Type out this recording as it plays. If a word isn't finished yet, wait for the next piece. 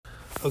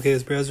Okay,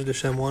 as Be'ezer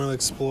Hashem, want to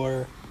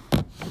explore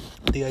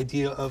the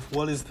idea of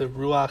what is the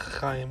Ruach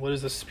Chaim, what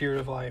is the spirit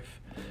of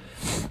life.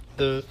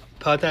 The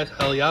Patach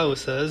Eliyahu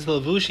says,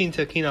 Levushin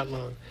tekinat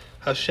lon.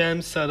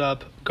 Hashem set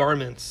up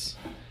garments.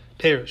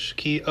 Perish.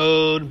 Ki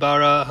od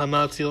bara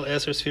hamatzil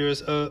eser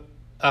spheres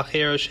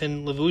acherosh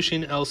hen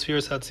levushin el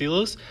spheres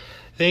hatzilus.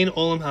 Vein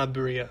olam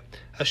habriya.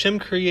 Hashem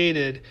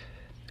created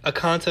a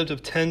concept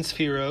of 10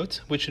 sphirot,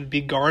 which would be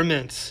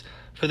garments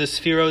for the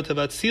sphirot of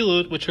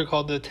Atzilut, which are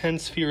called the 10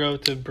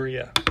 sphirot of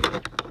Bria.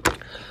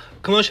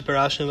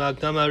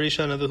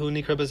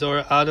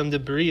 Adam de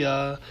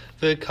Bria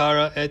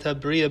v'kara et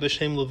Bria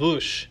b'shem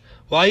levush.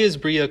 Why is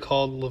Bria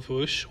called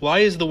levush? Why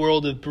is the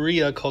world of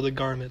Bria called a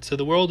garment? So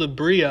the world of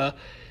Bria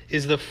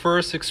is the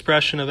first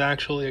expression of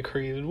actually a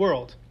created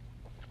world.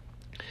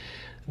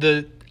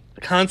 The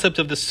concept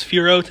of the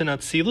Sphirot and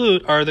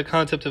Atzilut are the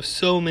concept of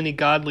so many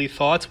godly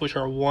thoughts which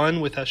are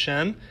one with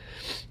Hashem,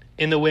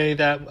 in the way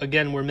that,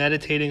 again, we're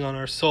meditating on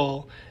our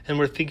soul, and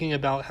we're thinking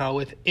about how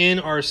within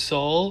our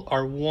soul,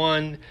 our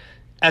one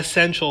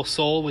essential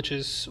soul, which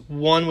is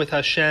one with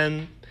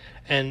Hashem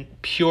and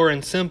pure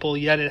and simple,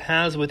 yet it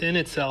has within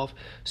itself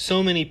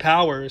so many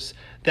powers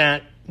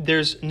that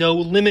there's no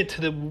limit to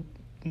the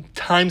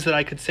times that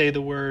I could say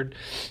the word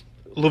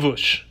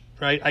levush,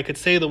 right? I could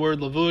say the word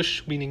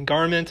levush, meaning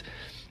garment,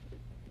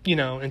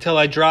 until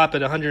I drop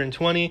at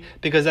 120,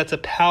 because that's a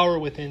power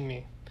within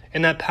me,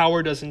 and that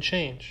power doesn't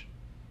change.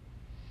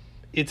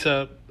 It's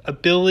a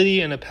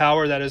ability and a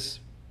power that is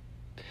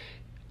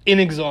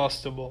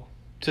inexhaustible.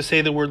 To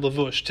say the word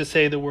levush, to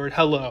say the word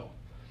hello,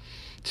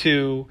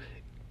 to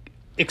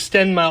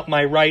extend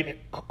my right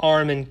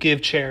arm and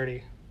give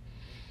charity.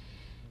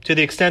 To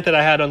the extent that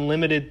I had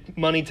unlimited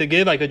money to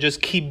give, I could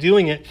just keep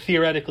doing it,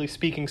 theoretically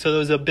speaking. So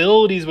those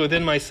abilities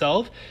within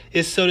myself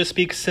is, so to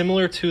speak,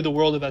 similar to the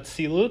world of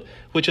Atzilut,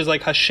 which is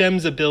like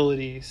Hashem's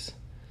abilities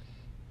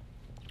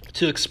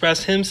to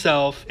express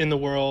himself in the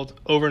world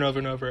over and over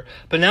and over.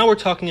 But now we're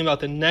talking about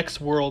the next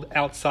world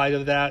outside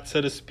of that, so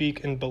to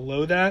speak, and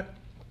below that,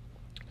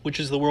 which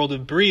is the world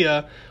of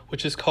Bria,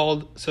 which is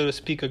called, so to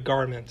speak, a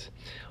garment.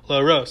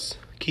 Laros.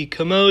 Ki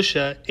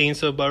kamosha ein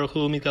so baruch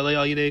hu migalei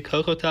al yidei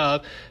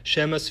kochotav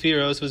shem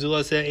asfiros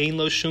v'zula ze ein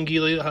lo shum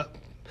gilui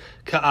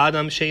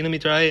ka'adam she'ena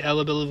mitra'ei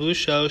ela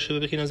belavusho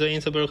shebebechina ze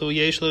ein so baruch hu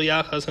yesh lo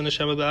yachas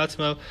hanashema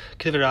ba'atzmo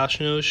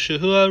k'virashnu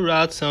shehu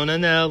ratzon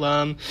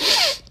anelam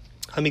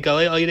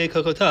Hamigalei al yidei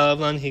kochotav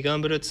lan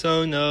higam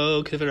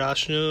b'ratzono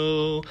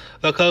k'virashnu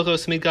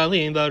v'kochos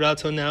migalim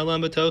b'ratzon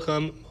ne'elam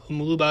b'tocham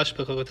mulubash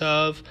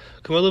b'kochotav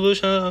k'mo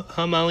levush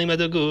hamalim et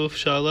haguf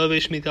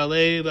sha'alovish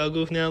migalei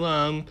b'aguf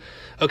ne'elam.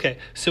 Okay,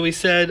 so we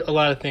said a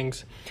lot of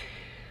things.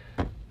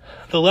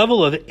 The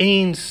level of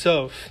Ein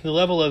Sof, the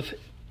level of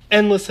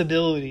endless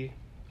ability,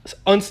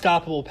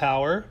 unstoppable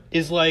power,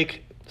 is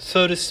like,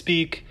 so to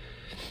speak,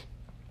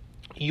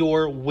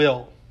 your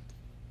will.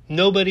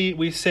 Nobody,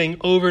 we're saying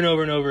over and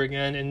over and over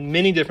again in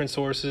many different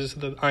sources,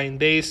 the Ayin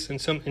Base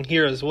and some in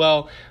here as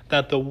well,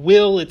 that the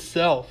will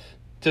itself,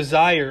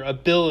 desire,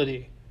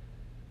 ability,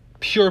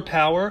 pure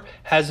power,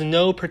 has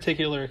no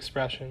particular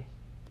expression.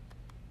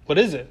 What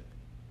is it?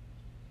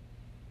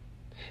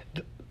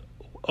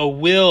 A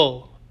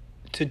will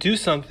to do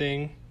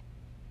something,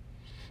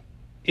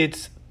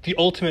 it's the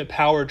ultimate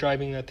power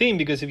driving that thing,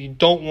 because if you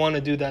don't want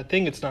to do that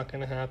thing, it's not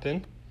going to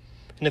happen.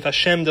 And if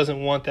Hashem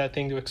doesn't want that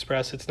thing to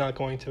express, it's not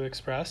going to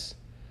express.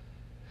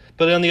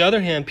 But on the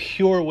other hand,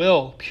 pure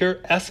will, pure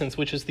essence,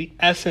 which is the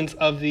essence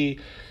of the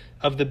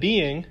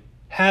being,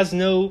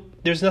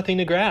 there's nothing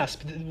to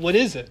grasp. What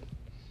is it?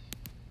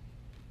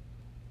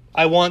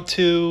 I want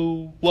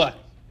to what?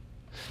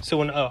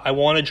 So I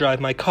want to drive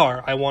my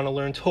car, I want to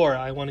learn Torah,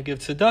 I want to give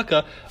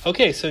tzedakah.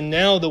 Okay, so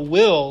now the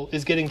will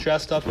is getting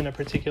dressed up in a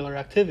particular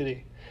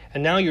activity.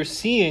 And now you're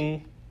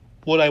seeing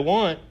what I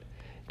want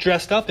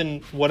dressed up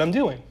in what I'm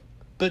doing.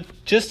 But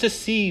just to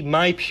see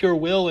my pure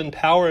will and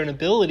power and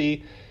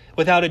ability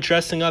without it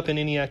dressing up in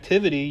any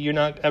activity, you're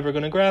not ever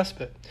going to grasp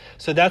it.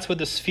 So that's what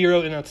the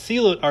Sphirot and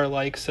Atzilut are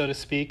like, so to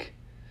speak,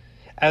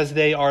 as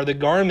they are the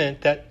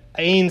garment that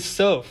Ein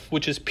Sof,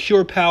 which is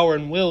pure power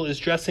and will, is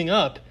dressing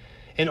up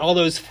in all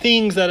those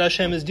things that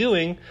Hashem is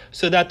doing,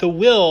 so that the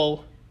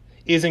will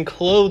is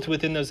enclosed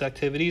within those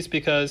activities,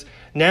 because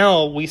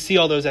now we see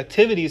all those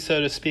activities,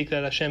 so to speak,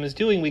 that Hashem is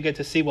doing, we get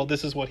to see, well,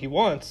 this is what he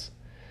wants.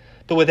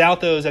 But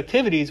without those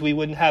activities, we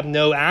wouldn't have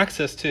no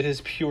access to his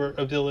pure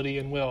ability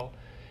and will.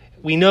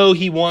 We know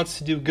he wants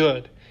to do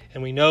good,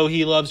 and we know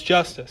he loves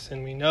justice,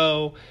 and we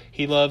know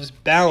he loves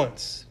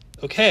balance.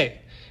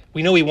 Okay,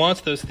 we know he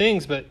wants those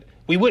things, but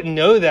we wouldn't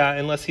know that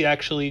unless he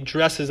actually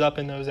dresses up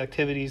in those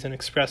activities and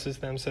expresses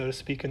them, so to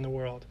speak, in the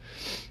world.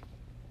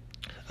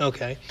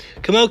 Okay.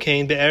 Kamo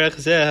kain be'erech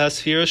zeh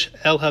hasfirosh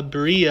el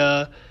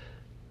habriya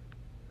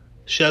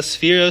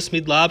shasfiros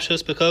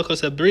midlabshos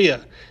bekochos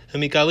habriya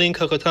amikalin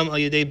kochotam al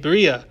yedei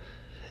bria.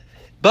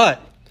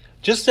 But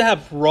just to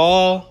have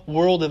raw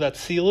world of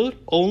Atzilut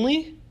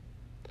only,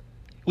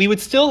 we would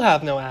still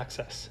have no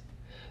access.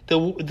 The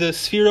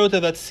Sphirot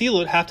of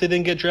Atzilut have to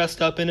then get dressed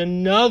up in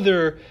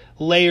another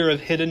layer of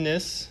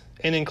hiddenness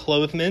an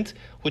enclothement,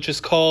 which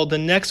is called the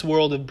next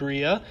world of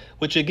Bria,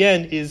 which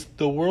again is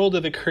the world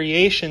of a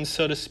creation,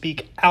 so to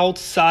speak,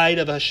 outside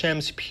of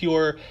Hashem's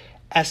pure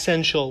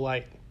essential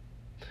light,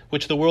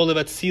 which the world of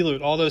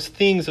Atzilut, all those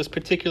things, those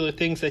particular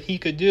things that he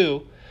could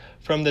do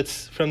from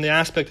the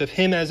aspect of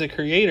him as a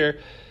creator,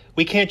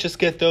 we can't just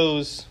get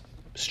those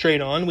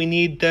straight on. We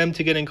need them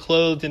to get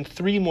enclosed in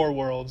 3 more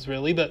worlds,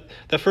 really. But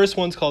the first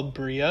one's called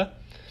Bria,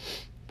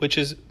 which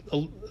is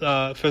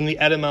from the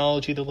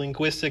etymology, the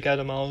linguistic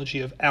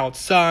etymology of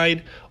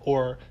outside,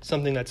 or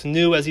something that's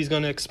new, as he's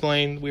going to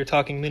explain. We were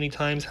talking many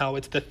times how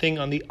it's the thing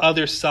on the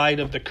other side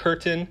of the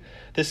curtain.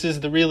 This is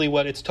really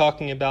what it's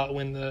talking about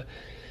when the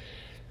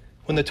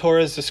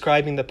Torah is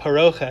describing the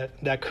parochet,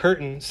 that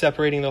curtain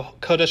separating the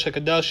Kodesh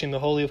HaKadoshim, the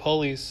Holy of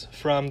Holies,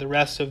 from the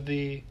rest of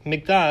the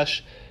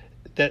Mikdash,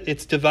 that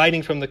it's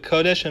dividing from the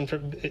Kodesh and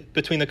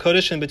between the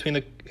Kodesh and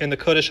the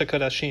Kodesh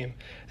HaKodashim.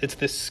 It's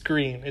this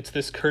screen. It's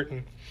this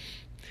curtain.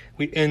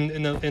 In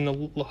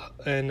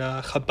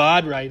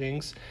Chabad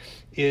writings,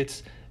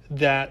 it's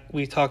that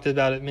we talked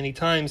about it many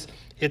times.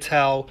 It's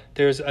how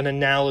there's an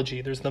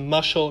analogy. There's the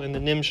mashal and the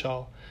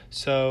nimshal.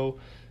 So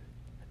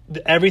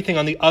everything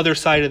on the other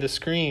side of the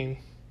screen,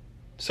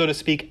 so to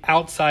speak,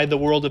 outside the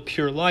world of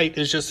pure light,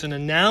 is just an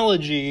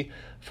analogy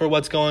for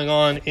what's going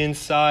on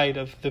inside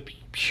of the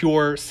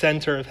pure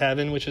center of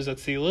heaven, which is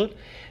Atzilut,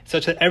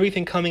 such that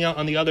everything coming out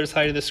on the other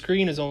side of the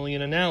screen is only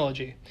an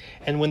analogy.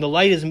 And when the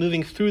light is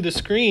moving through the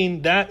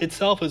screen, that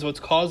itself is what's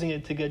causing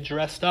it to get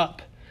dressed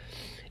up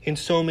in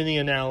so many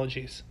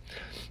analogies.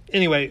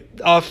 Anyway,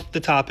 off the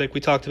topic, we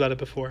talked about it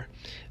before.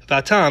 Why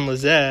do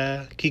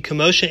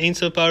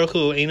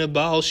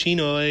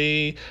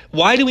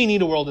we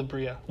need a world of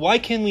Bria? Why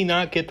can we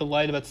not get the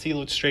light of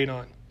Atzilut straight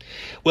on?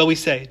 Well, we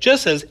say,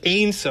 just as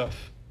Ein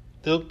Sof,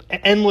 the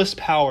endless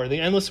power,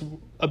 the endless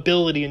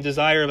ability and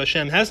desire of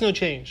Hashem has no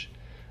change.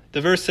 The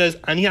verse says,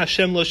 Ani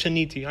Hashem lo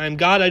shaniti. I am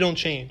God, I don't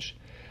change.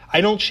 I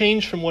don't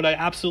change from what I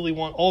absolutely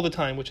want all the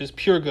time, which is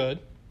pure good.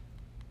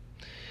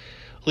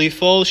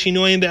 Lifol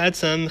shinoyim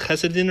be'etzem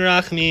chesedin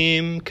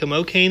rachmim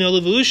kamo keino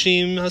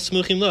levushim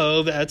hasmuchim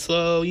lo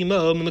ve'etzlo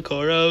yimo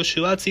m'makoro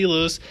shu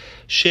atzilus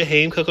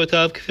shehem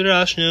kakotav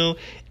kfirashnu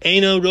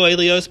eino roi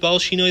lios bal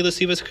shinoy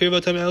lesivas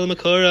kirvotam el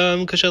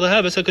makoram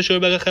kashalahavas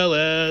hakashur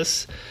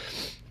bagacheles.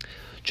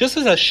 Just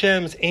as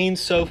Hashem's Ein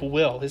Sof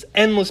will, his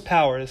endless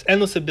power, his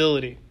endless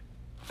ability,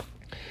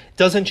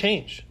 doesn't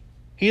change.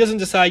 He doesn't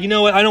decide, you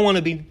know what, I don't want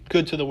to be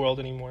good to the world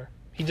anymore.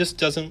 He just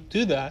doesn't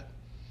do that.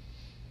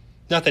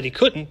 Not that he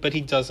couldn't, but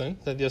he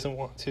doesn't. That he doesn't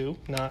want to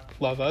not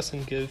love us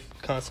and give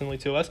constantly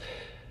to us.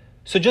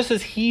 So just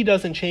as he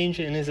doesn't change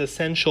in his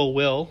essential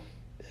will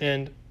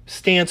and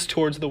stance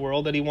towards the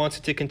world, that he wants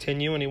it to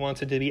continue and he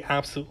wants it to be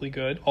absolutely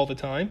good all the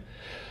time,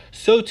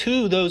 so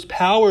too those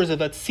powers of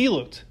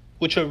Atzilut,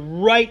 which are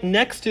right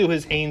next to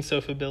his Ein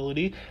Sof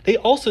ability, they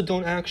also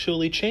don't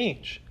actually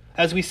change.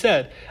 As we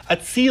said,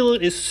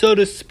 Atzilut is, so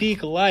to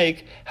speak,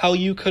 like how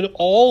you could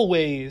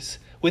always,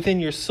 within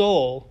your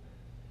soul,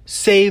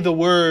 say the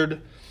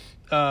word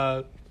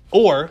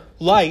or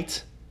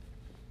light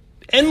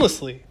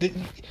endlessly.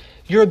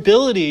 Your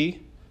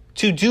ability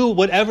to do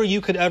whatever you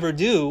could ever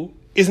do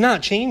is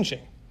not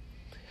changing.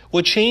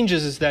 What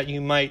changes is that you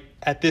might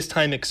at this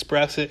time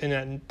express it and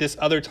at this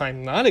other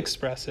time not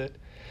express it.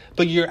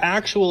 But your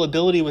actual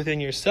ability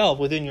within yourself,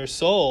 within your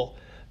soul,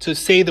 to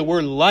say the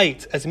word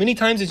light as many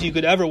times as you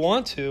could ever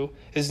want to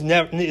is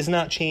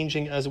not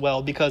changing as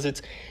well, because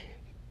it's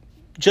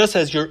just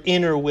as your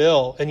inner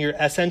will and your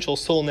essential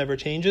soul never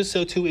changes,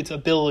 so too its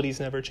abilities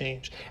never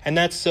change. And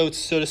that's, so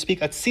to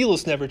speak,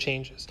 Atzilus never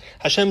changes.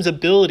 Hashem's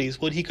abilities,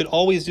 what he could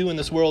always do in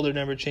this world, are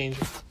never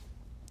changing.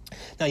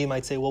 Now you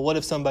might say, well, what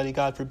if somebody,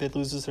 God forbid,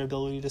 loses their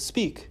ability to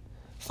speak?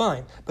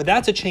 Fine. But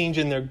that's a change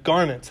in their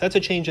garments. That's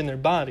a change in their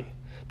body.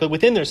 But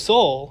within their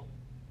soul,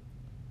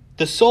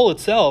 the soul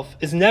itself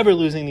is never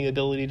losing the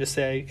ability to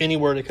say any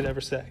word it could ever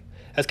say.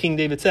 As King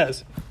David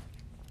says,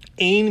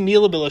 Ein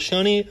mila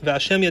b'lashoni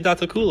v'Hashem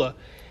yadata kula.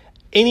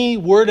 Any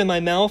word in my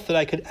mouth that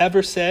I could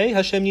ever say,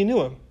 Hashem, you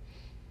knew him.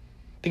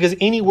 Because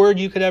any word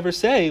you could ever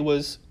say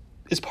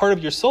is part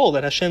of your soul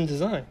that Hashem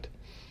designed.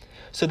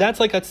 So that's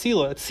like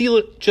Atzilut.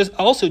 Atzilut just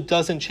also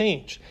doesn't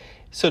change,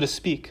 so to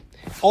speak.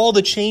 All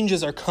the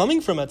changes are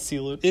coming from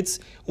Atzilut. It's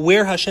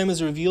where Hashem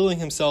is revealing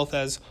himself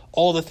as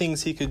all the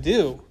things he could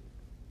do.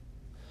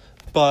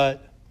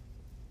 But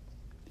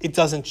it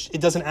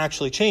doesn't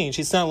actually change.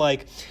 It's not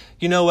like,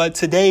 you know what,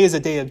 today is a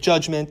day of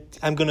judgment.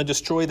 I'm going to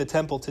destroy the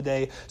temple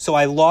today, so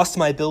I lost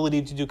my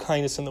ability to do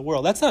kindness in the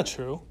world. That's not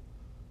true.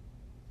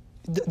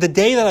 The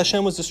day that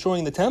Hashem was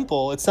destroying the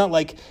temple, it's not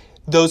like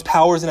those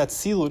powers in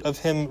Atzilut of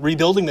him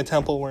rebuilding the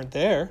temple weren't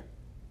there.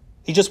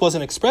 He just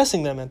wasn't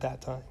expressing them at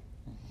that time.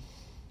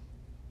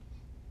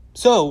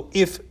 So,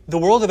 if the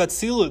world of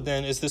Atzilut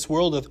then is this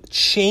world of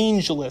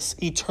changeless,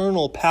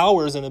 eternal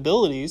powers and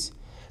abilities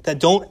that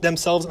don't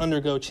themselves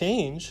undergo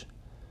change,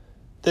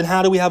 then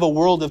how do we have a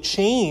world of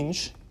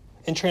change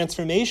and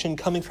transformation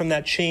coming from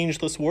that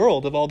changeless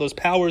world of all those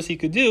powers he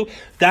could do?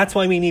 That's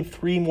why we need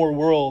 3 more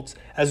worlds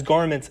as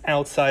garments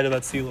outside of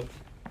Atzilut.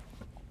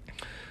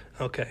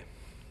 Okay.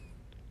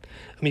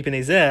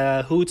 מפני זה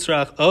הוא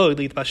צריך עוד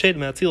להתפשט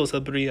מאצילוס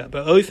הבריאה,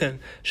 באופן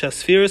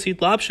שהספירות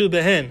יתלבשו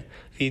בהן,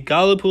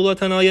 ויתגלו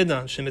פעולתן על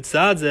ידן,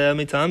 שמצד זה,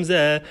 מטעם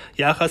זה,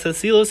 יחס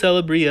אצילוס אל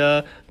הבריאה,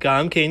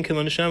 גם כן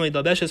כמו נשמה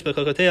מתלבשת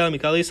בחלקותיה,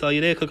 מתגליס על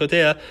ידי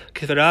חלקותיה,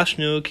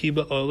 כפרשנו כי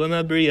בעולם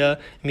הבריאה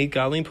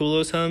מתגלים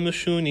פעולות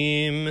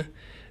המשונים.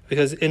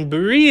 Because in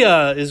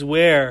Bria is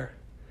where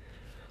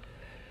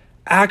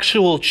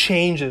actual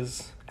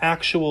changes,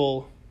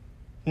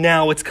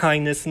 now it's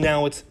kindness,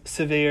 now it's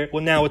severe,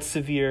 now it's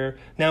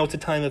a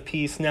time of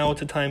peace, now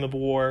it's a time of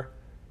war.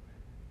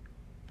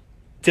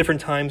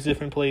 Different times,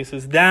 different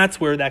places. That's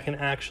where that can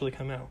actually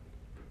come out.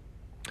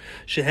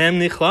 שהם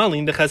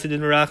נכללים בחסד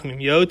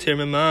ורחמים יותר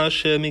ממה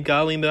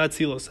שמגלים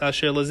באצילוס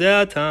אשר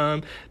לזה הטעם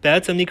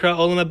בעצם נקרא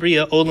עולם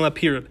הבריאה עולם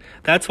הפירוד.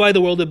 That's why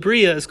the world of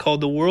Bria is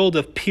called the world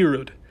of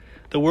Pirud,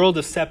 the world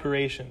of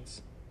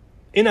separations.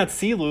 In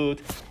Atzilut,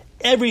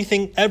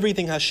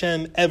 everything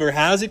Hashem ever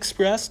has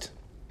expressed,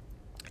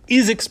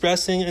 is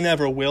expressing, and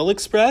ever will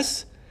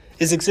express,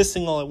 is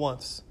existing all at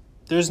once.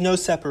 There's no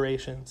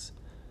separations.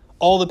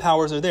 All the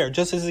powers are there.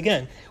 Just as,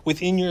 again,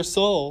 within your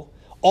soul,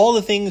 all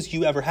the things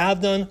you ever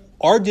have done,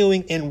 are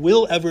doing, and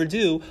will ever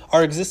do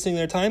are existing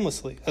there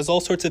timelessly, as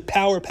all sorts of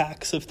power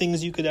packs of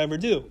things you could ever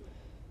do.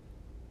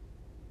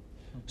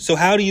 So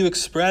how do you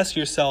express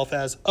yourself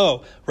as,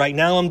 oh, right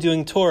now I'm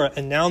doing Torah,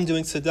 and now I'm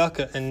doing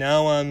tzedakah, and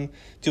now I'm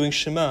doing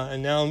Shema,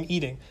 and now I'm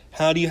eating?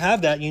 How do you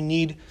have that? You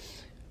need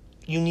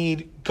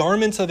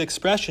garments of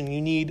expression.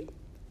 You need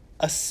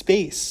a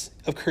space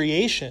of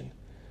creation.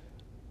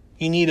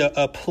 You need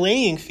a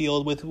playing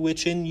field with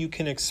which you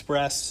can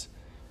express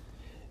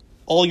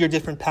all your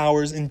different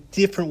powers in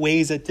different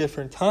ways at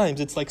different times.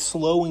 It's like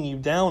slowing you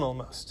down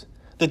almost.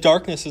 The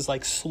darkness is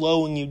like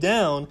slowing you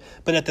down,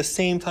 but at the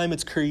same time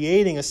it's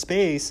creating a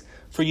space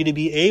for you to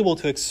be able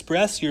to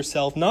express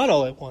yourself not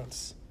all at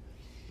once.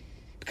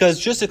 Because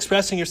just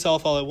expressing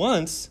yourself all at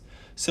once,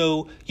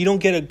 so you don't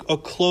get a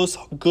close,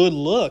 good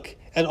look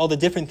at all the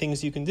different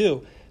things you can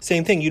do.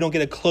 Same thing, you don't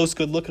get a close,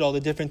 good look at all the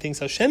different things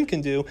Hashem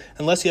can do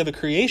unless you have a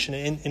creation,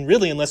 and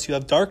really unless you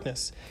have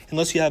darkness,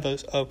 unless you have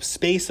a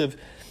space of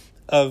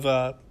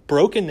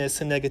brokenness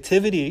and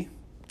negativity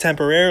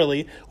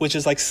temporarily, which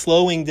is like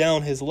slowing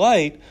down his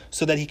light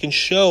so that he can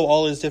show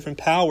all his different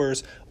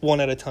powers one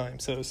at a time,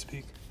 so to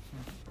speak.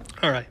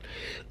 All right.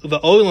 So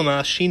one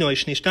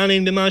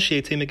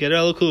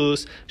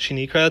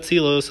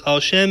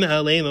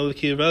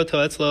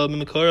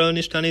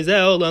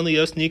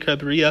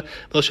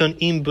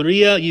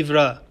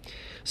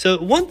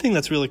thing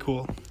that's really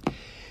cool,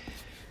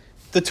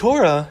 the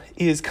Torah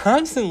is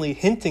constantly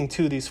hinting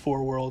to these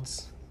four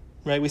worlds.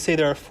 Right, we say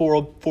there are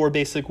four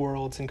basic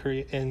worlds in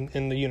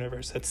the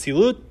universe: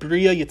 Atzilut,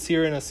 Bria,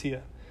 Yetzirah, and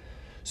Asiya.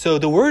 So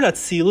the word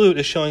Atzilut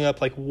is showing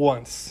up like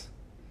once,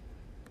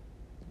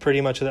 pretty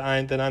much that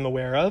I'm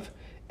aware of,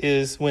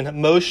 is when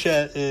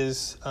Moshe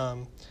is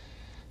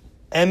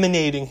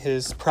emanating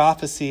his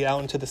prophecy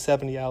out into the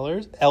 70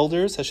 elders.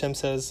 Hashem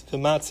says,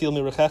 "V'matzil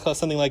miruchecha,"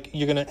 something like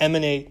you're going to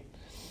emanate.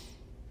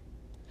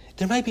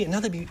 There might be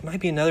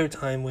another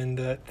time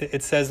when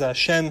it says that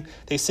Hashem,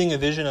 they sing a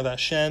vision of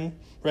Hashem.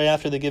 Right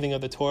after the giving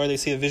of the Torah, they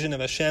see a vision of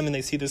Hashem, and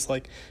they see this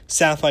like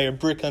sapphire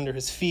brick under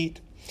his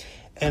feet.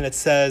 And it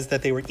says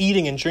that they were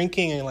eating and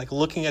drinking and like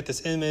looking at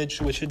this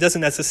image, which it doesn't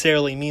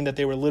necessarily mean that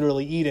they were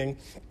literally eating.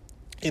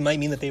 It might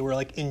mean that they were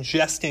like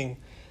ingesting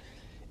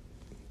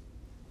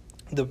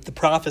the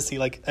prophecy,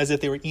 like as if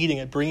they were eating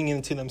it, bringing it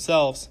into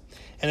themselves.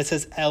 And it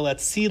says, El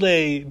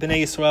Atzile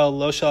B'nai Yisrael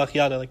Lo Shalach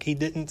Yada, like he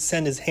didn't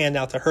send his hand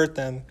out to hurt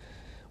them.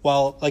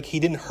 While, like,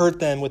 he didn't hurt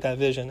them with that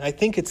vision. I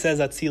think it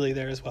says Atzili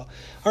there as well.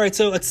 All right,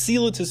 so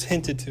Atzilut is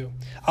hinted to.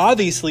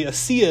 Obviously,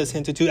 Asiya is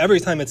hinted to every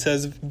time it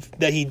says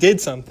that he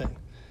did something.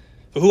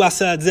 He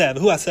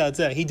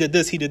did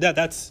this, he did that.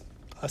 That's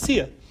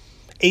Asiya.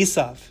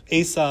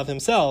 Esav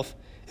himself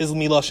is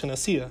Milosh and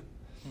Asiya.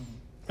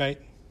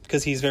 Right?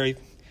 Because he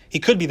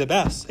could be the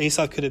best.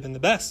 Esav could have been the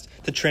best.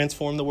 To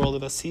transform the world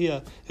of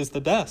Asiya is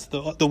the best.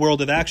 The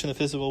world of action, the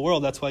physical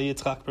world. That's why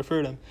Yitzchak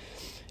preferred him.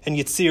 And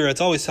Yetzirah,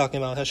 it's always talking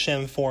about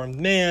Hashem formed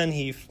man,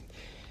 he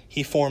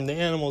formed the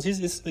animals.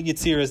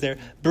 Yetzirah is there.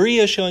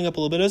 Bria is showing up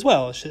a little bit as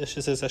well. It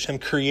says Hashem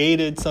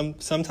created.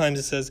 Sometimes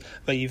it says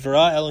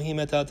Vayivra Elohim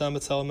et Adam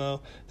b'tzelmo,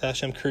 that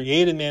Hashem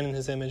created man in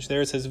his image.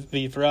 There it says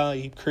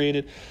Vayivra, he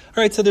created.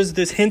 All right, so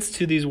there's hints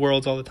to these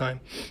worlds all the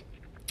time.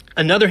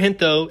 Another hint,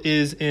 though,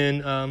 is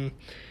in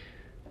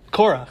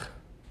Korach,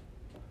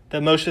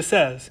 that Moshe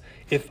says,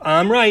 if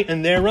I'm right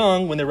and they're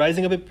wrong, when they're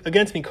rising up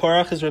against me,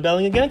 Korach is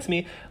rebelling against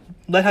me,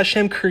 let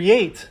Hashem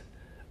create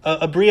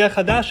a Bria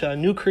Chadasha, a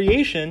new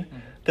creation,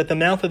 that the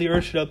mouth of the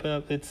earth should open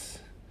up. That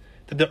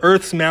the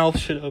earth's mouth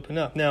should open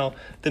up. Now,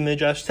 the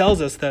Midrash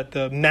tells us that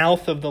the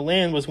mouth of the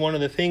land was one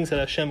of the things that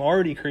Hashem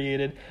already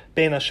created,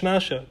 Bein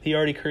Hashmasha. He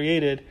already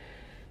created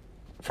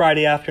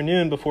Friday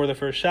afternoon before the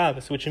first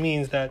Shabbos, which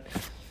means that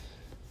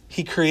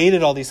he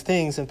created all these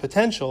things in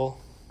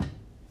potential.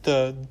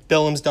 The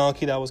Bilam's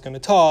donkey that was going to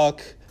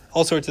talk,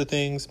 all sorts of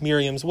things,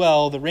 Miriam's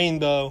well, the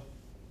rainbow.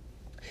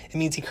 It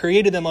means he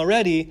created them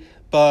already,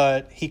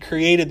 but he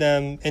created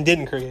them and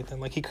didn't create them.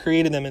 Like, he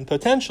created them in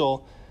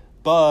potential,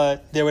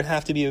 but there would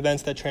have to be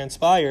events that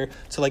transpire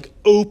to, like,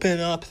 open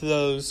up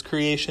those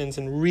creations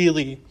and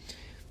really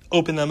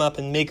open them up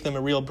and make them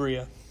a real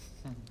Bria.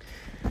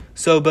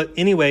 So, but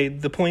anyway,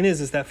 the point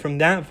is that from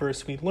that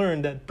verse we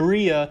learned that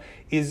Bria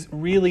is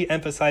really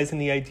emphasizing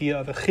the idea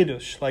of a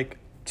chidush, like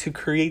to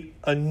create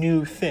a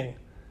new thing.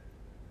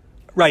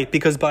 Right,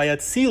 because by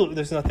Atzilut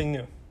there's nothing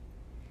new.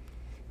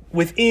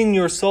 Within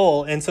your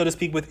soul, and so to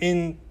speak,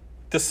 within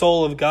the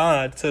soul of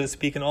God, so to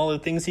speak, and all the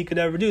things he could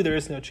ever do, there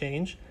is no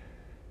change.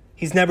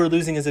 He's never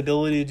losing his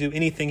ability to do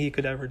anything he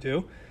could ever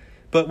do.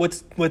 But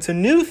what's a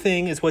new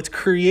thing is what's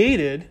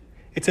created.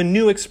 It's a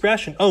new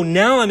expression. Oh,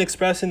 now I'm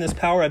expressing this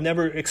power I've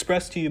never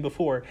expressed to you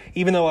before,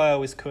 even though I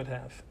always could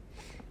have.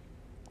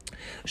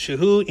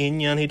 Shehu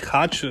inyan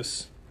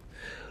hitchadshus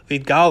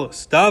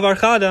v'itgalus davar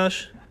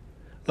chadash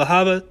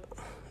lahavat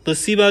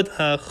l'sibat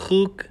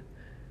hachuk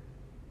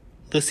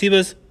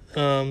l'sibas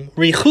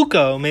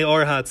richuko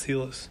me'or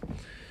hatzilus.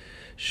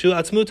 Shu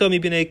atzmuto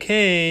mibnei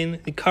Cain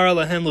nikara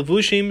lahem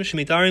levushim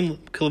shemitarim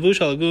kelevush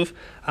halaguf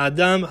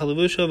adam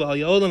halavusha v'al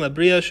yaolam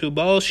abriya shu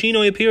bal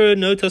shino yapira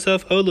no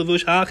tosaf od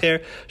levush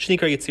acher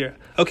shnikar yitzira.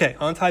 Okay,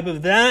 on top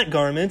of that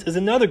garment is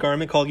another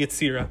garment called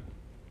yitzira.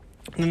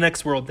 The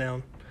next world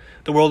down,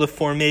 the world of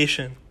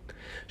formation.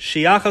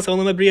 Shiachas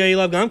olam abriya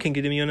ilav gamkin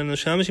gidimion and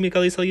neshama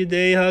shemikalis al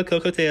yedeha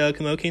kokotea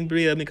kamokin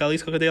bria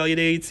mikalis kokotea al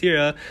yedei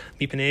yitzira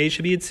mipnei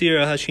shabi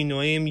yitzira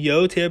hashinoim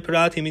yoter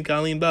paratim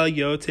mikalim ba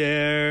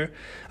yoter.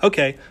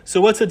 Okay,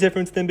 so what's the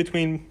difference then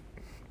between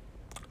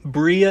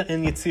Bria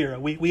and Yitzira?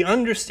 We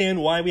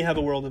understand why we have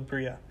a world of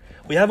Bria.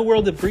 We have a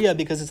world of Bria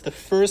because it's the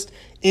first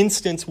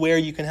instance where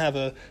you can have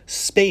a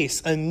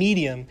space, a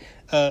medium,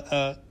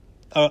 a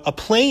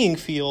playing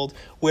field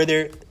where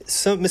there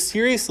so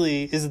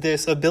mysteriously is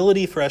this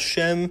ability for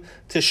Hashem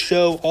to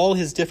show all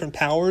his different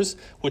powers,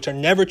 which are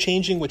never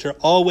changing, which are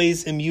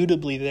always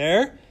immutably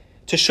there,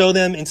 to show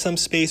them in some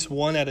space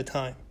one at a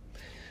time.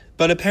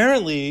 But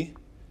apparently,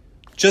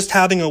 just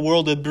having a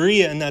world of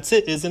Bria and that's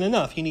it isn't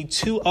enough. You need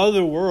two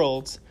other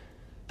worlds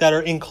that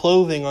are in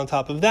clothing on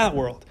top of that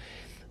world.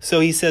 So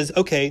he says,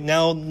 okay,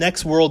 now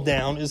next world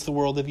down is the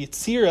world of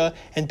Yitzira.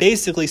 And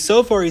basically,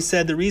 so far he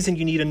said the reason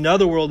you need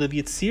another world of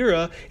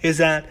Yitzira is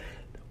that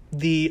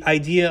the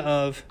idea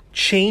of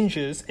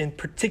changes in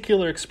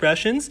particular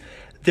expressions,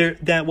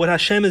 that what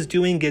Hashem is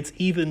doing gets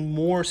even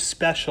more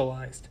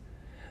specialized.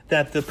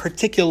 That the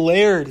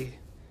particularity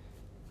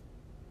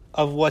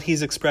of what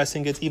he's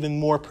expressing gets even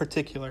more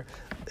particular.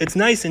 It's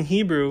nice in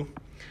Hebrew,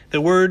 the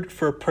word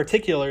for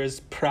particular is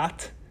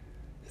prat.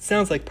 It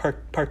sounds like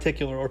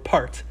particular or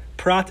part.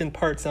 Prat and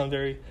part sound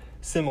very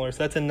similar, so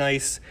that's a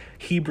nice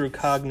Hebrew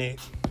cognate.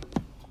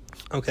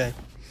 Okay.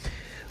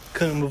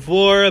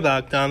 Kumvor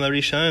ba'akdama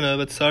rishona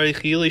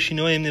b'tzarich yili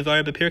shinoim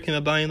nivar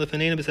b'pirkim abayin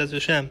lefanenu b'sez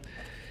Hashem.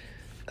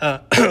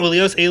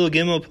 Ulios elu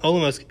gimel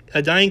olamos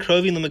adayin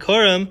krovin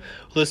l'mekoram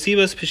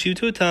u'losivas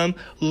peshututam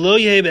lo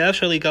yeh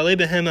be'efshar ligalei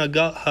behem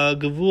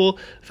ha'gavul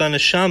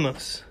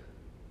v'anashamos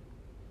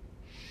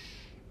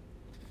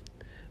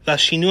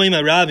v'ashinuim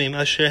arabim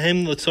asher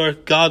hem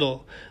l'tzorach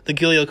gadol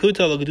l'gil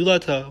yalkuta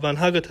l'gedulata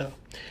v'anhagata.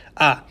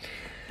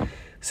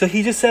 So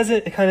he just says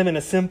it kind of in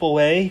a simple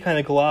way. He kind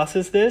of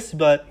glosses this,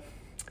 but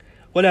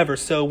whatever.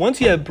 So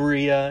once you have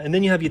Bria and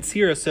then you have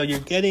Yitzira, so you're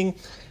getting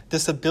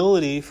this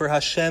ability for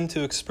Hashem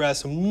to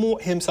express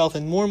himself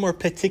in more and more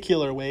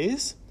particular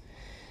ways.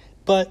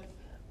 But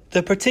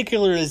the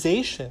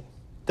particularization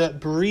that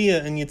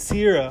Bria and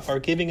Yitzira are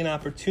giving an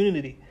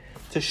opportunity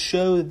to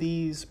show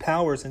these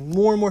powers in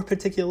more and more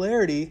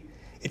particularity,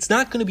 it's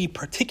not going to be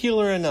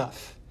particular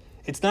enough.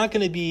 It's not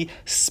going to be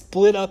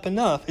split up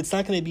enough. It's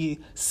not going to be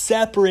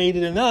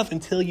separated enough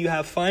until you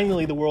have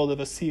finally the world of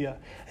Asiya.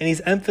 And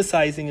he's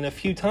emphasizing in a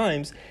few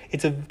times,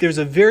 there's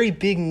a very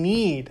big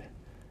need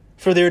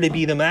for there to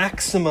be the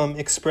maximum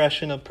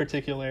expression of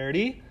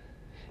particularity.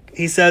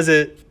 He says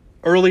it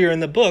earlier in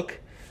the book,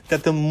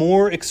 that the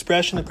more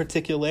expression of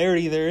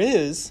particularity there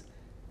is,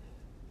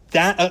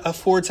 that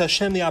affords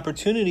Hashem the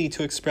opportunity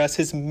to express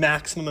his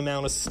maximum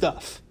amount of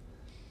stuff.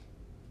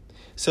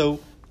 So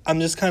I'm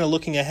just kind of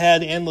looking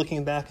ahead and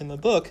looking back in the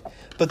book,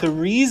 but the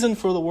reason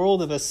for the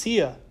world of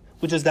Asiya,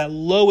 which is that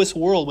lowest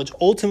world, which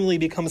ultimately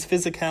becomes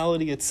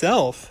physicality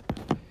itself,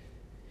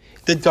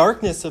 the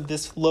darkness of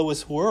this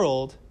lowest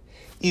world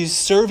is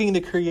serving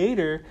the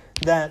Creator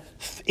that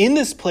in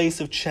this place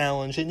of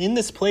challenge and in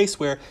this place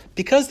where,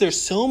 because there's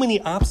so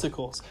many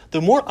obstacles, the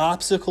more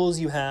obstacles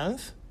you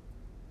have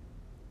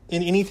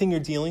in anything you're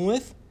dealing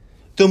with,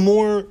 the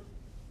more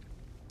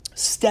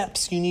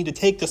steps you need to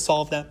take to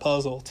solve that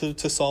puzzle,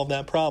 to solve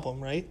that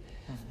problem, right?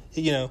 Mm-hmm.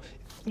 You know,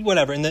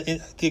 whatever. And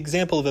the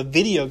example of a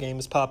video game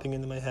is popping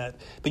into my head.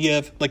 But you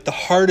have like the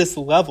hardest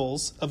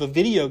levels of a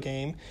video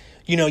game,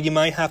 you know, you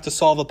might have to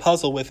solve a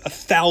puzzle with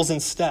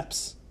 1,000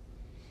 steps.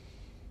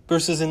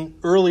 Versus in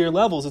earlier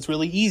levels, it's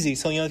really easy.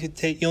 So you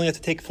only have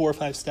to take 4 or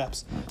 5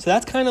 steps. So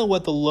that's kind of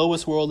what the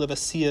lowest world of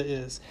Asiya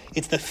is.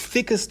 It's the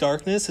thickest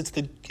darkness. It's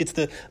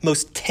the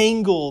most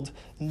tangled,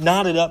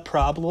 knotted up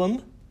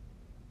problem,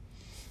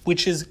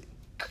 which is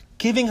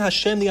giving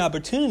Hashem the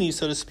opportunity,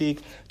 so to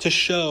speak, to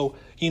show,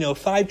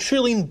 5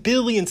 trillion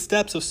billion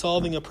steps of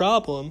solving a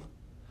problem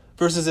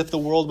versus if the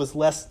world was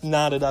less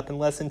knotted up and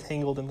less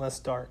entangled and less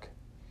dark.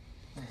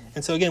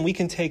 And so again, we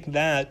can take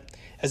that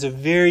as a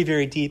very,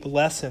 very deep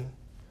lesson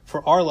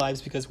for our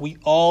lives, because we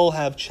all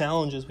have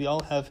challenges, we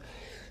all have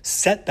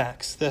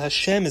setbacks, that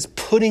Hashem is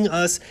putting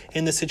us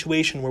in the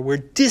situation where we're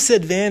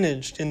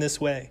disadvantaged in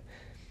this way,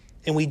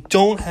 and we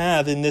don't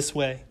have in this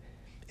way.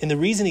 And the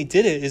reason he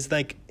did it is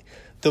like,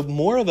 the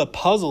more of a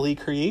puzzle he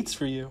creates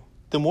for you,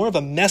 the more of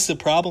a mess of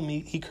problem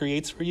he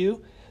creates for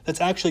you, that's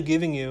actually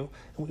giving you,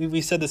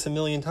 we said this a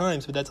million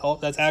times, but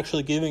that's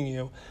actually giving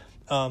you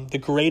the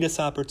greatest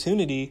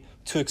opportunity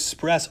to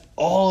express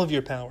all of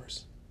your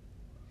powers.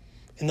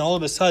 And all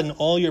of a sudden,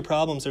 all your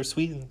problems are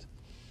sweetened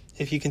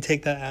if you can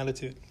take that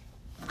attitude.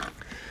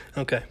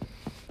 Okay.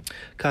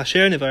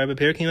 Kasher nevar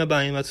b'perkim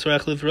habayim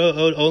atzorach livro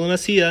od olam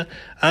asiya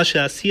asher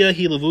asiya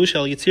hi levush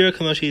al yitzira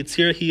kamo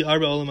sheyitzira hi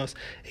arba olamos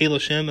elo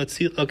shem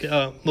atzil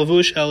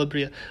levush al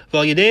bria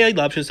val yedei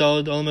labshus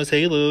al olamos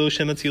elo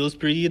shem atzilus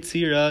bria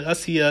yitzira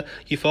asiya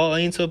yifal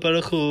ein so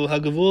baruchu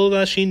hagavul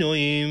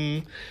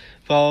v'ashinoim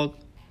val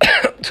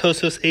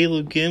tosos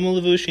elu gimel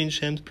levushin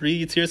shem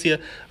bria yitzira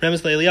asiya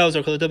remes le'eliyahu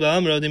zor kolata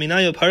ba'amro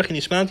deminayo parchin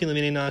yishmanti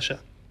leminei nasha.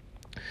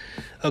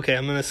 Okay,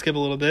 I'm going to skip a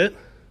little bit.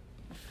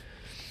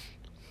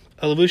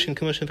 Alavushin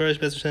commotion farish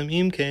beshem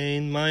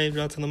imkain my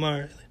rats on the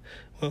mar.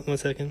 Well, 1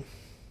 second.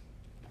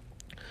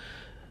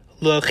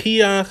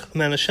 Lachiach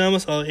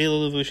manashamas al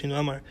elo lavushin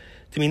amar.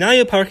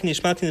 Diminaya parkin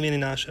yishmatin lemini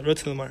nasha.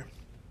 Rotz lamar.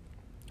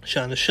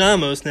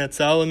 Shanashamos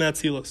natzal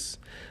matzilos.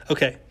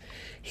 Okay,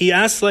 he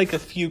asks like a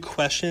few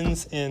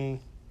questions in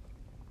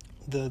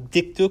the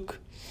dikduk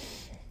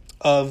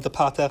of the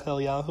Patach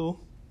Eliyahu.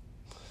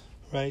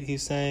 Right,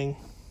 he's saying,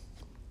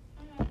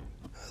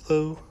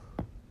 hello.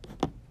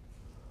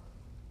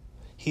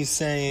 He's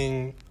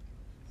saying,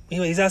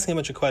 he's asking a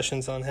bunch of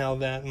questions on how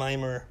that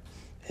mimer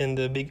in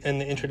the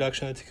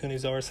introduction of Tikkun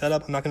Zohar is set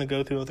up. I'm not going to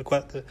go through the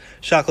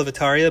Shakla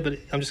Vitaria, but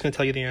I'm just going to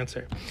tell you the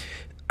answer.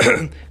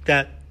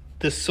 That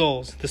the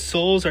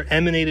souls are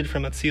emanated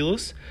from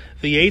Atzilus,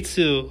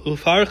 v'yetzu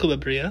ufarchu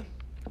b'bria,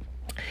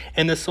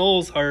 and the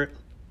souls are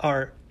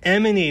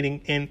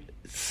emanating and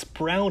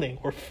sprouting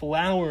or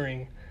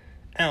flowering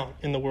out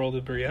in the world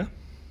of Bria.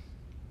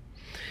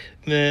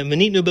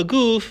 V'nitnu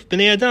baguf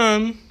b'nei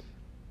adam.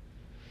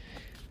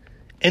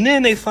 And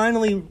then they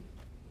finally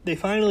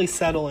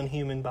settle in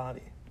human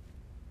body.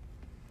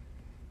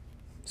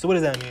 So what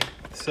does that mean?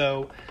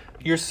 So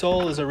your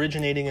soul is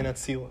originating in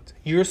Atzilut.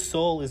 Your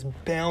soul is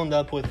bound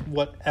up with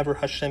whatever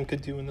Hashem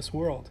could do in this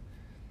world.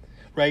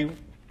 Right?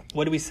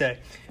 What do we say?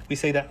 We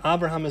say that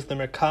Abraham is the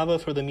Merkava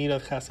for the Midah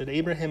of Chesed.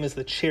 Abraham is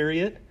the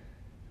chariot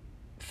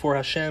for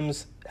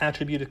Hashem's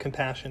attribute of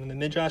compassion. And the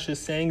Midrash is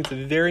saying, it's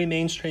a very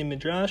mainstream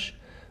Midrash.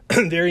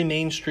 The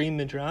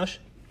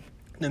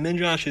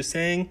Midrash is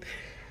saying,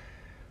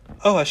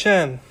 oh,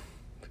 Hashem,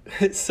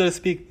 so to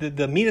speak, the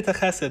Midat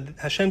HaChesed,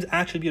 Hashem's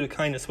attribute of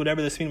kindness,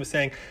 whatever this means was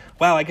saying,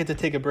 wow, I get to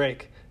take a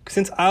break.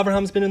 Since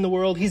Abraham's been in the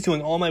world, he's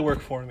doing all my work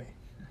for me.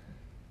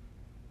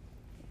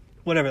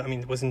 Whatever,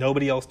 was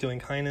nobody else doing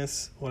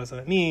kindness? What does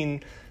that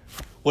mean?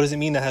 What does it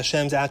mean that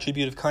Hashem's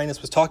attribute of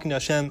kindness was talking to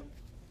Hashem?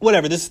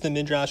 Whatever, this is the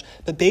Midrash.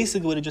 But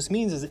basically what it just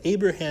means is that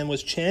Abraham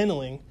was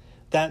channeling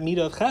that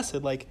Midah of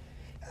Chesed, like,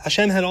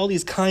 Hashem had all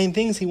these kind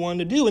things he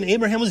wanted to do, and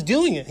Abraham was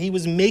doing it. He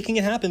was making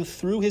it happen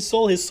through his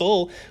soul. His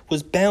soul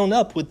was bound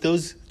up with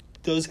those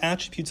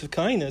attributes of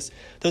kindness.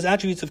 Those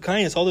attributes of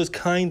kindness, all those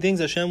kind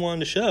things Hashem wanted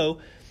to show,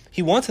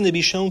 he wants them to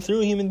be shown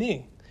through a human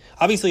being.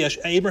 Obviously,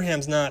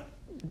 Abraham's not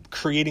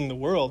creating the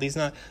world. He's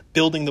not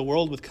building the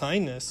world with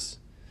kindness,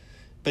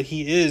 but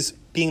he is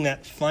being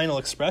that final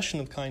expression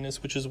of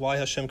kindness, which is why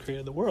Hashem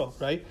created the world,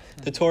 right?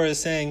 Mm-hmm. The Torah is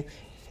saying,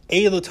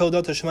 these are the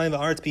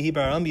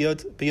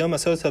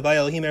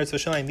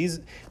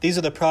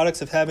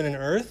products of heaven and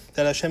earth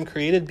that Hashem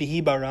created,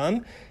 bihi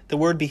baram. The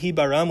word bihi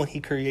baram, when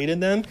he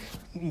created them,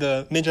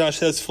 the Midrash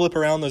says flip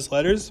around those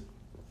letters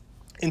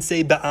and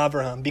say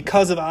ba'avraham.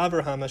 Because of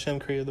Avraham, Hashem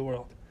created the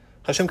world.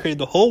 Hashem created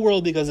the whole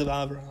world because of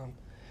Avraham,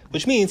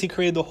 which means he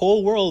created the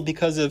whole world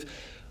because of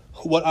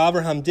what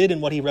Avraham did and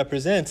what he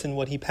represents and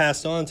what he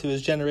passed on to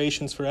his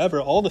generations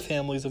forever, all the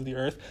families of the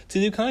earth,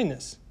 to do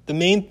kindness.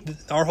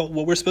 What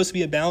we're supposed to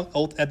be about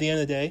at the end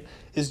of the day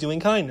is doing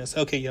kindness.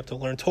 Okay, you have to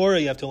learn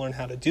Torah, you have to learn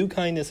how to do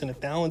kindness in a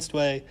balanced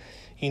way.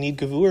 You need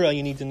gevura,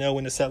 you need to know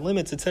when to set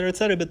limits, etc.,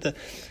 etc.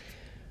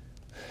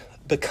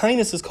 But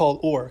kindness is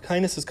called or.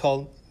 Kindness is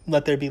called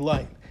let there be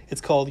light.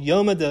 It's called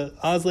Yoma de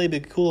Azle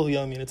B'Kul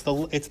Yomin.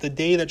 It's the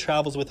day that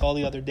travels with all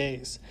the other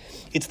days.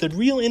 It's the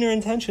real inner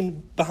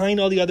intention behind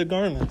all the other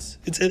garments.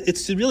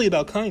 It's really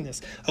about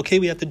kindness. Okay,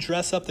 we have to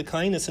dress up the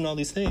kindness and all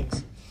these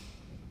things.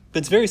 But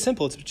it's very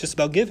simple. It's just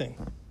about giving.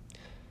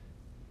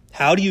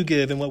 How do you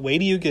give? In what way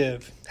do you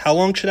give? How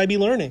long should I be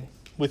learning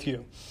with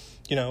you?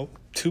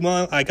 2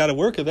 months, I got to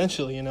work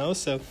eventually,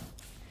 so.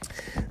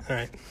 All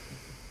right.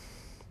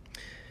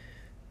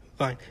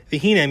 Fine.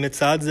 V'hine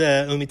mitzad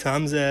zeh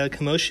umitam zeh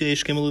kamo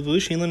sheyesh gimel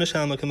levushin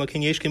l'neshama kamo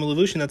ken yesh gimel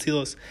levushin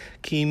atzilos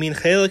ki min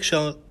chelik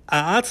shel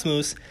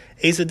ha'atzmus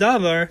ez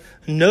davar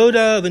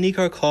noda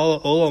v'nikar kol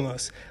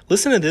olamos.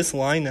 Listen to this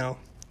line now.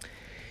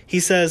 He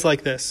says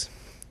like this.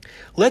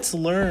 Let's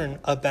learn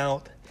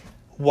about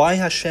why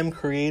Hashem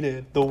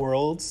created the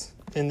worlds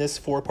in this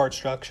four-part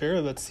structure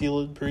of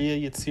Atzilut,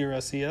 Bria, Yitzir,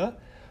 Asiya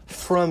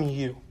from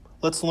you.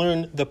 Let's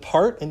learn the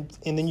part, and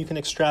then you can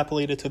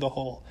extrapolate it to the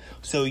whole.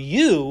 So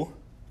you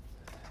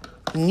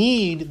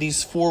need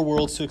these four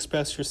worlds to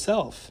express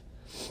yourself,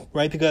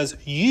 right? Because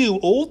you,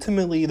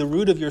 ultimately, the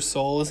root of your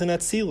soul is in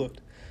Atzilut.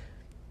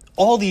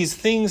 All these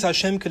things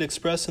Hashem could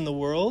express in the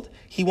world,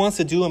 He wants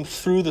to do them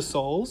through the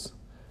souls.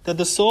 That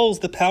the souls,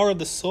 the power of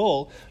the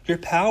soul, your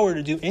power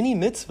to do any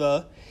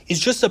mitzvah is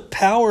just a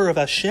power of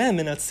Hashem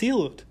in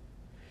Atzilut.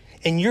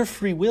 And your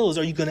free will is,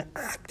 are you going to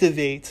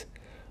activate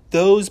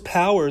those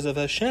powers of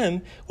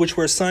Hashem which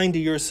were assigned to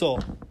your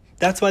soul?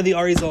 That's why the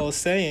Arizal is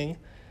saying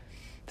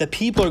that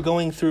people are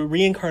going through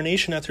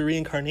reincarnation after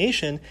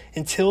reincarnation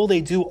until they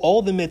do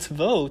all the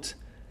mitzvot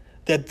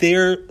that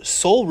their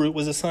soul root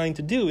was assigned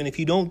to do. And if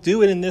you don't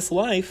do it in this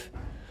life,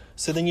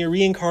 so then you're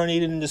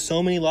reincarnated into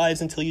so many lives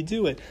until you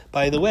do it.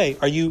 By the way,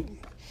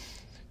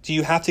 do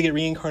you have to get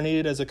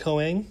reincarnated as a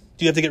Kohen?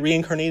 Do you have to get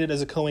reincarnated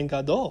as a Kohen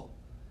Gadol?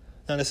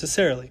 Not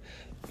necessarily.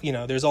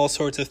 There's all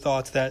sorts of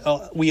thoughts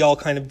that we all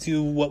kind of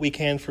do what we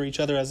can for each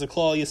other as a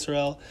Klal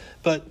Yisrael.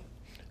 But,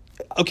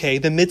 okay,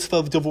 the mitzvah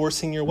of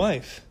divorcing your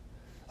wife.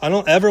 I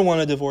don't ever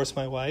want to divorce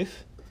my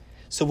wife.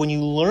 So when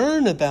you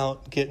learn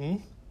about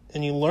Gittin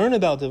and you learn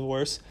about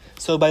divorce,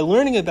 so by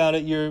learning about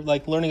it, you're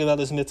like learning about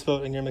this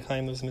mitzvot and you're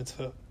mekayim this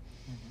mitzvot.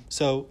 Mm-hmm.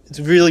 So it's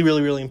really,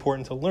 really, really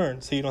important to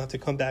learn so you don't have to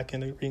come back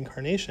into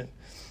reincarnation.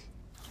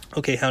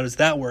 Okay, how does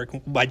that work?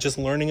 By just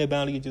learning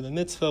about it, you do the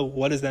mitzvah.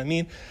 What does that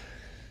mean?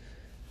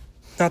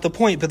 Not the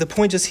point, but the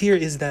point just here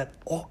is that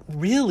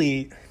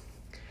really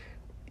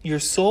your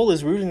soul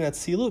is rooted in that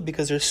Atzilut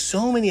because there's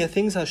so many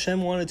things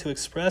Hashem wanted to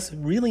express,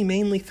 really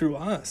mainly through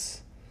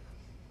us,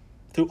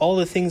 through all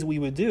the things we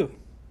would do.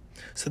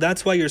 So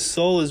that's why your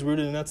soul is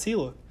rooted in that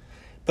Atzilut.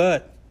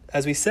 But,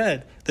 as we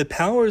said, the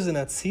powers in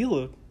that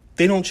Atzilut,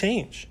 they don't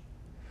change.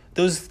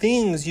 Those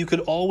things you could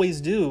always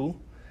do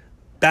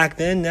back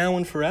then, now,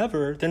 and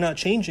forever, they're not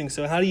changing.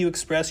 So how do you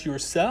express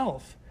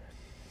yourself?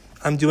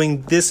 I'm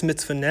doing this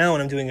mitzvah now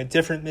and I'm doing a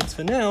different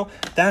mitzvah now.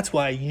 That's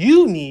why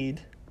you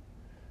need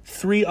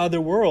 3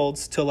 other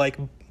worlds to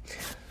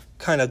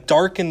kind of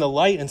darken the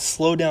light and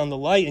slow down the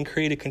light and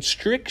create a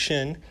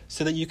constriction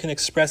so that you can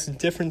express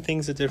different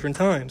things at different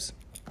times.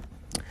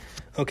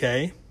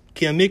 Okay.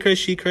 Since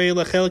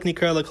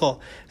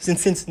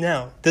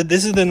now,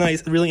 this is the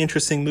nice, really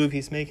interesting move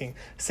he's making.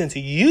 Since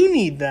you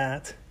need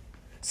that,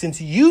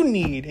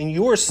 and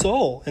your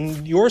soul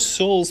and your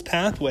soul's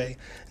pathway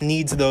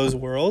needs those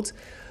worlds,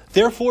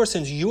 therefore,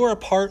 since you're a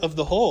part of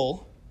the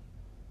whole,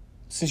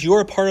 since you're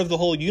a part of the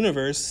whole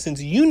universe,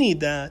 since you need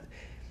that,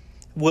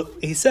 what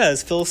he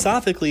says,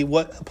 philosophically,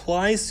 what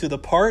applies to the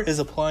part is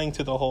applying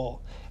to the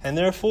whole. And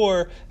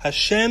therefore,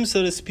 Hashem,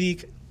 so to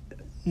speak,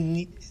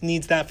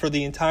 needs that for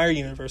the entire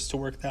universe to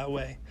work that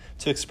way,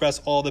 to express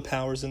all the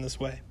powers in this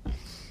way.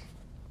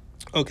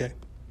 Okay.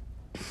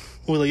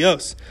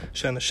 Ulios.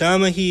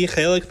 Shanashama hi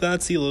chelik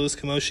v'atzilus,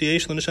 kamo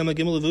sheyesh l'neshama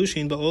gimel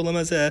levushin ba'olam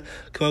hazeh,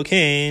 kamo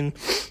kain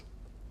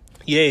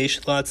yesh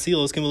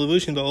la'atzilus gimel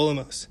levushin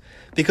ba'olamos.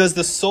 Because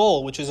the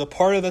soul, which is a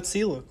part of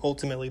Atzilut,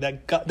 ultimately,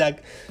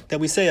 that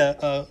we say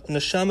a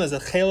neshama is a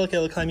chelik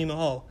elokai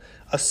mima'al.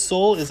 A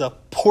soul is a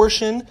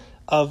portion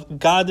of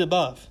God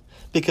above.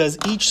 Because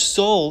each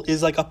soul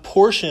is like a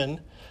portion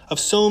of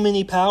so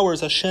many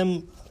powers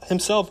Hashem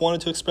himself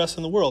wanted to express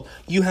in the world.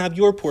 You have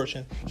your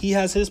portion. He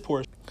has his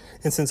portion.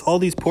 And since all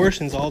these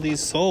portions, all these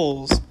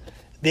souls,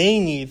 they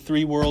need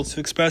 3 worlds to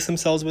express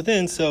themselves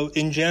within. So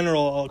in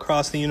general, all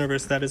across the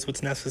universe, that is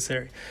what's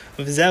necessary.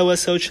 This is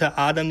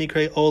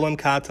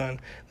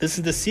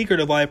the secret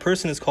of why a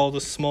person is called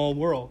a small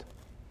world.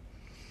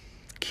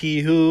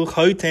 Because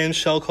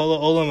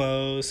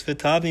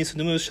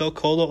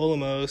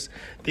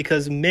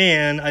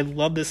man, I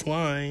love this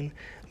line,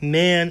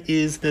 man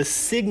is the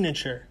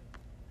signature.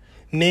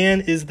 Man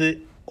is the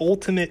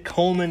ultimate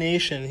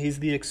culmination. He's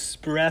the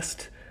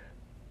expressed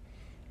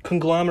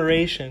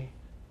conglomeration,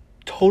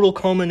 total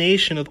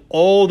culmination of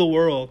all the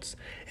worlds.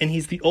 And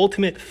he's the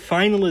ultimate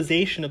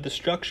finalization of the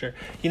structure.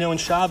 In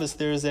Shabbos,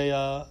 there's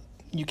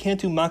you can't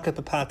do makat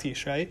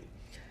b'patish, right?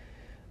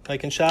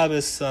 Like in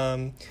Shabbos,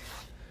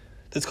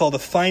 it's called the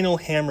final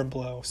hammer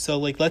blow. So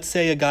let's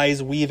say a guy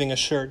is weaving a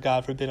shirt,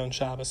 God forbid, on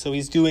Shabbos. So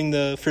he's doing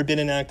the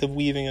forbidden act of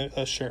weaving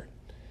a shirt.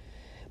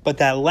 But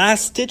that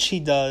last stitch he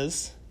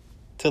does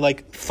to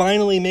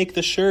finally make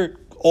the shirt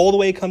all the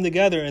way come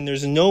together and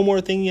there's no more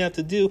thing you have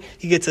to do,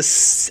 he gets a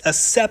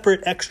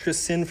separate extra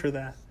sin for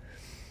that.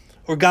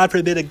 Or God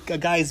forbid, a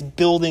guy's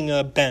building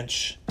a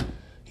bench.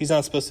 He's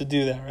not supposed to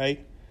do that,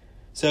 right?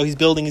 So he's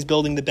building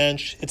the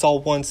bench. It's all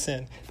one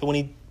sin. But when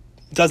he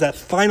does that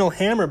final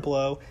hammer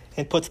blow,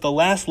 and puts the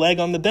last leg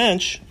on the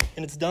bench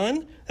and it's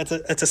done,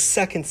 that's a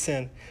second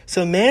sin.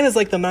 So man is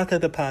like the Makkah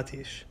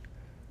Patish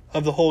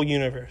of the whole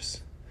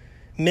universe.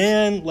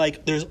 Man,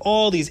 like, there's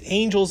all these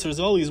angels, there's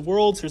all these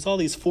worlds, there's all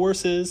these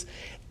forces,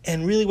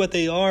 and really what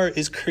they are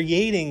is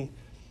creating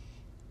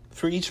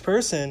for each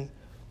person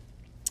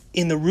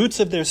in the roots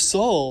of their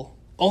soul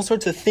all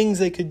sorts of things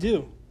they could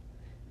do.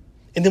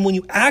 And then when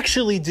you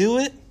actually do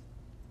it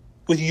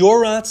with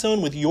your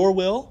ratzon, with your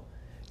will,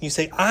 you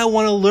say, I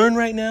want to learn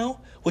right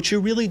now, what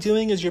you're really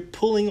doing is you're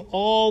pulling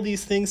all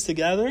these things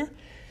together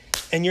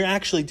and you're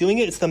actually doing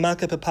it. It's the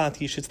Makkah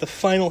Patish. It's the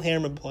final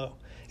hammer blow.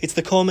 It's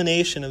the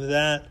culmination of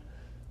that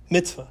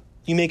mitzvah.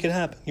 You make it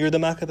happen. You're the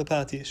Makkah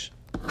Patish.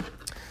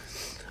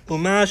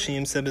 Umashi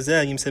yimse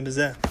bezeh, yimse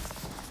bezeh.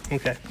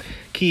 Okay.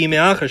 Ki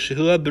me'achar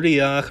shehu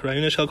abriach,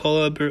 rayuna shal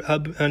kol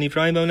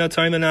hanivraim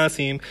v'natzarim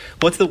v'nasim.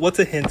 What's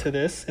a hint to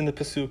this in the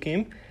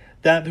Pesukim?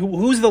 That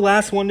who's the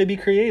last one to be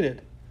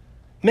created?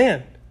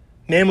 Man.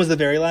 Man was the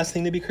very last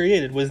thing to be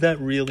created. What does that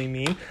really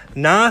mean?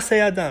 Na'aseh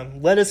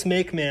Adam. Let us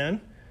make man.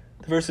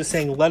 The verse is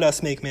saying, let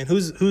us make man.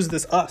 Who's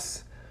this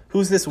us?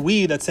 Who's this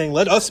we that's saying,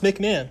 let us make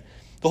man?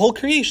 The whole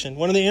creation.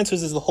 One of the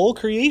answers is the whole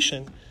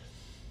creation.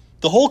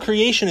 The whole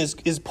creation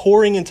is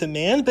pouring into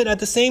man, but at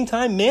the same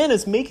time, man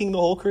is making the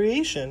whole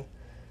creation.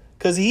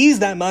 Because he's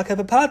that Makkah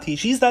Patish.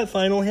 He's that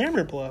final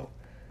hammer blow.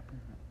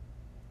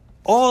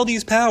 All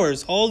these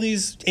powers, all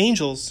these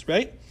angels,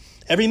 right?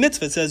 Every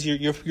mitzvah says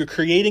you're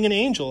creating an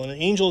angel, and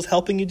an angel is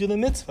helping you do the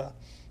mitzvah.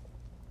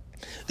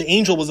 The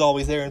angel was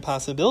always there in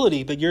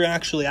possibility, but you're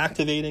actually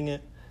activating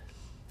it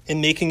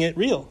and making it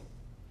real.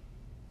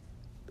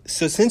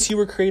 So since you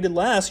were created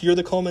last, you're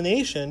the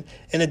culmination,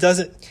 and it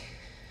doesn't...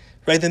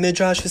 Right, the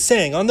Midrash is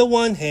saying, on the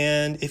one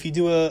hand, if you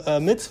do a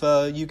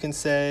mitzvah, you can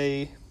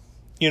say,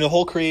 the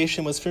whole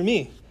creation was for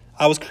me.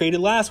 I was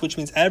created last, which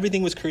means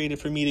everything was created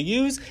for me to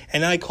use,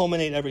 and I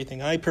culminate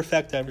everything. I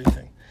perfect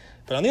everything.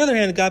 But on the other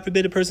hand, God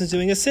forbid a person's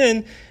doing a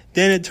sin,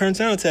 then it turns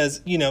out, it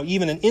says,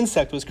 even an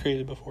insect was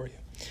created before you.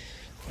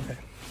 Okay.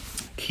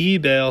 Ki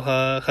be'el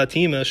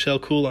ha'chatima shel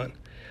kulan.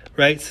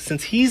 Right? So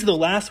since he's the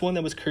last one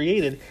that was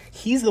created,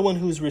 he's the one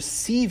who's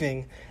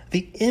receiving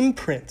the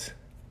imprint,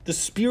 the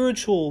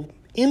spiritual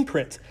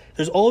imprint.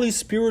 There's all these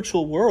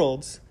spiritual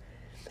worlds,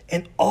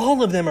 and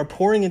all of them are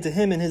pouring into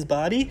him and his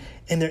body,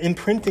 and they're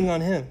imprinting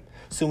on him.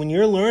 So when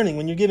you're learning,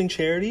 when you're giving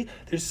charity,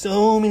 there's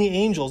so many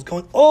angels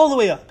going all the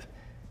way up.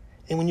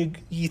 And when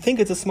you think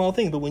it's a small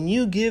thing, but when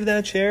you give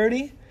that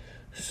charity,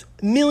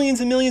 millions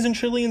and millions and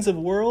trillions of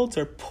worlds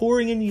are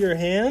pouring into your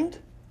hand,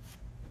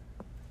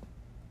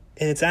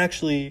 and it's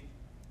actually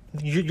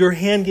your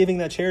hand giving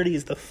that charity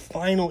is the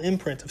final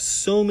imprint of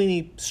so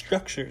many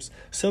structures,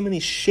 so many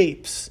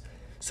shapes,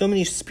 so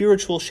many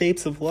spiritual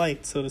shapes of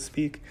light, so to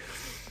speak,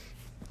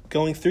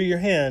 going through your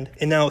hand,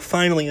 and now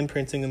finally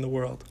imprinting in the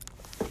world.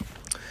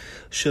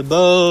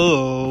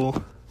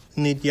 Shabo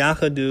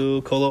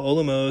nidyachadu kol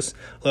ha'olamos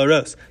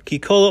laros ki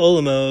kol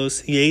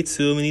ha'olamos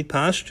yetzu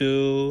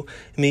v'nitpashtu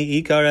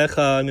mi'ikar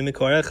echad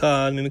mi'mikor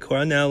echad mi'mikor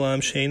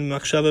ha'ne'elam she'ein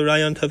machshava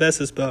rayon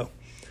taveses bo.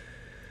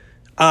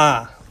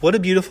 What a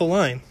beautiful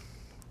line.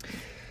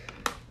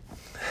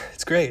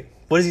 It's great.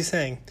 What is he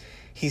saying?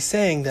 He's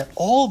saying that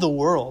all the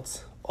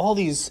worlds, all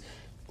these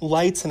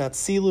lights and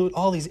Atzilut,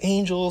 all these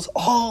angels,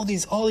 all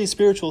these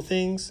spiritual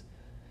things,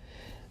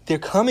 they're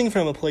coming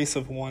from a place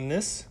of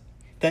oneness,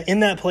 that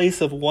in that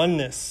place of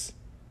oneness,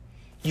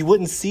 you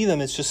wouldn't see them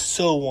as just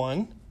so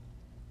one.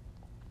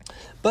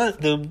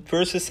 But the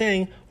verse is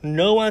saying,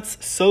 Noat's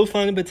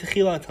sofan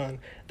b'techilatan.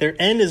 Their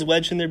end is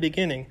wedged in their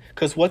beginning.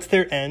 Because what's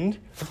their end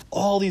of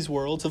all these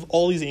worlds, of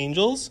all these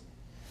angels,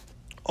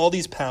 all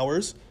these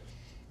powers,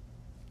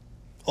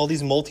 all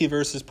these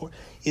multiverses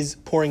is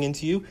pouring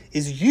into you,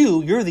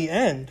 you're the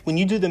end. When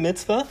you do the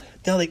mitzvah,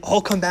 now they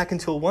all come back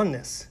into a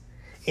oneness.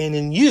 And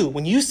in you,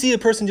 when you see a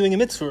person doing a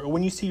mitzvah, or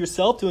when you see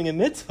yourself doing a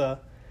mitzvah,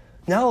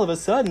 now all of a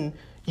sudden,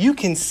 you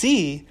can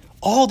see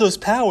all those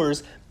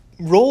powers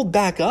rolled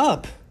back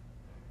up,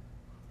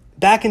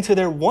 back into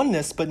their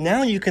oneness, but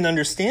now you can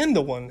understand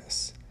the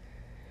oneness.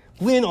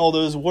 When all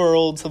those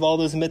worlds of all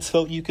those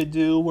mitzvot you could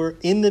do were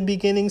in the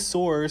beginning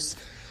source,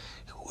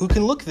 who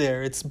can look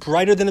there? It's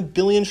brighter than 1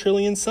 billion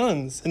trillion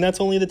suns, and that's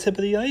only the tip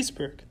of the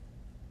iceberg.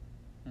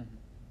 Mm-hmm.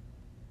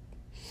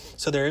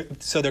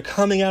 So they're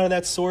coming out of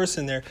that source,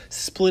 and they're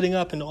splitting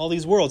up into all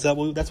these worlds.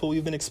 That's what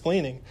we've been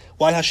explaining.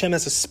 Why Hashem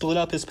has to split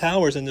up his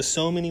powers into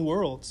so many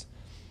worlds.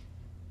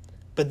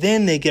 But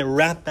then they get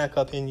wrapped back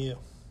up in you.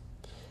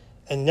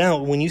 And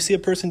now, when you see a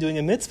person doing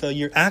a mitzvah,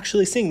 you're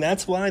actually seeing.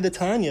 That's why the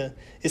Tanya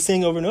is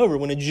saying over and over,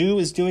 when a Jew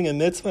is doing a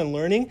mitzvah and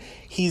learning,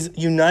 he's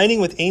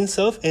uniting with Ein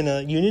Sof in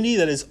a unity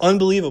that is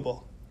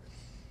unbelievable.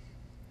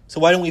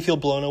 So why don't we feel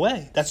blown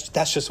away? That's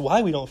just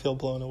why we don't feel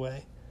blown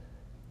away.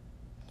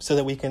 So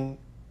that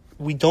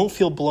we don't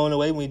feel blown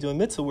away when we do a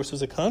mitzvah. We're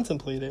supposed to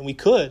contemplate it, and we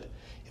could,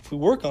 if we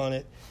work on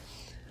it,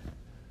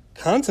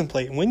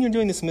 contemplate. And when you're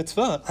doing this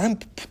mitzvah, I'm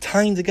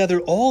tying together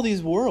all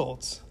these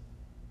worlds.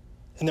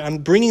 And I'm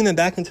bringing them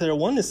back into their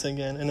oneness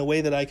again in a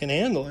way that I can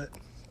handle it.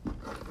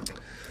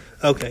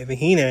 Okay,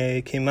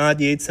 v'hine kemad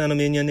yetzanu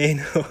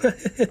minyanenu.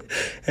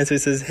 And so he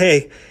says,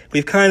 hey,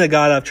 we've kind of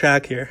got off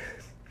track here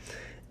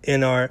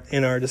in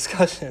our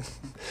discussion.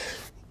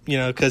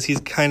 Because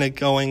he's kind of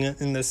going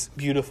in this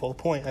beautiful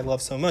point I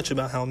love so much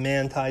about how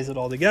man ties it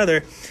all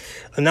together.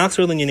 Let's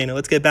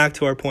get back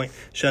to our point.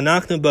 Okay, I'm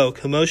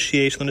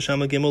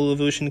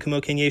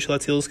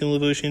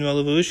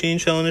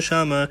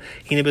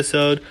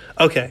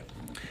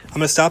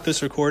going to stop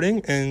this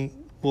recording and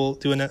we'll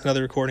do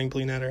another recording,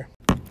 Bli Neder.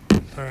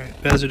 All right,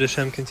 Be'ezrat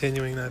Hashem,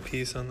 continuing that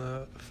piece on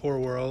the four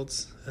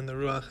worlds and the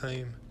Ruach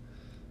Chaim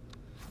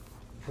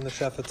from the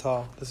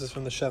Shefatal. This is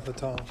from the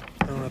Shefatal.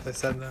 I don't know if I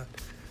said that.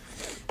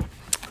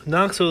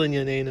 נחזור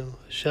לענייננו,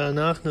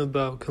 שאנחנו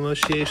בו, כמו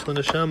שיש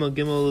לנשמה,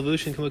 גימל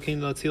לבושין, כמו כן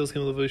להציל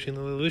גימל לבושין,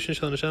 לבושין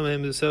של הנשמה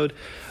הם בסוד.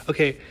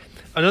 Okay,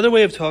 another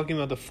way of talking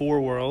about the four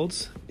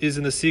worlds is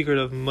in the secret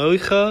of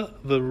moicha,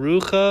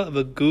 v'rucha,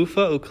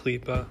 v'gufa,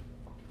 uklipa.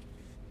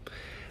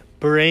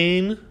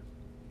 Brain,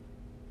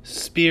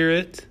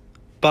 spirit,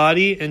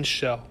 body, and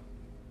shell.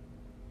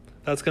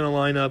 That's going to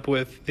line up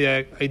with the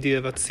idea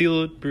of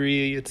Atzilut,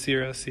 Bria,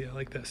 Yetzirah, Asiya,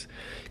 like this.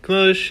 A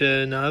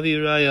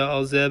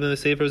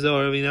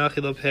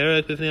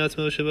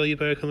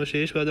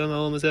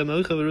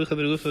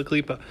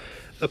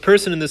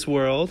person in this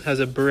world has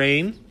a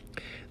brain,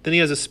 then he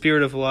has a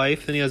spirit of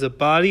life, then he has a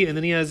body, and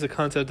then he has the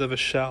concept of a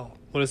shell.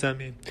 What does that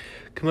mean?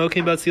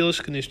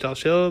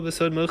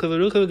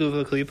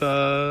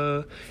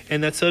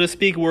 And that, so to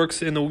speak,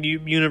 works in the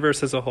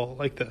universe as a whole,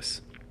 like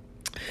this.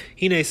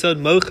 Hine sod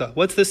mocha.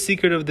 What's the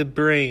secret of the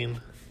brain?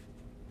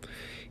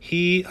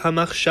 Hi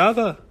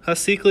hamachshava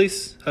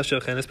hasiklis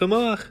hashochenes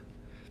b'moach.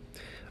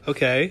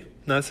 Okay,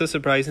 not so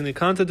surprising. The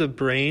concept of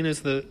brain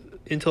is the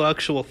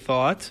intellectual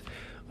thought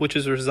which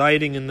is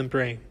residing in the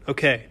brain.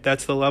 Okay,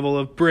 that's the level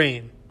of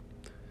brain.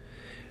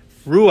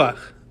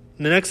 Ruach.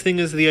 The next thing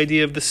is the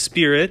idea of the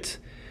spirit.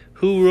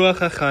 Hu ruach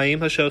hachayim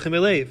hashochem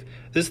belev.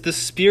 This is the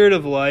spirit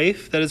of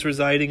life that is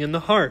residing in the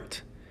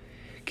heart.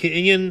 That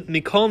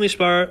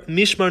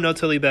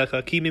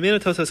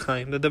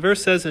the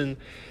verse says in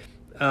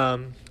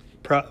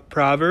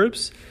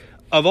Proverbs,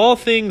 of all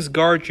things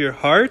guard your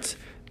heart,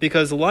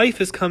 because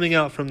life is coming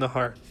out from the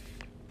heart.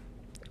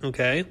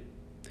 Okay?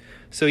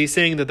 So he's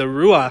saying that the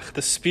ruach,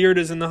 the spirit,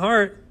 is in the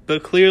heart,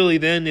 but clearly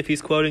then, if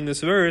he's quoting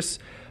this verse,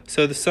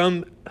 so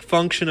some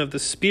function of the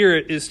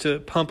spirit is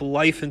to pump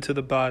life into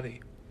the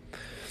body.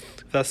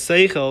 Now,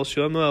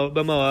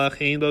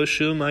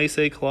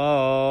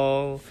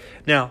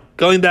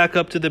 going back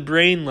up to the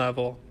brain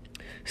level,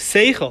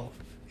 seichel,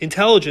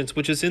 intelligence,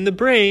 which is in the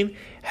brain,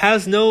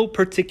 has no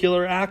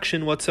particular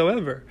action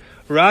whatsoever.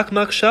 Rak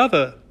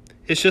machshava,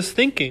 it's just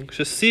thinking.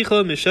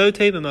 Shesichel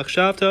mishote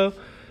b'machshavto,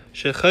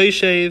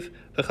 shechoshev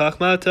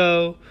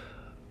v'chachmato,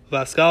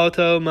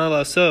 v'askalato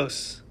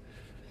malasos.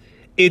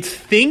 It's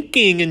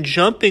thinking and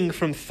jumping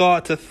from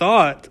thought to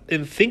thought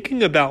and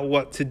thinking about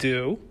what to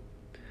do.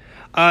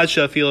 But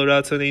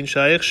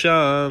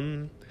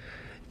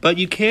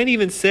you can't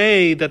even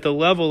say that the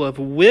level of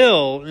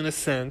will, in a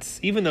sense,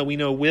 even though we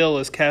know will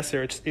is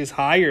keser, is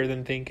higher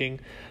than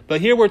thinking,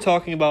 but here we're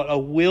talking about a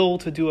will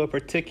to do a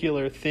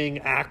particular thing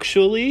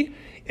actually.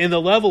 In the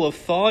level of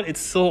thought,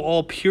 it's still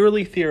all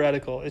purely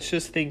theoretical. It's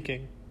just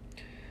thinking.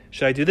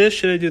 Should I do this?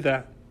 Should I do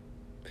that?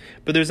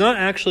 But there's not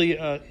actually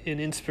an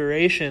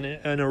inspiration,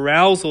 an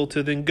arousal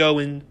to then go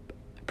and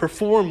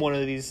perform one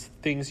of these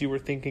things you were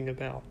thinking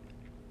about.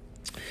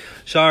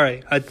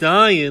 Shari,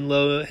 adayin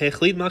lo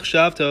hechlit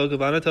machshavto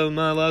gavanato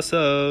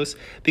malasos,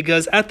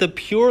 because at the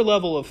pure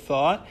level of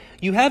thought,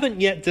 you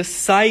haven't yet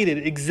decided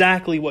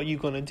exactly what you're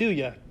going to do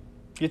yet.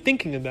 You're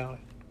thinking about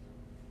it.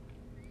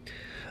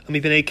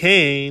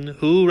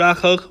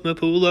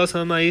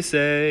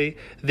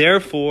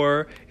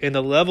 Therefore, in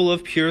the level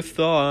of pure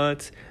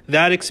thought,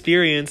 that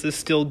experience is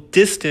still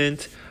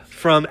distant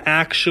from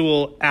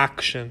actual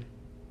action.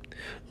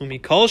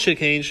 And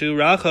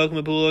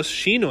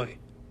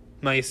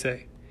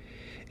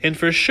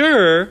for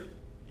sure,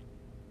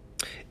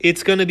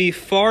 it's going to be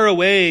far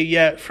away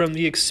yet from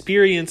the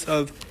experience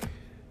of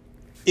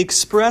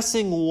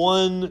expressing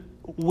one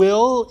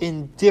will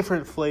in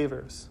different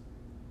flavors.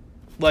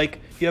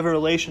 Like you have a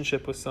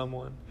relationship with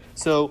someone.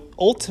 So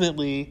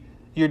ultimately,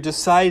 you're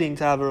deciding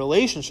to have a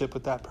relationship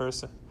with that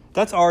person.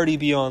 That's already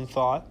beyond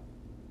thought.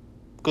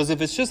 Because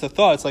if it's just a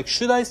thought, it's like,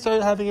 should I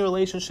start having a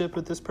relationship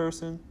with this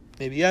person?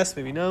 Maybe yes,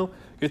 maybe no.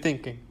 You're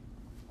thinking.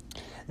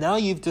 Now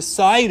you've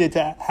decided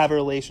to have a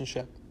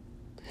relationship.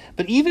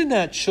 But even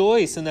that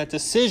choice and that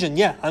decision,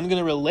 yeah, I'm going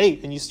to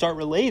relate, and you start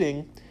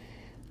relating,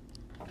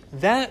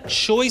 that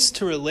choice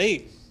to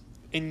relate,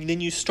 and then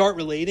you start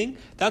relating,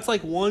 that's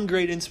like one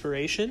great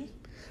inspiration.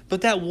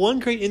 But that one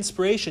great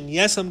inspiration,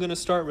 yes, I'm going to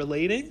start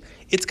relating,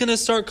 it's going to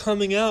start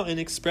coming out and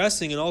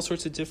expressing in all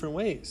sorts of different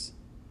ways.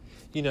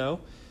 You know,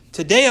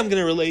 today I'm going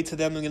to relate to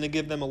them, I'm going to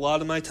give them a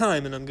lot of my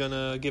time, and I'm going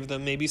to give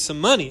them maybe some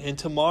money, and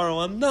tomorrow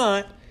I'm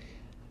not.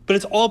 But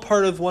it's all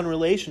part of one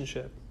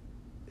relationship.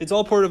 It's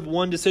all part of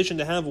one decision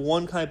to have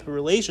one type of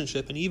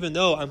relationship. And even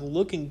though I'm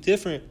looking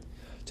different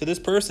to this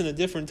person at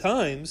different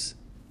times,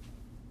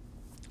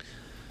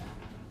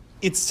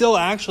 it's still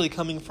actually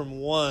coming from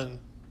one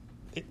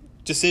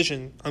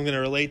decision. I'm going to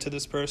relate to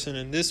this person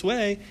in this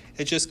way.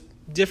 It's just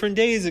different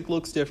days it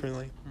looks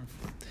differently.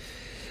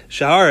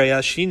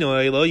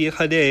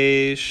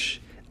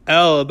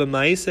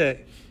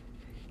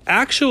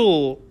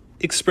 Actual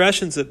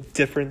expressions of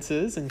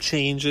differences and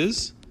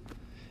changes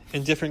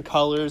and different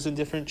colors and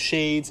different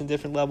shades and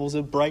different levels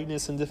of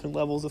brightness and different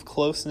levels of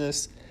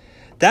closeness,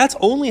 that's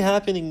only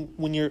happening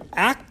when you're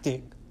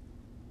acting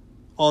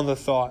on the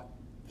thought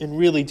and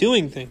really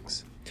doing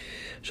things.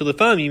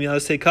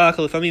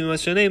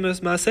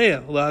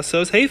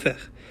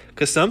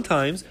 Because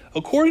sometimes,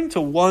 according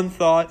to one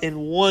thought and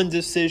one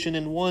decision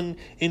and one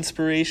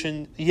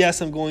inspiration,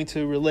 yes, I'm going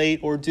to relate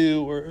or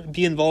do or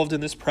be involved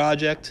in this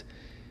project.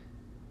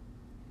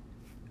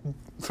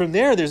 From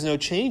there's no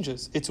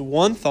changes. It's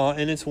one thought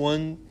and it's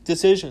one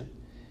decision.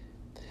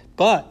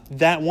 But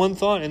that one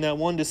thought and that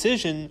one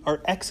decision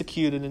are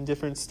executed in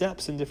different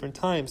steps in different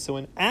times. So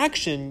in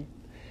action,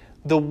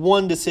 the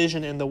one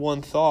decision and the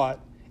one thought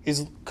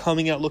is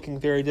coming out looking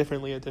very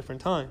differently at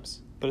different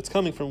times. But it's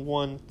coming from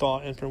one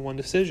thought and from one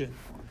decision.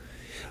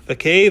 And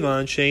here's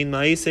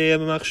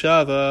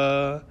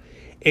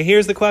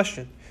the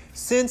question.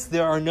 Since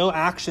there are no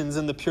actions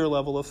in the pure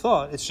level of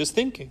thought, it's just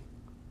thinking.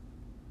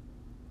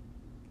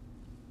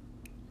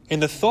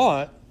 And the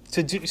thought,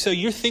 so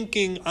you're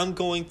thinking,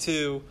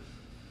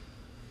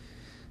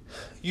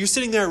 you're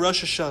sitting there at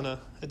Rosh Hashanah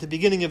at the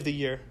beginning of the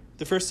year,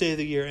 the first day of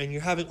the year, and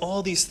you're having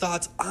all these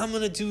thoughts, I'm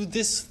going to do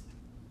this,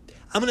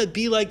 I'm going to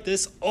be like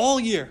this all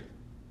year.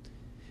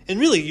 And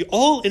really,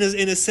 in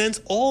a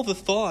sense, all the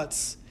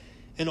thoughts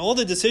and all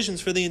the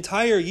decisions for the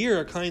entire year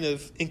are kind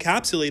of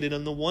encapsulated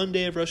on the one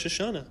day of Rosh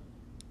Hashanah.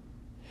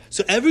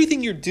 So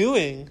everything you're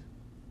doing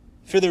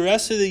for the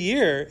rest of the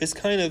year is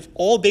kind of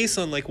all based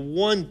on like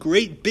one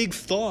great big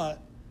thought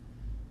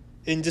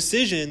and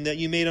decision that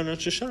you made on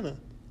Rosh Hashanah.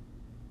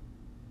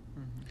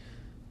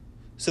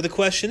 So the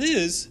question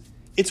is,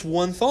 it's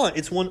one thought.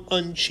 It's one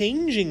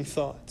unchanging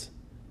thought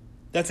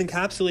that's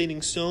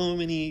encapsulating so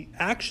many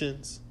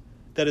actions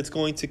that it's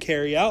going to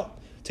carry out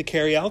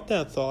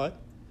that thought.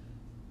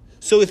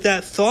 So if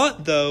that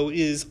thought, though,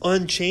 is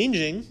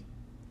unchanging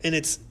and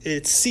it's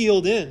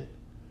sealed in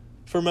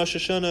for Rosh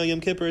Hashanah,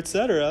 Yom Kippur,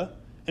 etc.,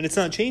 and it's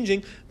not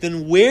changing,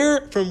 then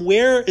from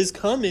where is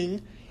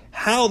coming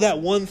how that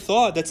one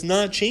thought that's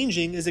not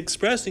changing is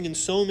expressing in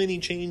so many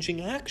changing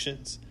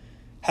actions?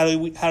 How do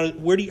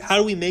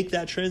we make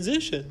that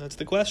transition? That's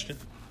the question.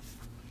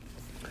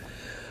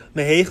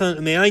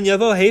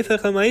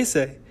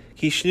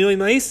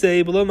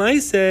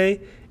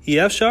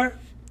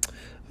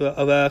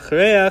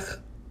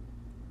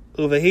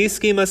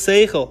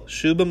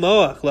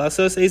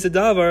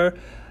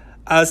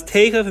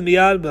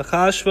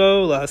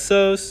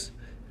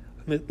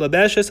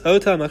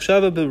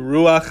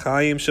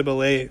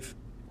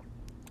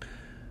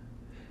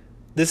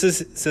 This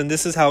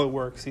is how it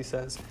works, he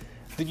says.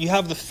 That you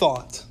have the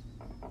thought,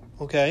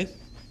 okay?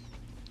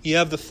 You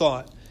have the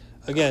thought.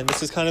 Again,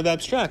 this is kind of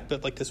abstract,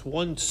 but like this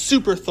one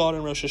super thought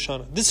in Rosh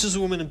Hashanah. This is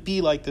what I'm going to be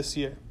like this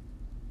year.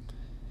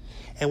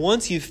 And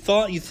once you've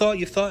thought,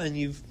 and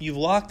you've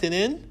locked it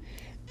in,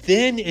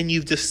 and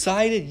you've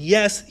decided,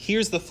 yes,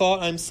 here's the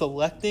thought I'm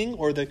selecting,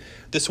 or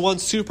this one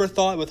super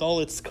thought with all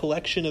its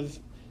collection of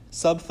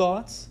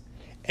sub-thoughts,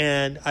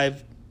 and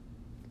I've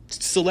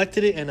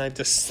selected it, and I've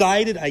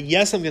decided,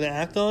 yes, I'm going to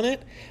act on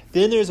it.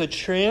 Then there's a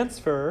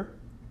transfer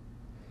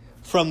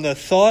from the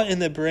thought in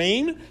the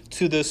brain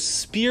to the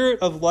spirit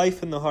of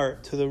life in the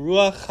heart, to the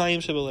Ruach Chaim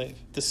Shebelev,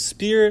 the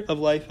spirit of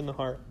life in the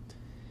heart.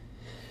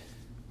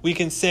 We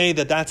can say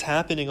that that's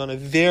happening on a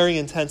very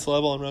intense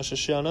level on Rosh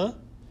Hashanah,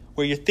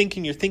 where you're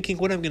thinking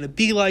what I'm going to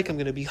be like, I'm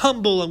going to be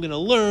humble, I'm going to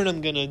learn,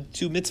 I'm going to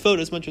do mitzvot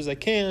as much as I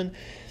can,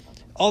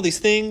 all these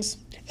things,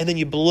 and then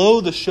you blow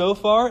the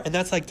shofar, and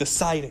that's like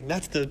deciding,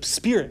 that's the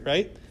spirit,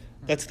 right?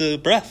 That's the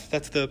breath,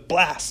 that's the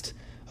blast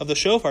of the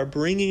shofar,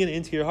 bringing it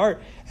into your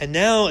heart. And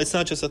now it's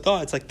not just a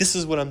thought, it's like, this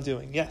is what I'm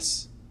doing,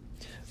 yes.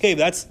 Okay,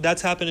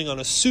 that's happening on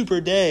a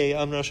super day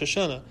on Rosh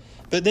Hashanah.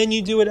 But then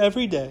you do it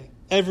every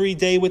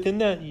day within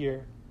that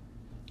year.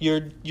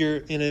 You're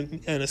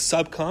in a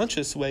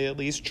subconscious way, at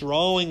least,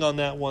 drawing on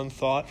that one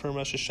thought from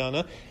Rosh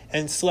Hashanah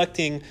and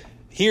selecting,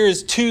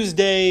 here's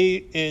Tuesday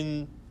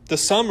in the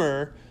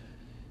summer,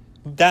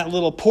 that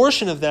little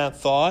portion of that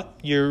thought,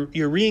 you're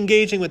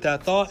re-engaging with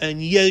that thought,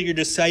 and yet you're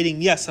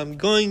deciding, yes, I'm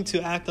going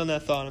to act on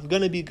that thought. I'm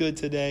going to be good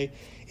today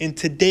in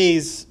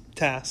today's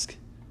task.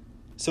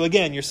 So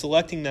again, you're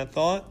selecting that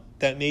thought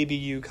that maybe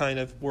you kind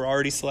of were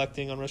already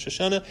selecting on Rosh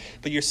Hashanah,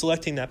 but you're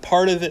selecting that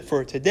part of it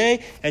for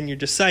today, and you're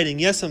deciding,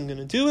 yes, I'm going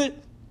to do it.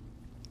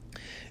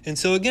 And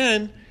so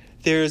again,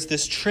 there's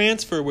this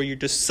transfer where you're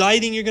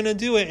deciding you're going to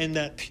do it, and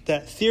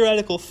that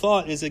theoretical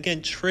thought is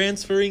again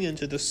transferring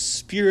into the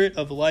spirit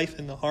of life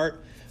in the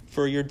heart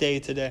for your day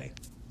today.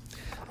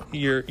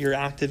 You're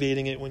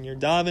activating it when you're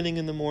davening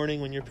in the morning,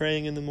 when you're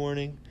praying in the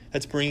morning.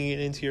 That's bringing it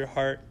into your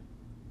heart,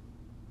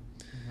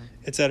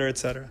 etc.,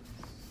 etc.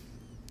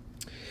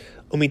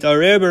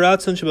 Umitarer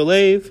beratzon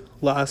shebelev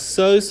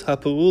la'asos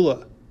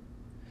ha'pu'ula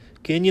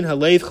kinyan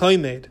halev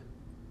chomed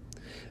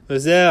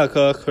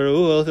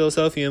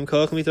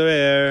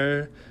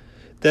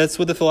That's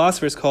what the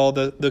philosophers call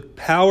the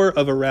power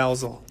of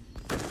arousal.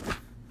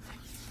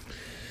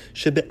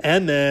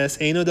 שבאמס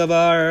אינו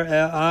דבר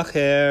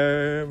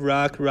אחר,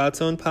 רק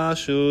רצון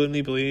פשוט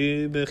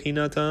מבלי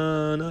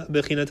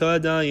בחינתו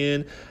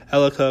עדיין,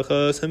 אלא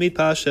כוחos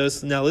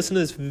המתפשטים. Now listen to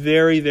this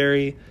very,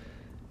 very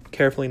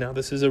carefully now.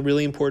 This is a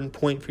really important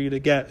point for you to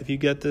get. If you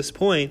get this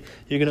point,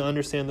 you're going to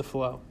understand the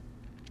flow.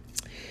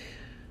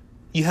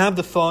 You have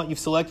the thought, you've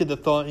selected the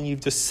thought, and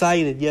you've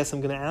decided, yes, I'm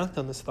going to act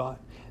on this thought.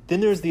 Then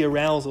there's the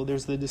arousal,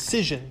 there's the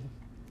decision,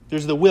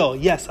 there's the will.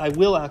 Yes, I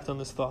will act on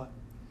this thought.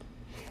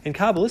 And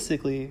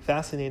Kabbalistically,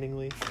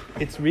 fascinatingly,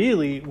 it's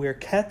really where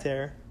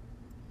Keter,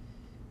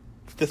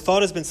 the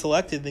thought has been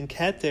selected, then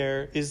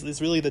Keter is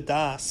really the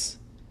Das.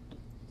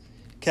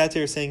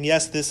 Keter is saying,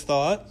 yes, this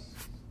thought,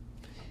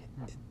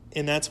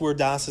 and that's where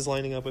Das is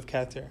lining up with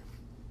Keter,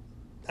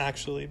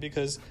 actually,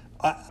 because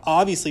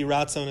obviously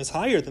Ratzon is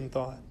higher than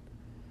thought,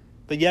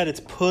 but yet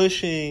it's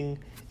pushing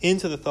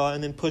into the thought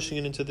and then pushing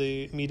it into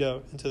the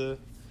midot,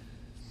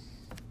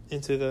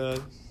 into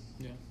the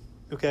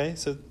okay,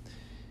 so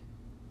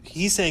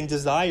he's saying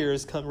desire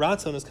is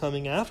Ratzon is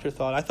coming after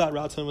thought. I thought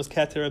Ratzon was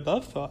Keter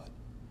above thought.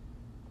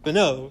 But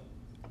no.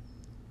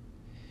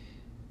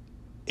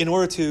 In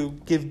order to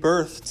give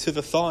birth to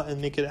the thought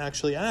and make it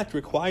actually act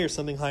requires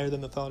something higher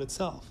than the thought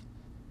itself.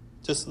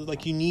 Just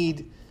like you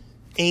need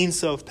Ein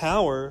Sof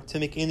power to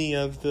make any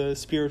of the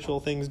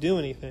spiritual things do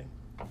anything.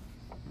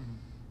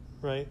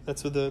 Right?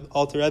 That's what the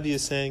Alter Rebbe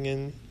is saying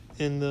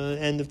in the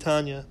end of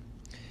Tanya.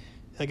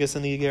 I guess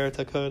in the Igeret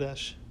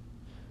HaKodesh.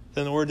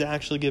 That in order to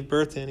actually give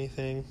birth to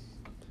anything,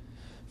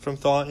 from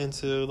thought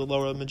into the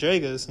lower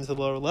madrigas, into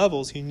the lower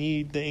levels, you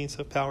need the Ein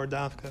Sof power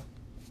dafka.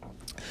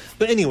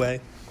 But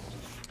anyway,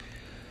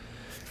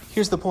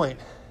 here's the point.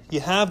 You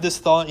have this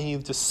thought and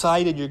you've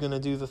decided you're going to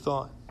do the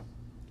thought.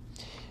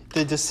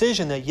 The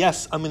decision that,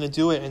 yes, I'm going to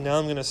do it, and now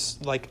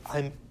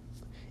I'm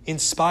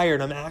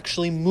inspired, I'm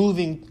actually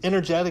moving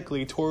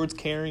energetically towards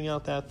carrying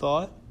out that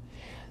thought.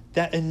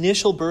 That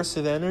initial burst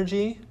of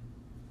energy,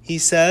 he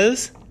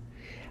says,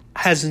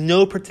 has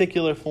no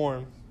particular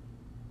form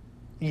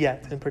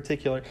yet in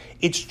particular.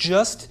 It's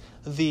just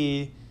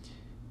the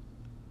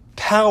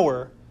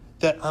power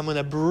that I'm going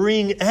to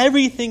bring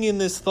everything in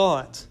this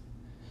thought,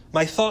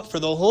 my thought for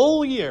the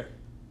whole year,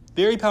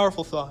 very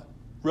powerful thought.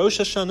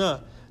 Rosh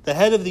Hashanah, the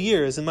head of the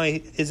year is in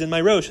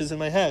my Rosh, is in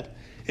my head.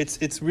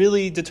 It's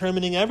really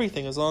determining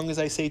everything as long as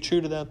I stay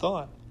true to that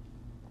thought.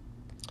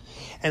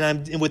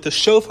 And with the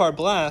shofar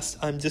blast,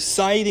 I'm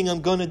deciding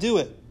I'm going to do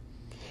it.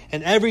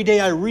 And every day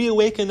I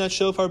reawaken that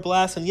shofar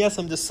blast, and yes,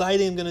 I'm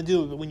deciding I'm going to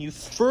do it. But when you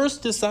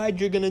first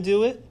decide you're going to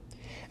do it,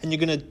 and you're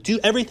going to do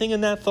everything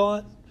in that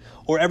thought,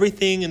 or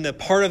everything in the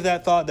part of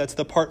that thought that's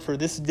the part for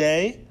this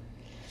day,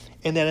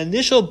 and that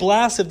initial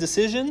blast of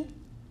decision,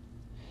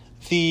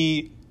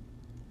 the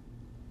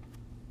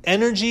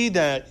energy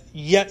that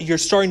yet you're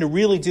starting to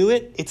really do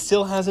it, it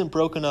still hasn't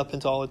broken up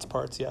into all its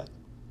parts yet.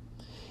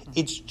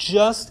 It's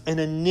just an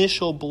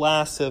initial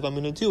blast of, I'm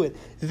going to do it.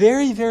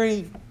 Very,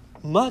 very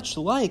much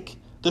like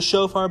the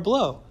shofar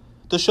blow.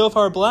 The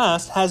shofar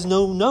blast has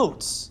no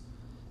notes.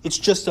 It's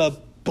just a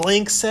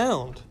blank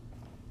sound.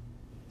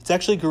 It's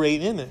actually a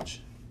great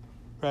image,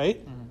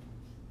 right? Mm-hmm.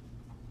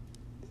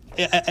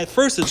 At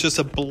first, it's just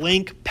a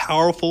blank,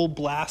 powerful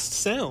blast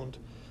sound.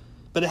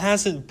 But it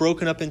hasn't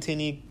broken up into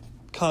any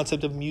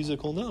concept of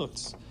musical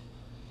notes.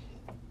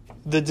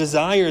 The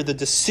desire, the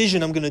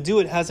decision, I'm going to do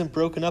it, hasn't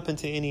broken up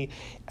into any,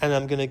 and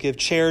I'm going to give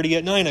charity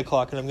at 9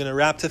 o'clock, and I'm going to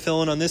wrap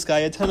tefillin on this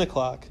guy at 10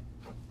 o'clock,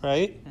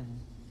 right? Mm-hmm.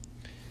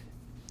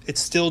 It's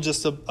still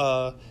just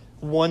a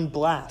one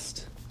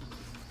blast.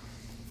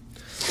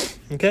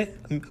 Okay?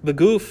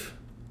 Beguf,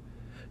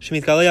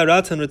 shemitgalei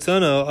haratzon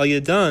ritzono al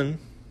yedan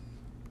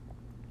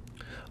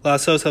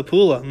la'asos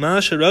hapula ma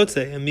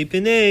sherotze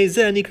mipnei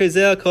zeh nikrei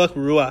zeh koach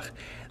ruach.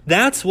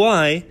 That's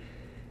why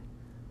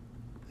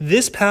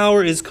this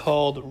power is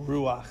called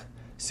ruach.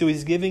 So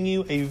he's giving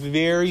you a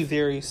very,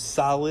 very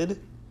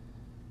solid,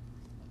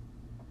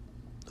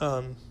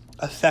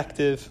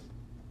 effective,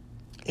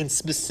 and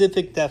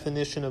specific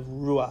definition of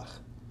ruach.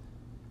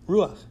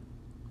 Ruach.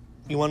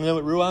 You want to know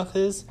what ruach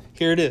is?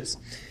 Here it is.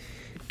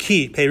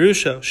 Ki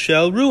perusho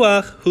shel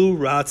ruach hu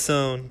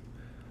ratzon.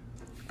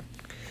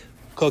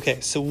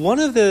 Okay, so one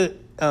of the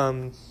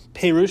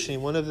perushim,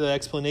 one of the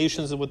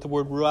explanations of what the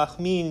word ruach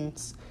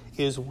means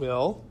is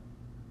will.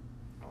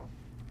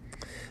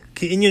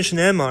 Ki inyan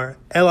shneimar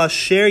el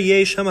asher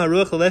yesh shama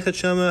ruach alechet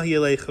shama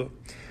yelechu.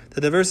 That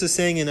the verse is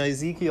saying in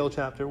Ezekiel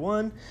chapter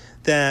 1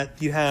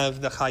 that you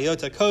have the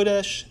Chayot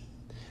HaKodesh,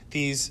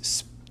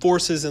 these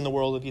forces in the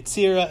world of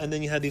Yetzirah, and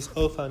then you have these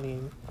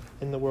Ofanim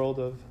in the world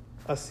of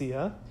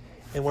Asiyah.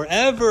 And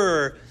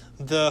wherever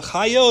the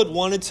Chayot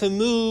wanted to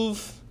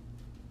move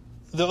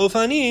the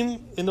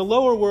Ofanim in the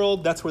lower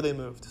world, that's where they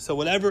moved. So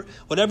whatever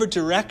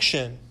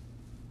direction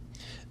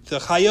the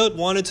Chayot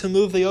wanted to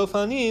move the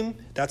Ofanim,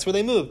 that's where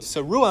they moved.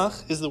 So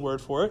Ruach is the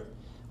word for it.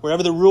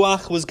 Wherever the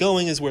Ruach was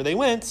going is where they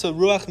went. So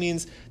Ruach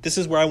means, this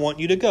is where I want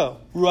you to go.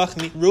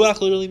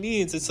 Ruach literally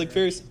means, it's like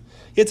very,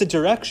 It's a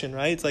direction,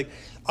 right? It's like,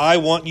 I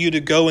want you to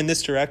go in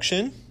this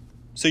direction,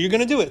 so you're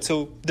going to do it.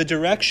 So the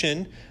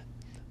direction,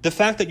 the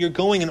fact that you're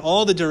going in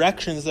all the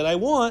directions that I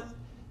want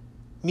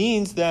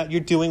means that you're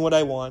doing what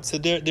I want. So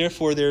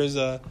therefore, there's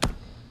a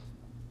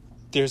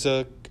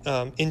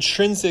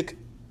intrinsic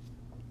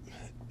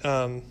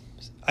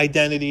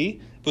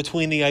identity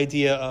between the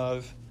idea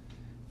of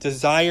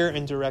desire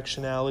and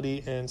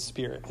directionality and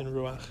spirit and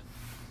ruach.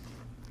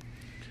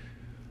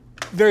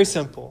 Very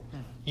simple.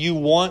 You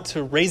want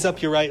to raise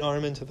up your right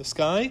arm into the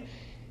sky.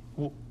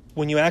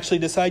 When you actually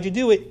decide to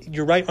do it,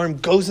 your right arm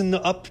goes in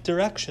the up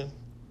direction.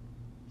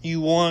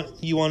 You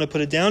want to put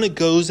it down, it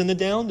goes in the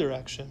down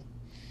direction.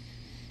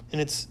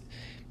 And its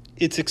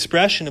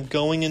expression of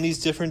going in these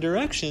different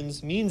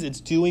directions means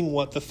it's doing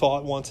what the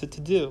thought wants it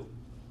to do.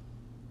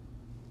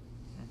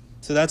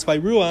 So that's why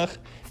ruach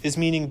is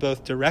meaning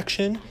both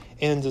direction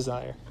and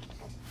desire.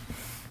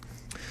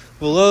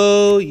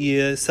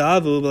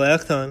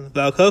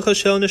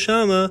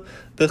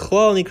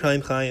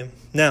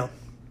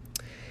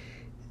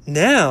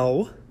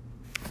 Now,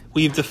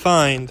 we've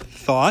defined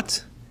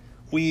thought,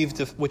 we've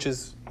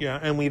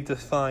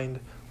defined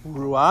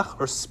ruach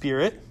or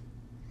spirit,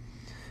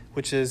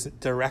 which is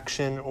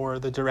direction or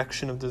the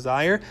direction of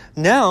desire.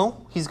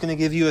 Now, he's going to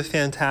give you a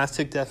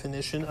fantastic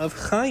definition of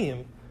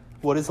chayim.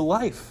 What is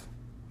life?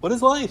 What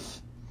is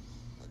life?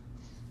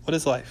 What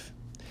is life?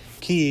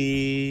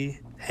 Ki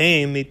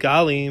heim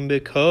mitgalim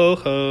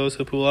bekochos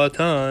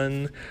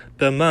upulatan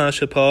b'ma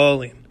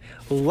shepolim.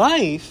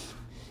 Life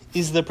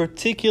is the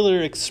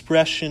particular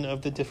expression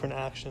of the different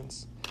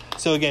actions.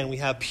 So again, we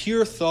have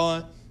pure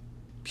thought.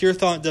 Pure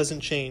thought doesn't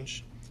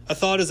change. A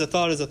thought is a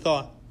thought is a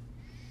thought.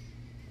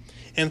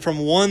 And from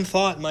one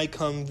thought might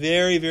come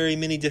very, very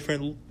many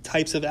different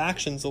types of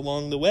actions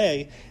along the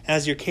way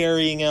as you're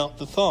carrying out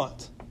the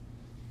thought.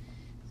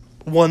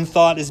 One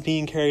thought is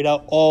being carried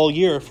out all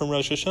year from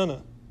Rosh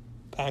Hashanah,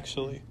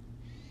 actually.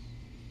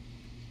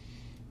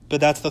 But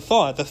that's the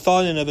thought. The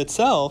thought in of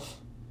itself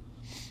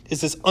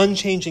is this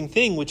unchanging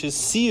thing which is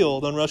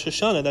sealed on Rosh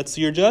Hashanah. That's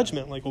your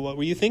judgment. Like, well, what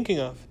were you thinking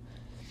of?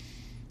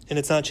 And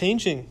it's not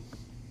changing,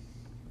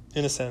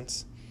 in a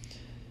sense.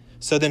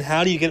 So then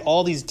how do you get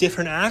all these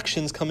different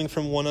actions coming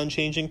from one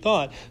unchanging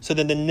thought? So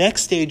then the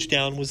next stage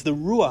down was the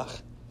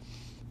ruach,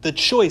 the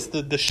choice,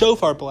 the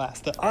shofar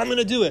blast, that I'm going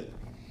to do it.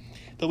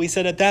 But we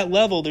said at that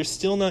level, there's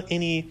still not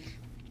any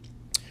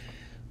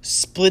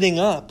splitting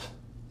up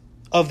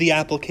of the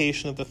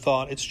application of the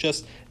thought. It's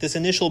just this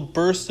initial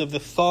burst of the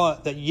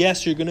thought that,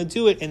 yes, you're going to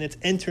do it, and it's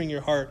entering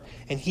your heart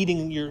and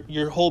heating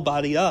your whole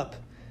body up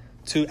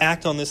to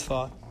act on this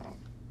thought.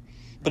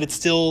 But it's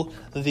still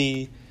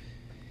the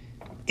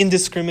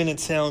indiscriminate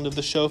sound of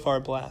the shofar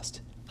blast.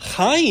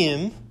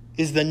 Chaim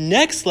is the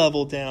next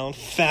level down,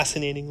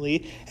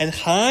 fascinatingly, and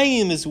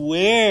Chaim is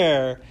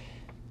where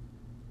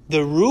the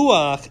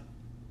ruach,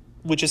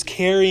 which is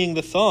carrying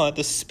the thought,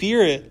 the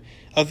spirit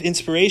of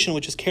inspiration,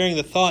 which is carrying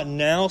the thought,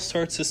 now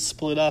starts to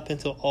split up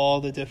into all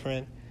the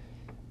different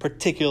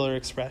particular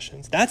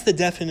expressions. That's the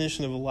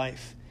definition of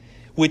life,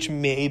 which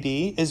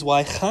maybe is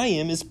why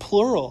Chaim is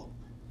plural.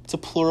 It's a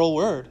plural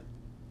word.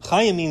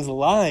 Chaim means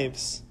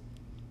lives.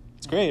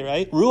 It's great,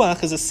 right?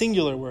 Ruach is a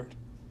singular word.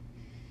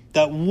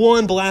 That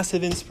one blast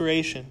of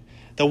inspiration.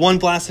 The one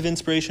blast of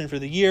inspiration for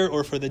the year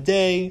or for the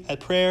day at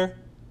prayer.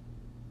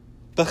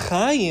 But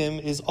Chaim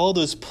is all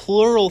those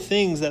plural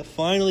things that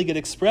finally get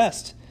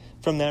expressed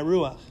from that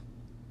Ruach.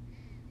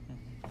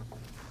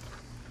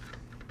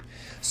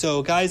 So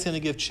a guy's going to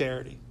give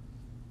charity.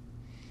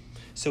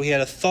 So he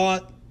had a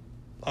thought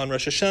on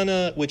Rosh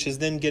Hashanah, which is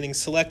then getting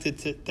selected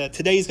that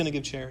today he's going to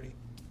give charity.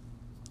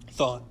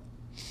 Thought.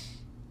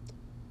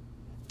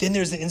 Then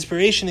there's the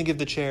inspiration to give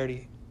the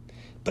charity.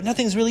 But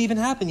nothing's really even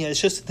happened yet.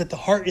 It's just that the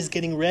heart is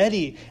getting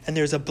ready and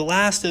there's a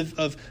blast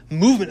of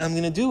movement. I'm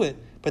going to do it.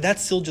 But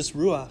that's still just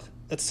Ruach.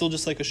 That's still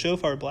just like a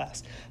shofar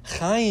blast.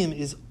 Chaim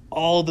is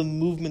all the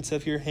movements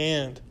of your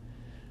hand.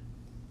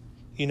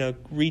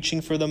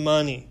 Reaching for the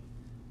money,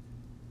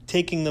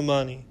 taking the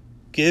money,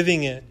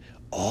 giving it.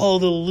 All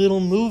the little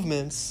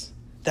movements,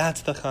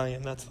 that's the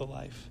Chaim, that's the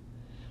life.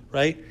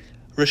 Right?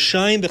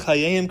 Rashayim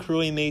b'chayim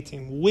kruei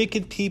meitim.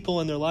 Wicked people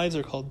in their lives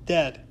are called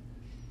dead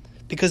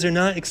because they're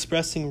not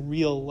expressing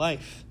real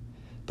life.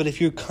 But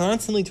if you're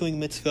constantly doing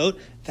mitzvot,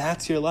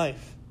 that's your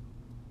life.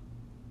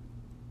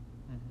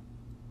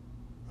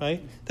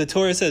 Right? The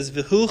Torah says,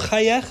 V'hu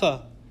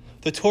chayecha.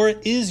 The Torah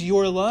is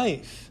your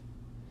life.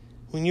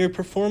 When you're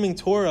performing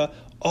Torah,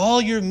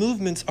 all your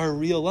movements are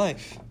real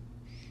life.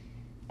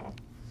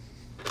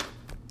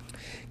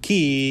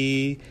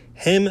 Ki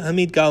hem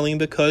hamid galim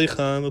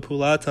b'koicham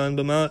upulatan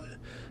b'ma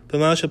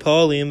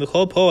shepolim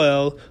v'chol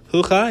poel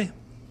hu chai.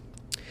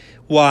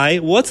 Why?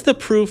 What's the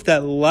proof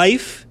that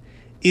life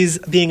is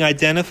being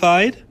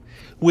identified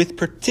with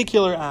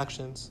particular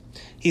actions?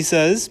 He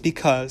says,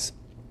 because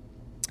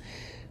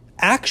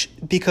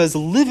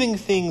living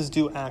things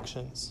do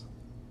actions.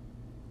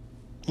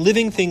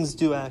 Living things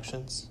do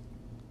actions.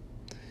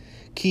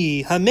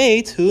 Ki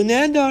hamet hu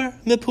nadar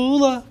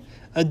mepula.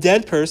 A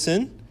dead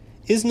person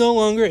is no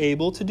longer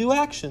able to do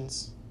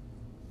actions.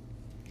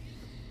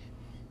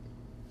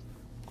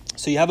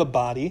 So you have a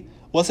body.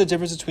 What's the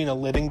difference between a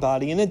living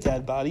body and a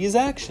dead body? Is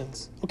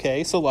actions.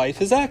 Okay, so life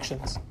is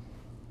actions.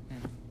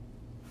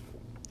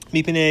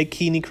 Mipnei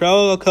ki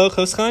nikrao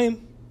kochos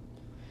chaim.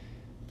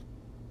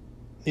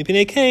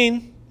 Mipnei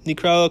kain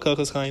nikrao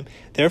kochos chaim.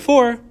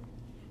 Therefore,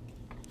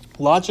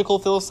 logical,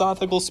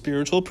 philosophical,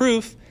 spiritual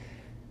proof,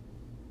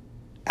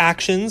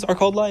 actions are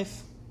called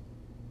life.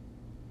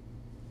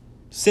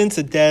 Since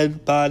a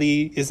dead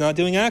body is not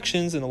doing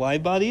actions and a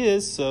live body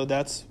is, so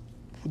that's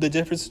the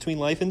difference between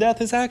life and death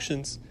is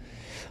actions.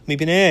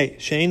 Mipnei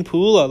shein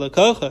pula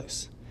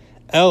lekochos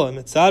ela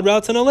mitzad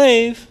ratzon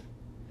alev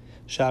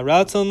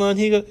sharatzon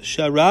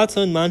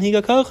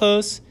manhiga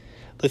kochos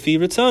lefi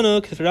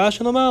ratzono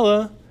k'firashin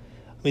lamala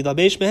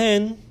midabesh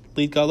behen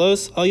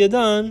lidgalos al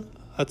yadan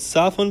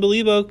atzafon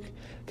belibok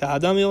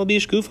ka'adam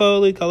yalbish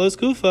gufo lidgalos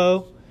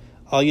gufo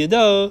al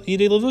yado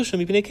yidei levusha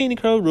mipnei kein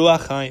nikro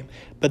ruach chaim.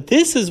 But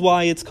this is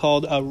why it's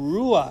called a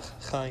ruach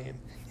chaim,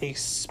 a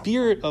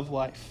spirit of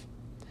life.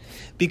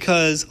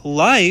 Because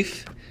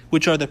life,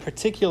 which are the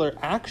particular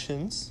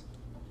actions,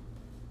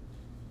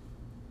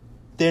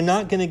 they're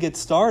not going to get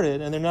started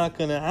and they're not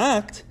going to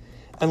act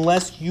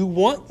unless you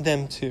want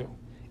them to.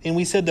 And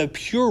we said the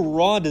pure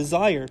raw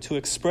desire to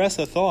express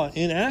a thought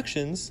in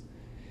actions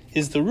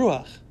is the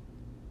ruach.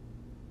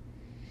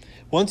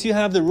 Once you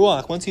have the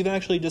ruach, once you've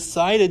actually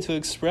decided to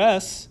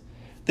express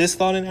this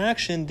thought in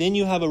action, then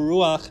you have a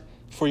ruach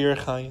for your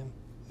chayim.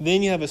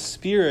 Then you have a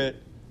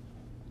spirit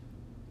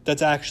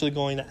that's actually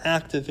going to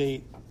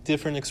activate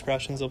different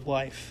expressions of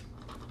life.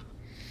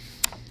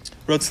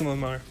 Rotzen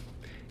Lamar.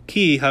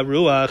 Ki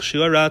haruach shu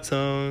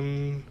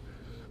haratzon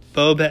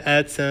bo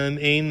be'etzem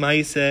ein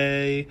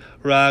ma'aseh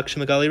rak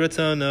shemagali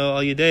ratzono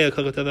al yedei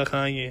kochotav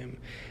hachayim.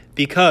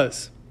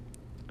 Because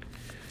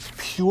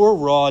pure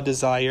raw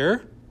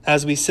desire,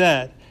 as we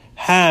said,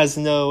 has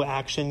no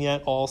action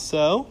yet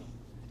also.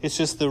 It's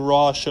just the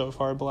raw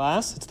shofar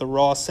blast. It's the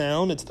raw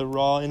sound. It's the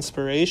raw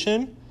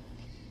inspiration.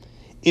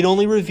 It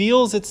only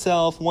reveals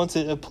itself once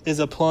it is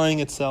applying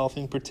itself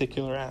in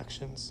particular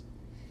actions.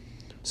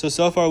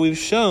 So far we've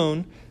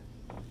shown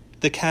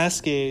the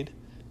cascade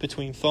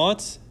between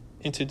thoughts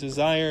into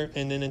desire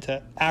and then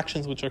into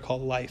actions which are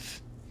called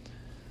life.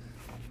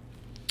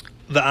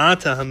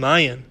 Va'ata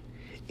hamayan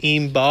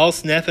im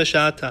bals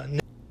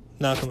nefeshata.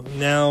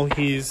 Now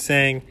he's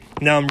saying,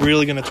 now I'm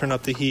really going to turn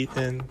up the heat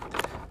and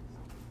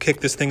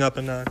kick this thing up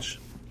a notch.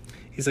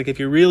 He's like, if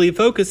you're really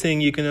focusing,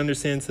 you can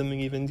understand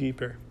something even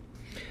deeper.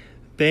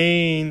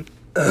 Bain,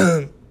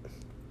 okay,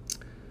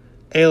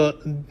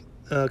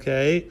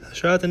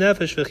 Hashrat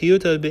nefesh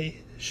v'chiyuta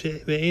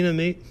be'ina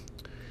meit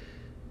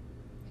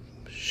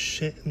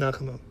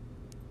nachamo.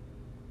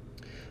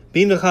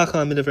 Bin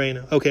v'chacham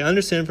midavreinu. Okay,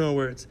 understand from our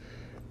words.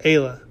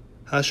 Ela,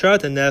 Hashrat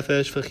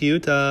nefesh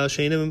v'chiyuta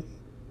she'ina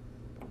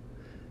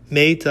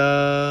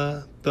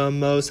meita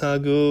b'mos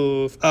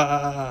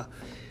haguf.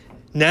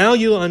 Now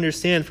you'll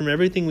understand from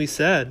everything we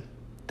said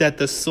that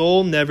the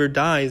soul never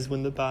dies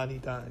when the body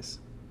dies.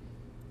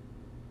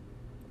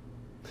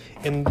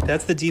 And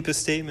that's the deepest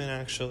statement,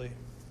 actually.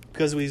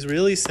 Because what he's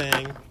really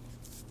saying,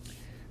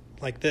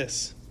 like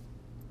this.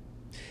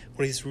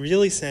 What he's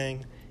really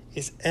saying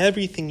is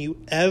everything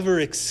you ever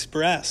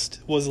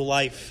expressed was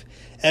life.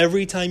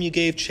 Every time you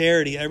gave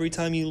charity, every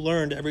time you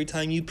learned, every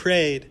time you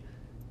prayed,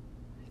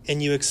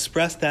 and you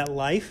expressed that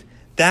life,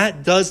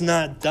 that does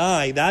not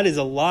die. That is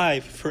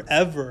alive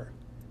forever.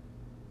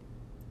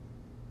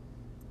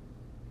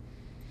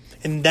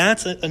 And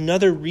that's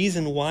another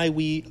reason why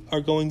we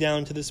are going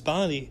down to this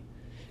body.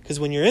 Because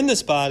when you're in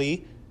this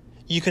body,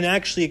 you can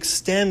actually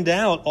extend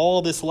out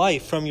all this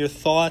life from your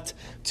thought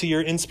to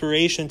your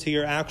inspiration to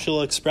your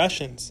actual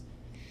expressions.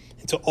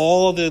 And to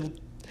all the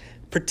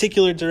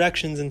particular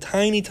directions and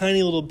tiny,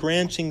 tiny little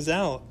branchings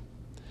out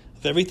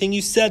of everything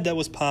you said that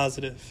was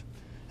positive.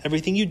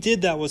 Everything you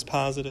did that was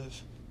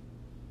positive.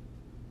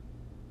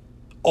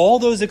 All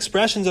those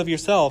expressions of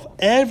yourself,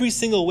 every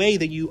single way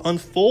that you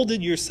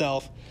unfolded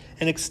yourself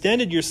and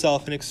extended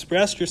yourself and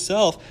expressed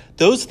yourself,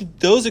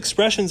 those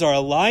expressions are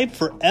alive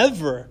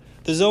forever.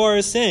 The Zohar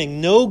is saying,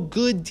 no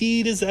good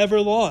deed is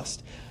ever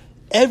lost.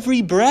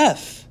 Every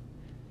breath,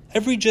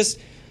 every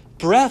just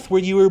breath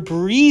where you were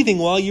breathing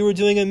while you were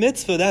doing a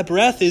mitzvah, that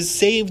breath is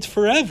saved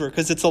forever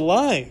because it's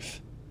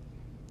alive.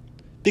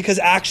 Because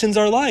actions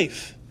are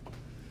life.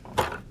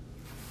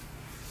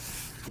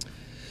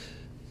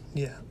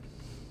 Yeah.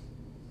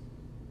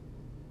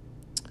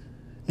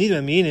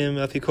 Nidva minim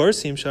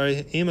afikorsim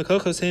shari im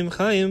kochos heim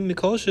chayim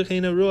mikol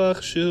shechein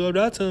ruach shu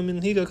aratzon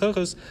min higa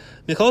kochos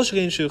mikol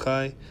shechein shu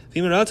chay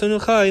v'im aratzon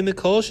uchay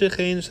mikol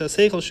shechein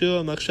shaseichel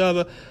shu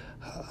machshava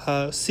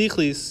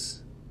hasichlis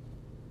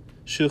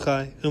shu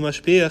chay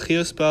umashpia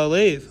chios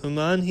ba'alev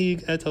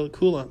umanhig et al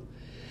kulam.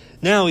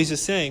 Now he's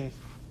just saying,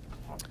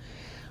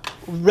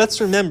 let's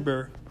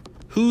remember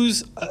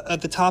who's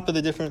at the top of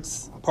the different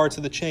parts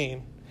of the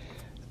chain.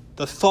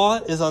 The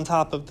thought is on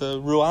top of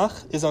the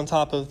ruach, is on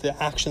top of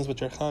the actions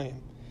which are chayim.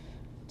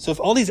 So if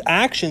all these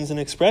actions and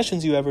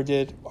expressions you ever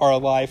did are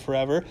alive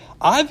forever,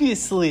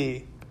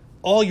 obviously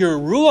all your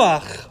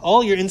ruach,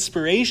 all your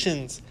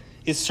inspirations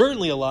is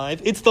certainly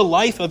alive. It's the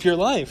life of your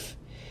life.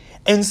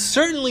 And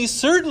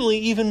certainly,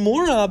 even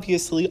more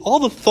obviously, all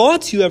the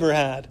thoughts you ever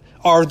had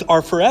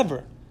are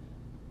forever.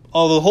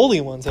 All the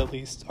holy ones, at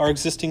least, are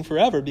existing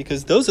forever,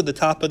 because those are the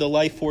top of the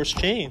life force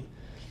chain.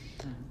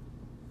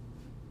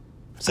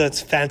 So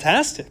it's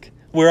fantastic.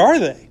 Where are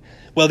they?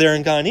 Well, they're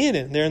in Gan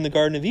Eden. They're in the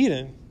Garden of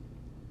Eden.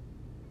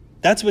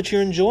 That's what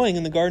you're enjoying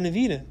in the Garden of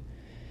Eden.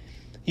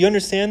 You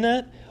understand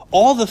that?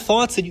 All the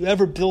thoughts that you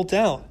ever built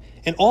out,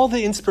 and all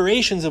the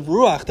inspirations of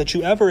Ruach that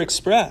you ever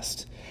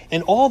expressed,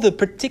 and all the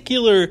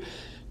particular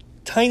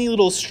tiny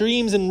little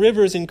streams and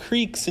rivers and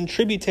creeks and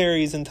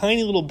tributaries and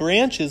tiny little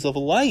branches of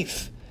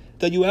life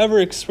that you ever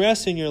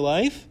expressed in your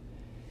life,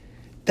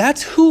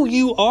 that's who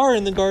you are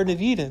in the Garden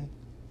of Eden.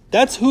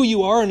 That's who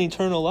you are in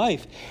eternal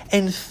life.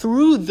 And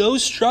through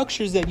those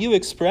structures that you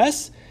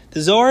express,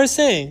 the Zohar is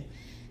saying,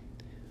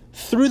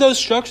 through those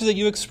structures that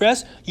you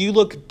express, you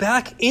look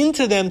back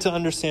into them to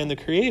understand the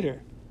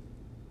Creator.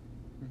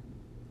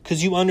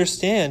 Because you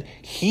understand,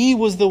 He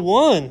was the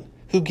one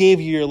who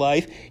gave you your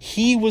life.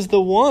 He was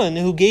the one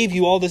who gave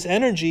you all this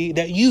energy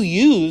that you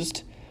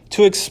used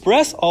to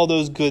express all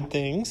those good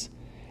things.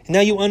 And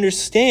now you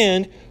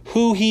understand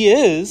who He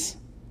is.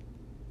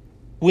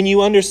 When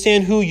you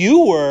understand who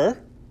you were,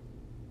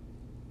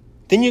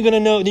 then you're going to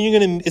know,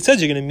 it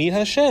says you're going to meet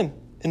Hashem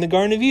in the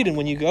Garden of Eden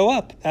when you go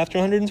up after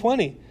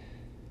 120.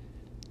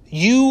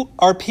 You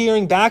are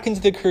peering back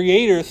into the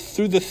Creator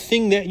through the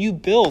thing that you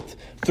built,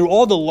 through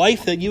all the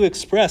life that you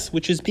express,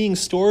 which is being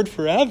stored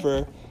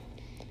forever.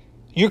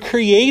 You're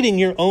creating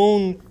your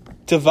own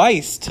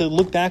device to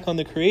look back on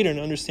the Creator and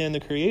understand the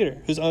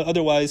Creator, who's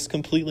otherwise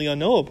completely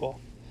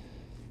unknowable.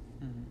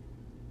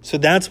 So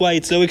that's why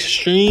it's so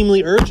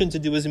extremely urgent to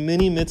do as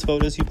many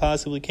mitzvot as you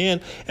possibly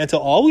can, and to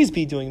always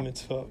be doing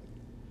mitzvot.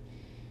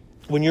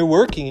 When you're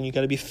working, and you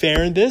got to be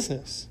fair in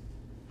business,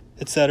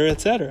 etc.,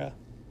 etc.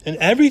 And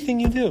everything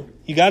you do,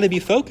 you got to be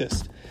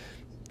focused.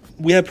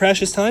 We have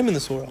precious time in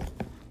this world.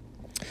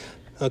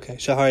 Okay,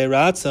 Shahari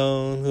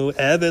Ratzon, who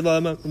Eved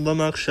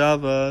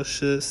Lamachshava,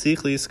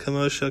 Sichlis,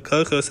 Kamosha,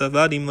 Kochos,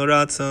 Avadim,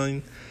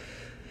 Loratzon.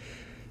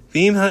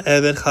 Vim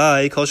ha'eved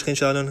chai, kol shkein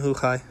shadon hu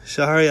chai.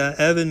 Shahari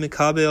ha'eved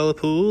mikabel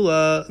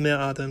pu'ula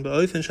me'adon,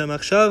 ba'ofen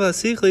shemachshav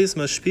ha'sichlis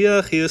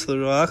mashpia chiyus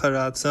l'ruach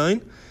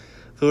ha'ratzon,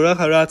 v'ruach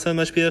ha'ratzon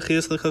mashpia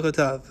chiyus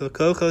l'kochotav,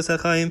 v'kochos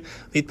ha'chaim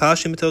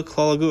mitpashim b'to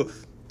klal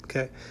haguf.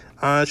 Okay.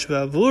 Ash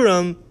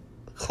v'avuram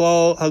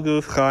klal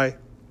haguf chai.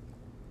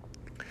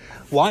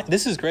 Why?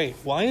 This is great.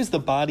 Why is the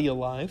body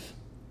alive?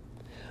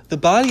 The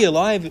body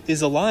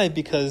is alive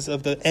because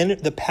of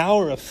the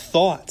power of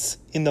thoughts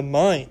in the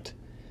mind,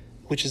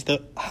 which is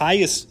the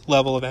highest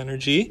level of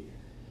energy,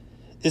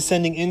 is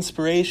sending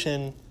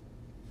inspiration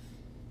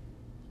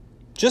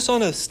just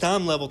on a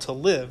stam level to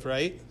live,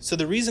 right? So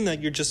the reason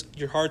that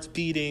your heart's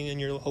beating and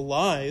you're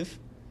alive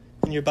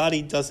and your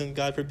body doesn't,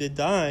 God forbid,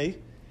 die,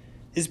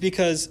 is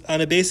because on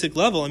a basic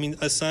level, I mean,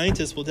 a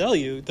scientist will tell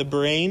you, the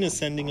brain is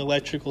sending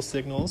electrical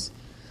signals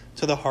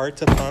to the heart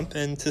to pump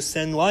and to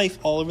send life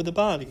all over the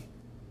body.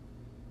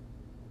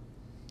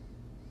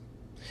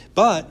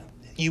 But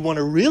you want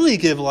to really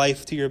give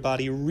life to your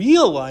body,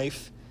 real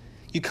life,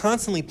 you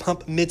constantly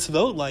pump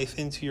mitzvot life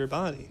into your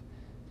body.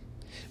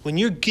 When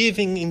you're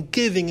giving and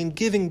giving and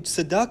giving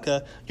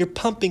tzedakah, you're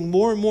pumping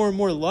more and more and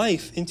more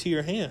life into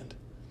your hand.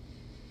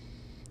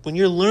 When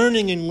you're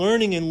learning and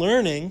learning and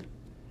learning,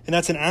 and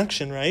that's an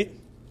action, right?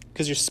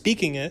 Because you're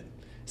speaking it.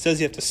 It says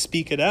you have to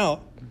speak it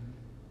out.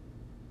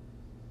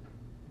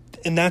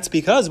 And that's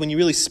because when you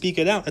really speak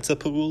it out, it's a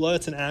pa'ula,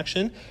 it's an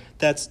action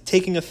that's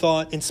taking a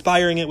thought,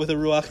 inspiring it with a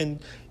ruach, and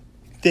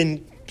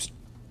then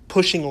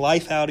pushing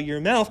life out of your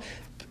mouth.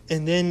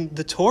 And then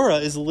the Torah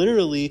is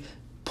literally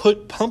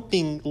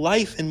pumping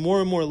life and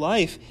more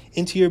life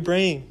into your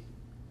brain.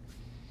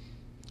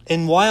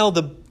 And while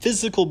the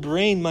physical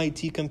brain might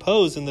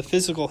decompose and the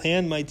physical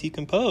hand might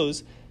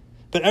decompose,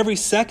 but every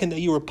second that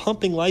you were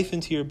pumping life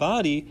into your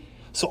body,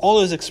 so all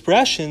those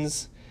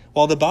expressions,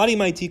 while the body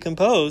might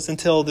decompose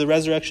until the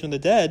resurrection of the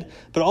dead,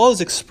 but all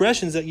those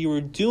expressions that you were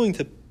doing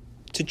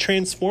to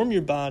transform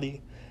your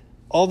body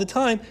all the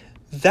time,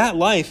 that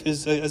life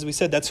is, as we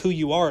said, that's who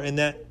you are, and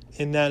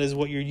that is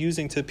what you're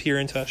using to peer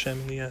into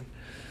Hashem in the end.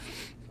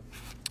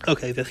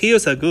 Okay,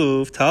 v'chiyos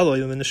haguf taloi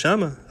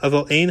b'neshama,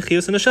 avol ein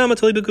chiyos neshama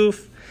taloi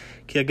b'guf,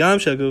 ki hagam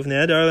shaguf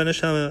ne'adar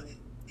b'neshama,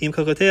 im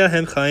kokotea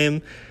hem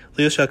chayim,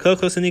 lios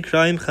shakokos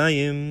nikrayim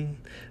chayim,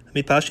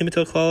 mitpashim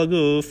b'to klal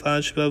haguf,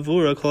 ad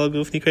shbavura klal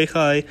haguf nikrei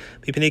chai,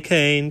 mipnei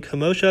kain,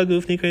 kamo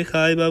shaguf nikrei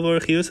chai, bavur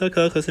chiyos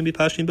hakokos and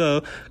mitpashim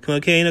bo, kamo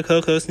kain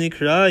hakokos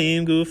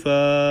nikrayim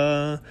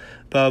gufa,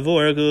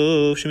 bavur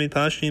guf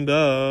shemitpashim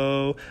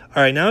bo.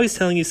 All right, now he's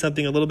telling you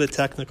something a little bit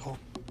technical.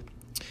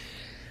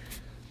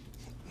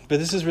 But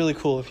this is really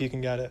cool if you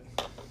can get it.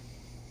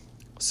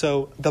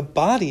 So the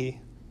body,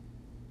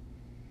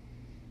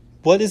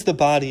 what is the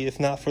body if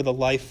not for the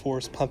life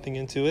force pumping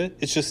into it?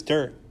 It's just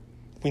dirt.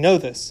 We know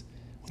this.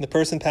 When the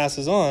person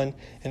passes on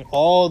and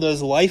all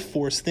those life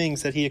force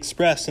things that he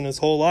expressed in his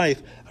whole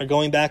life are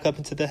going back up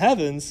into the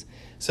heavens,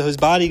 so his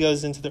body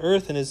goes into the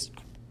earth and is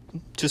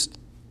just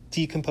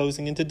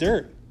decomposing into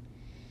dirt.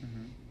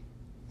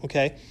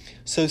 Okay?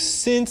 So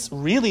since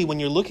really when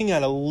you're looking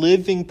at a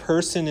living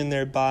person in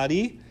their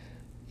body,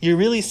 you're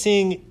really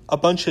seeing a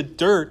bunch of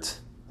dirt,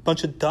 a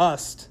bunch of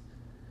dust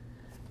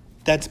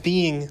that's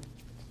being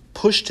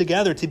pushed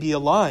together to be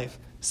alive,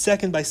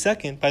 second by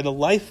second, by the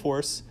life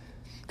force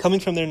coming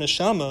from their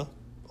neshama,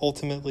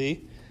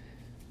 ultimately,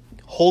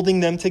 holding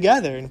them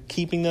together and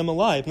keeping them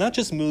alive. Not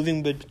just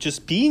moving, but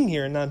just being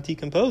here and not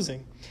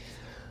decomposing.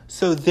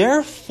 So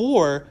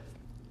therefore,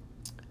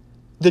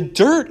 the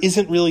dirt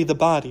isn't really the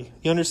body.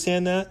 You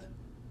understand that?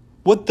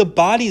 What the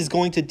body is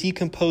going to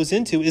decompose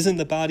into isn't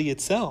the body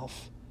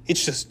itself.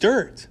 It's just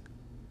dirt.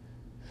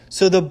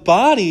 So the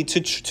body,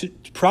 to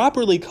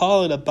properly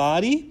call it a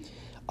body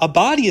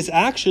is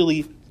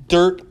actually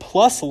dirt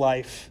plus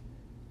life.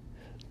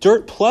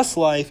 Dirt plus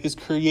life is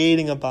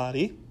creating a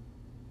body.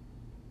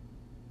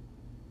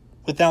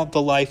 Without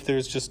the life,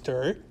 there's just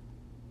dirt.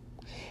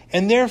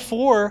 And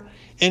therefore,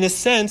 in a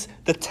sense,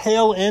 the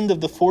tail end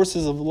of the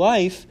forces of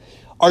life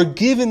are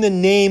given the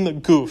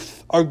name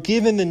guf, are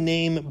given the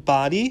name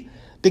body,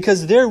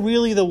 because they're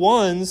really the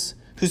ones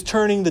who's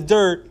turning the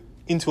dirt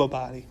into a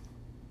body.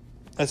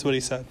 That's what he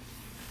said.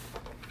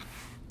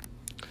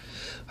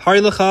 Hari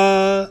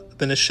lecha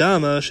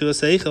b'neshama shu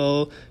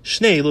seichel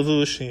shnei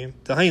levushim.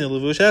 Dahainu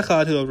levush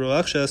echad hu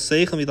ruach she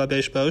seichel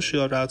mitlabesh bo shu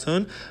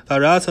ratzon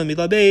v'ratzon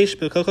mitlabesh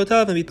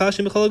b'kochotav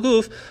v'mitpashim b'chol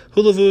haguf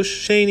hu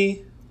levush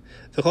sheni.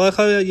 V'chol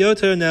echad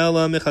yoter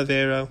ne'ala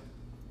mechavero.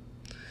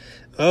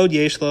 Od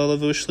yesh lo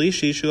levush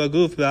shlishi shu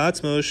haguf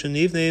b'atzmo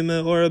shenivnei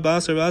me'ora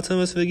basar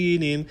v'atzmos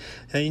v'ginim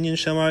ha'inyan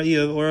shamar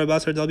iyav ora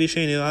basar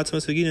dalbisheni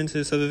v'atzmos v'ginim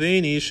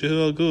t'savaveni shu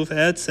haguf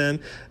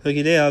etzem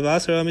v'gidei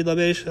basar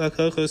mitlabesh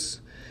ha'kochos.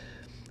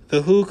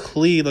 V'hu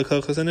kli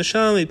l'kochos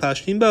ha'neshama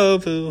pashtim bo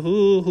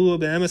v'hu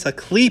be'emes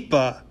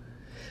ha'klipa.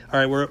 All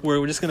right,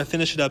 we're just going to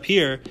finish it up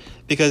here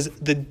because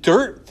the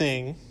dirt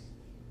thing,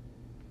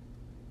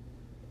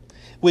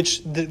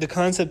 which the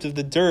concept of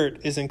the dirt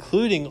is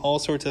including all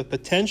sorts of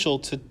potential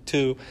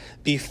to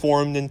be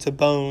formed into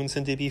bones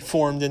and to be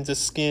formed into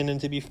skin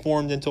and to be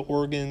formed into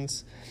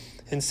organs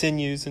and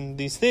sinews and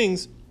these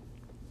things.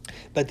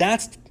 But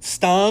that's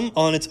stam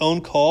on its own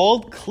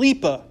called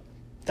klipa.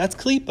 That's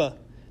klipa.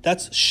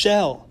 That's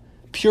shell.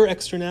 Pure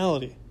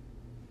externality.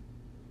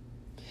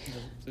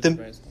 The dirt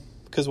by itself.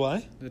 Because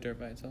why? The dirt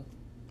by itself.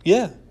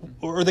 Yeah.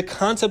 Or the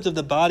concept of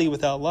the body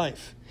without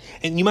life.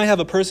 And you might have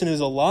a person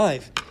who's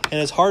alive and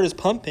his heart is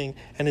pumping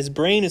and his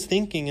brain is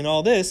thinking and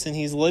all this and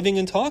he's living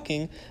and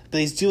talking, but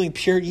he's doing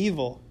pure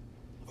evil.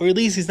 Or at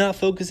least he's not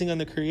focusing on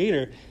the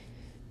Creator.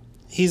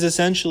 He's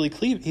essentially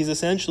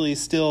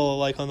still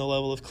like on the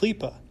level of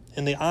klipa.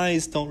 And the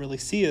eyes don't really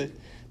see it,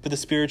 but the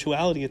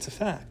spirituality, it's a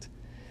fact.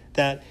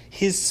 That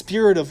his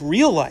spirit of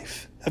real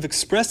life, of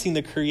expressing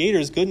the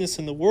Creator's goodness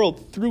in the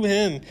world through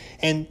him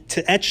and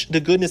to etch the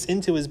goodness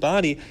into his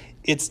body,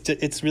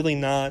 it's really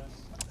not,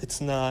 it's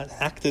not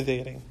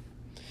activating.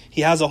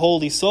 He has a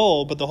holy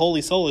soul, but the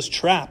holy soul is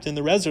trapped in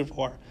the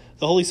reservoir.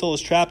 The holy soul is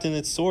trapped in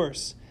its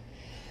source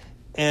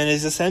and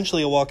is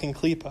essentially a walking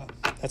klipa.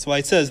 That's why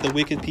it says the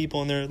wicked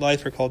people in their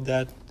life are called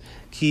dead.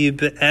 Ki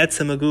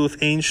be'etzem aguf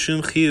ein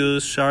shum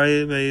chiyus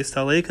shari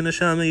be'istalek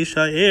neshama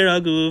yishayir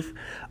aguf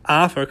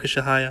afar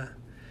k'shahaya.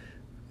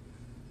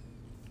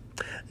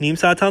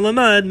 Nimsa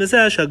talamad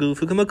mezesh aguf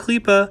ukama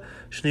klipa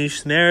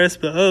shnish smeres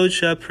be'od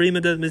shapri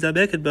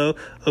mizabeket bo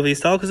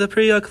ovistalkus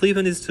apriya klipa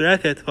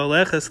nizreket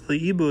v'aleches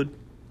li'ibud.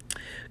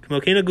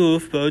 K'moken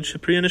aguf be'od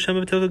shapri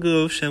neshama b'tok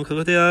aguf shem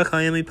kakotea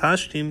chayim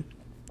ipashtim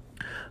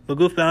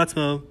maguf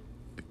be'atzmo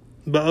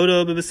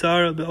Ba'ora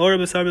b'basar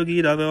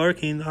b'gida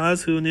v'orkin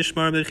azhu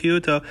nishmar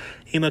b'chiyuto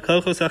ima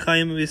kochos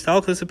achayim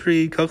v'istalchos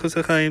apri kochos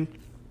achayim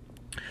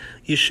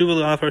yeshuva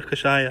l'afar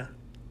kashaya.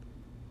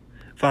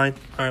 Fine.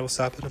 All right, we'll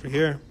stop it over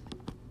here.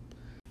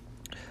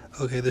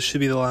 Okay, this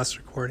should be the last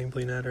recording,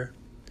 Blenetter.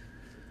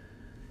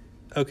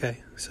 Okay,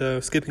 so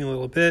skipping a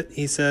little bit,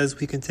 he says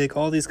we can take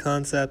all these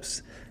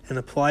concepts and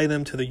apply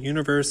them to the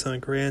universe on a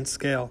grand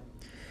scale.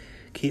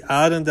 Ki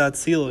Adam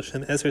d'Atzilut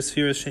shem eser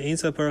spheres she'ein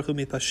baruch hu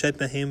mitpashet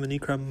behem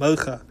v'nikra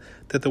mocha,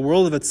 that the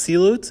world of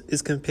Atzilut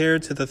is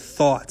compared to the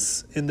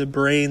thoughts in the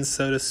brain,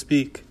 so to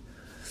speak.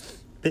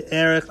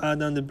 Be'erech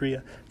Adam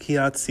debriya ki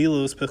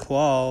Atzilus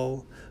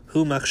bechlal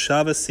hu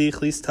machshava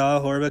sichlis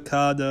tahor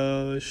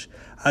v'kadosh.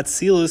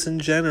 Atzilus in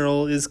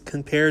general is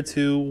compared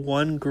to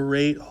one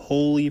great,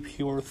 holy,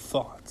 pure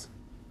thought.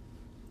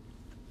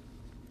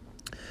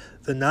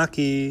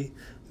 V'naki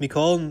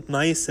mikol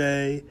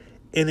ma'aseh,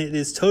 and it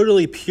is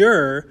totally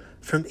pure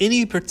from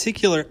any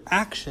particular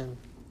action,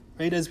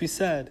 right? As we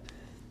said,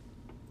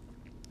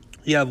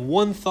 you have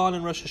one thought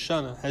in Rosh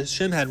Hashanah.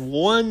 Hashem had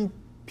one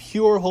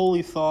pure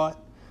holy thought,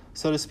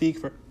 so to speak,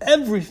 for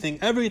everything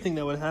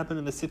that would happen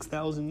in the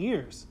 6,000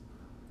 years.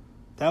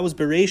 That was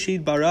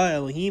Bereshit bara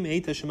Elohim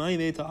et hashamayim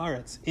et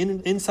haaretz.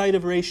 Inside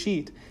of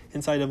Reshit,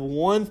 inside of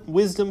one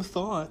wisdom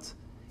thought,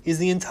 is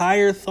the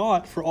entire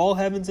thought for all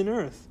heavens and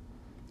earth.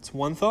 It's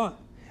one thought.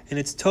 And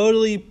it's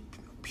totally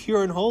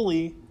pure and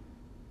holy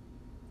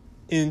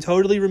and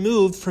totally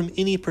removed from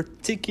any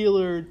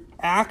particular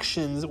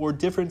actions or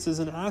differences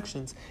in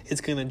actions.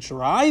 It's going to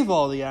drive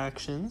all the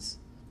actions,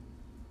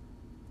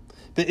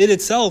 but it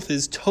itself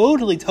is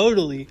totally,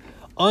 totally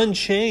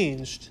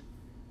unchanged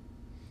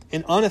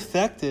and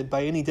unaffected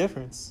by any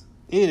difference.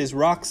 It is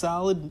rock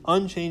solid,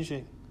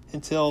 unchanging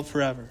until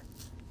forever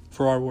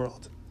for our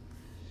world.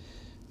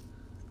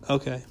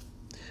 Okay.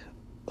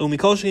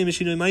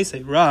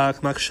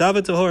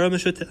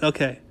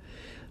 Okay.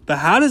 But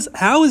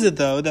how is it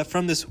though that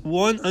from this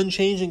one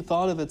unchanging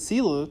thought of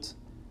Atzilut,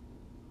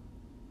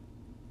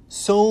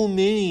 so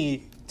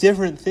many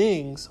different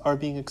things are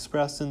being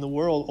expressed in the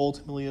world,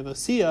 ultimately of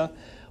Asiya?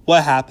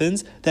 What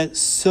happens? That,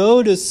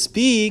 so to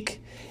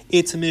speak,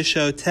 it's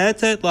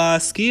mishotetet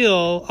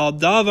la'askil al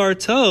davar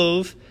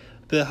tov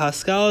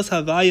behaskalas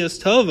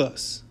havayos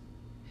tovos.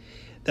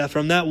 That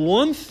from that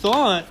one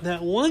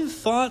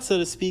thought, so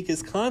to speak,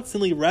 is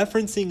constantly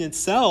referencing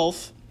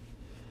itself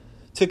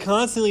to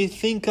constantly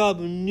think up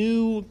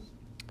new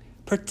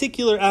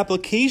particular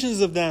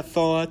applications of that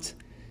thought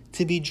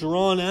to be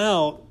drawn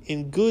out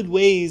in good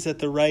ways at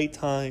the right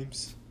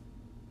times.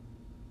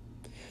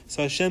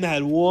 So Hashem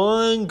had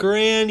one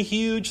grand,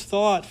 huge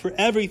thought for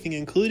everything,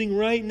 including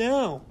right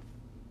now.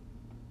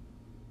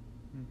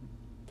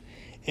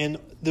 And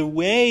the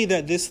way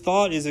that this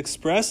thought is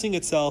expressing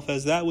itself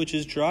as that which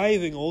is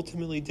driving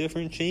ultimately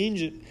different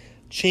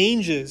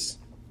changes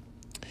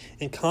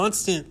and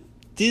constant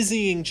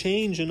dizzying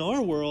change in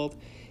our world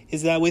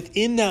is that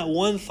within that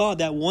one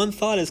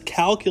thought is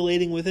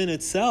calculating within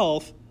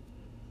itself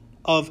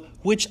of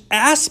which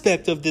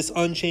aspect of this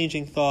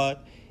unchanging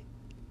thought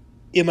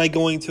am I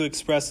going to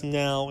express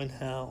now and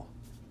how.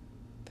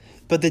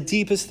 But the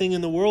deepest thing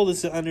in the world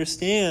is to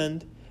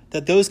understand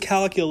that those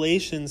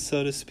calculations,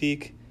 so to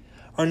speak,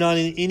 are not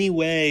in any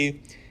way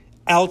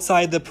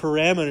outside the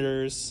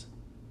parameters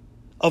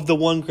of the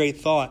one great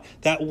thought.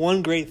 That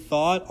one great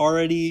thought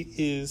already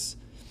is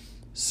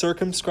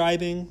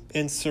circumscribing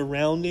and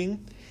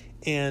surrounding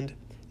and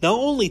not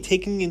only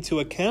taking into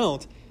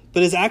account,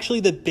 but is actually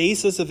the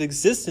basis of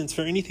existence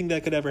for anything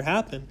that could ever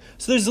happen.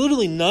 So there's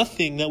literally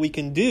nothing that we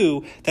can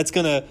do that's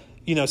going to,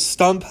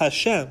 stump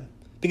Hashem.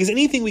 Because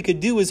anything we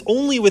could do is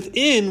only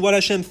within what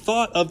Hashem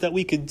thought of that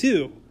we could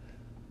do.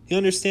 You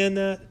understand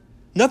that?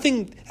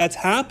 Nothing that's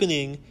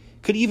happening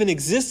could even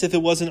exist if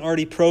it wasn't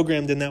already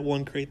programmed in that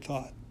one great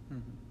thought.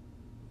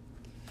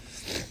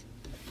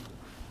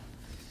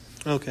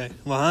 Okay.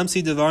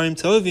 V'hamsi devarim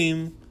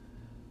tovim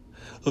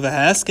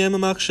uvehaskem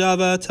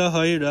amachshava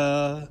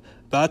tahira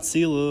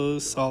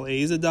batzilus al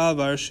eze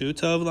davar shu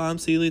tov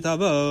l'hamsi li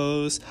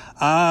tavos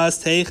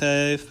as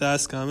techef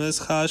v'haskames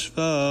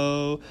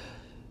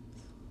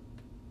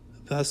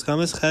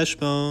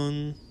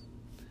cheshbon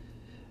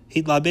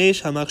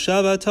hitlabesh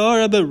hamachshava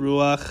tahara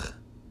beruach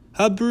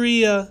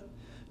habriya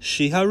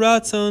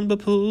shiharatzon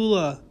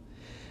b'pu'ula.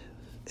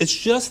 It's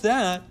just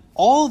that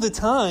all the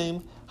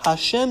time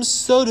Hashem,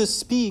 so to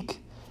speak,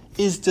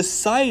 is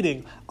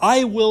deciding,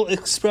 I will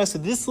express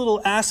this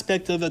little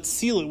aspect of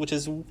Atzilut, which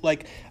is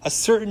like a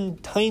certain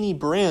tiny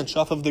branch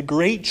off of the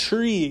great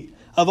tree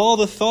of all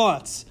the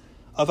thoughts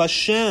of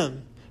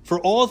Hashem for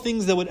all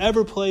things that would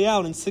ever play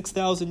out in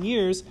 6,000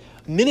 years.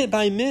 Minute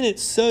by minute,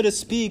 so to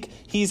speak,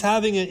 he's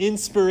having an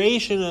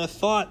inspiration and a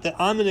thought that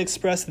I'm going to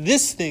express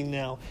this thing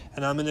now,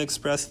 and I'm going to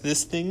express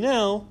this thing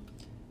now.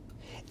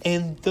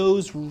 And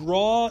those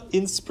raw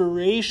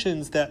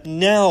inspirations that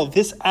now,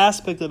 this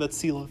aspect of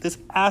Atzilut, this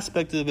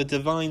aspect of a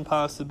divine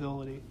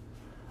possibility,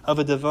 of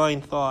a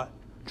divine thought,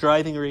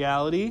 driving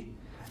reality,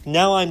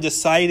 now I'm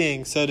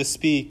deciding, so to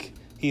speak,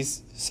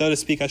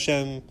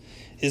 Hashem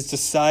is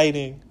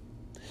deciding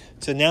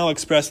to now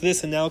express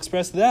this and now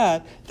express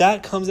that.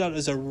 That comes out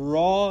as a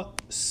raw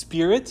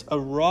spirit, a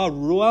raw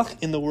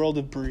ruach in the world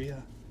of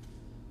Bria.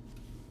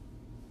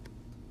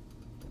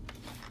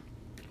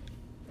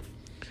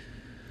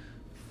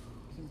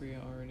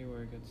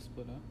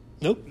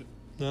 Nope.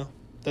 No.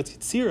 That's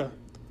Yetzirah.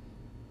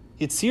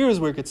 Yetzirah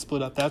is where it gets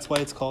split up. That's why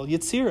it's called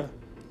Yetzirah.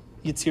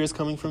 Yetzirah is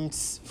coming from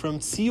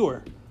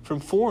Tzior, from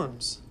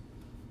forms.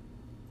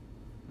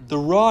 The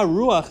raw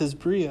ruach is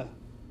Bria.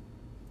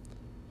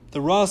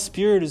 The raw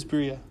spirit is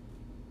Bria.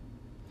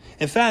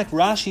 In fact,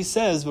 Rashi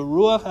says,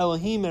 "V'ruach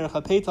Elohim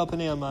merachapet al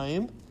pnei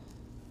hamayim,"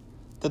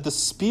 that the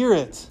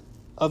spirit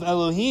of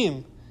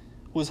Elohim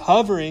was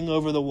hovering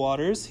over the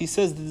waters. He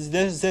says,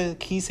 "This is the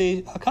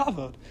Kisei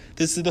HaKavod.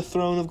 This is the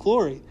throne of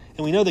glory."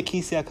 And we know that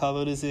Kisei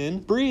HaKavod is in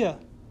Bria.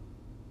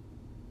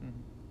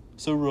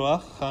 So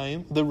Ruach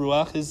Chaim, the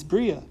Ruach is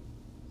Bria.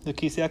 The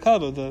Kisei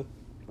HaKavod, the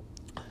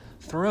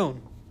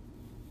throne.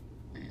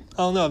 I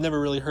don't know, I've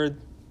never really heard.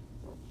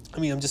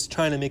 I'm just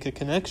trying to make a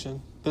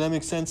connection, but that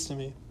makes sense to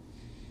me.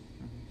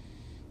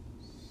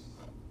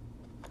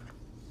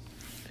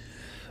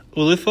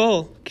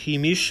 Ulifol, ki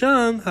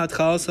misham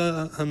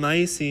hatchalas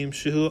hamayisim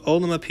shehu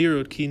olam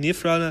apirut ki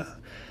nifrad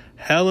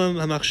helam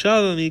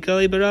hamachshava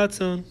mikali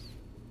baratzon.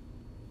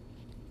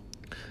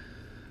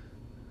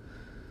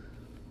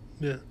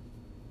 Yeah.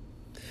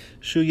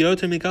 Shu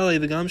yoter mikali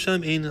v'gam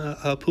sham ein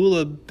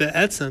hapula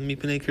be'etzem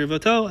mipnei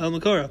kirvato el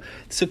makoro.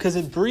 So because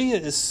Bria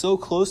is so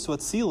close to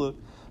Atzilut,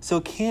 So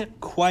it can't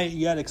quite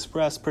yet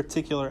express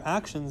particular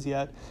actions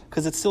yet,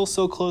 because it's still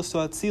so close to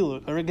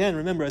Atzilut. Or again,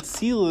 remember,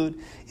 Atzilut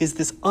is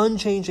this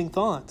unchanging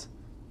thought.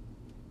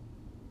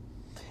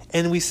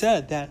 And we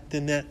said that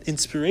then that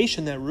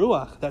inspiration, that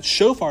ruach, that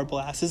shofar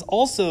blast is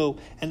also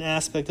an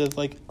aspect of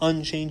like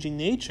unchanging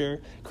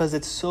nature, because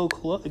it's so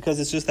close, because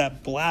it's just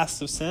that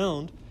blast of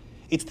sound.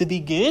 It's the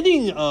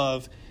beginning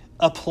of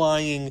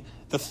applying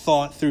the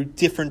thought through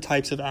different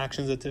types of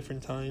actions at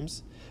different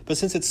times. But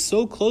since it's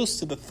so close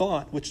to the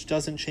thought, which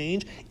doesn't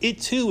change, it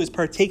too is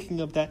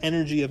partaking of that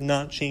energy of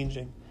not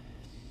changing.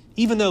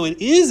 Even though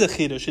it is a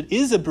chiddush, it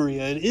is a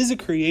bria, it is a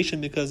creation,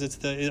 because it's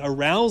the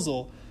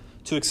arousal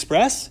to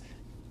express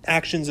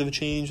actions of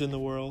change in the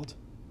world.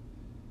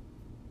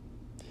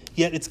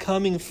 Yet it's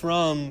coming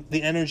from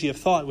the energy of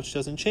thought, which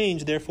doesn't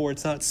change. Therefore,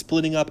 it's not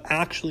splitting up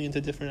actually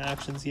into different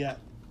actions yet.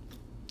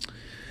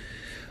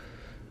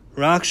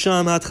 Rak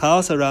sham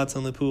hatchalas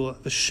haratzon lepula,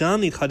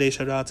 v'sham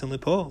nitchadesh haratzon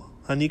lepo,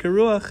 hanika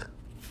ruach.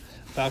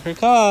 V'achar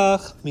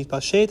kach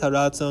mitpashet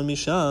haratzon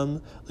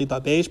misham,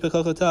 libabesh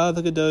bekochotav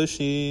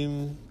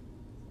hakadoshim.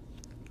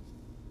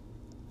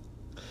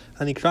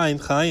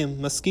 Hanikraim chayim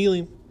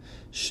maskilim.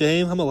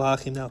 Shem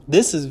hamalachim. Now,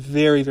 this is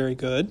very, very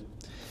good,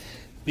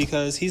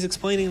 because he's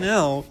explaining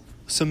now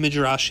some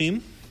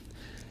midrashim,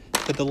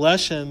 that the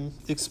Leshem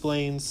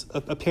explains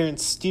apparent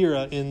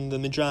stira in the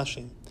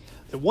midrashim.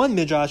 The one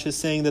midrash is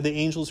saying that the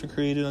angels were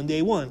created on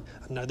day 1.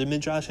 Another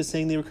midrash is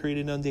saying they were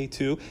created on day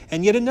 2.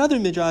 And yet another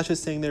midrash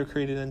is saying they were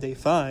created on day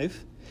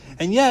 5.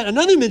 And yet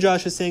another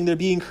midrash is saying they're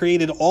being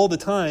created all the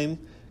time,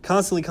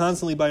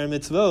 constantly by our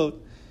mitzvot,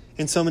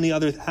 and so many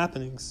other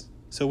happenings.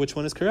 So which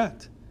one is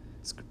correct?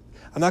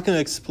 I'm not going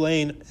to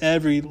explain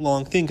every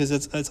long thing because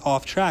it's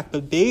off track,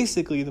 but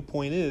basically the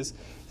point is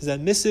that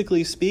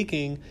mystically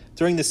speaking,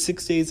 during the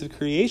 6 days of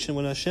creation,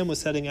 when Hashem was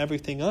setting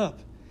everything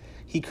up,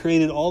 He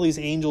created all these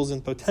angels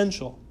in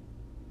potential.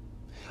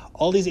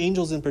 All these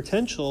angels in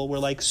potential were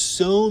like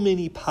so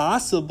many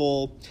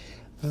possible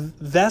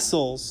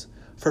vessels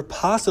for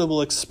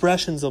possible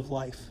expressions of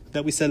life.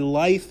 That we said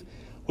life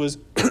was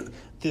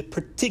the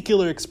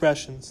particular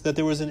expressions, that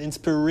there was an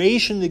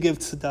inspiration to give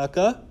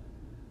tzedakah,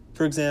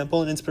 for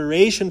example, an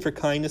inspiration for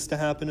kindness to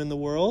happen in the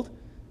world.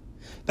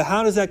 But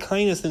how does that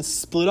kindness then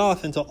split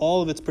off into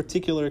all of its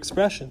particular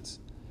expressions?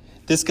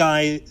 This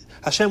guy,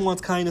 Hashem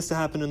wants kindness to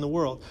happen in the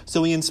world.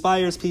 So He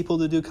inspires people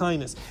to do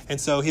kindness. And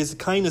so His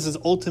kindness is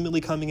ultimately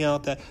coming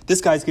out that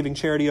this guy's giving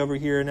charity over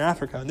here in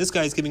Africa, and this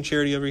guy's giving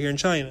charity over here in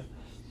China.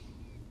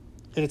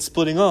 And it's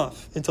splitting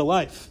off into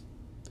life.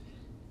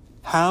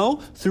 How?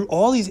 Through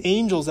all these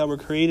angels that were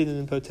created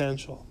in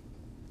potential.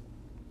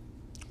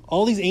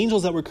 All these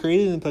angels that were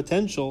created in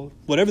potential,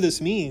 whatever this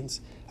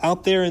means,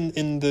 out there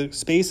in the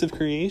space of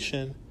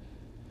creation,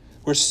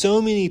 were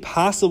so many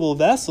possible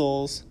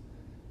vessels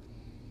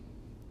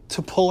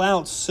to pull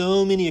out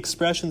so many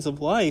expressions of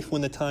life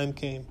when the time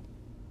came.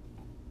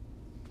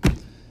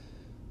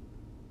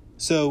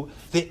 So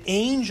the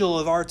angel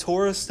of our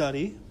Torah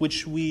study,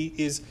 which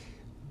is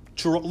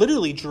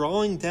literally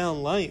drawing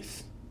down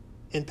life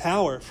and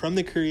power from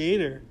the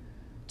Creator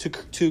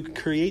to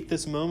create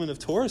this moment of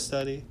Torah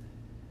study,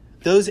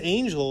 those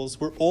angels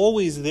were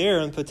always there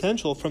in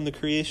potential from the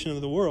creation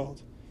of the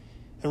world.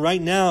 And right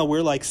now,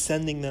 we're like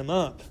sending them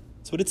up.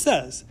 That's what it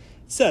says.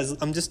 It says,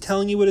 I'm just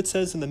telling you what it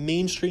says in the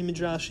mainstream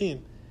midrashim.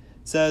 It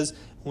says,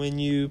 when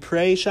you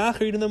pray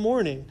shacharit in the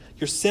morning,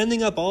 you're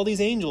sending up all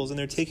these angels, and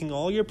they're taking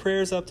all your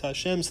prayers up to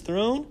Hashem's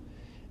throne,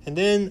 and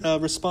then a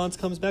response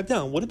comes back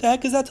down. What the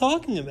heck is that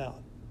talking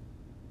about?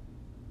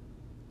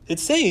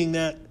 It's saying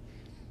that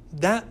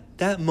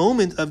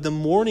moment of the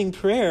morning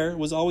prayer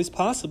was always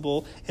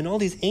possible, and all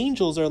these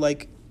angels are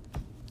like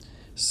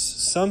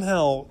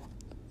somehow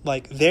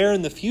like there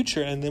in the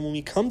future, and then when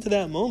we come to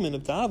that moment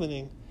of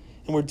davening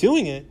and we're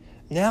doing it,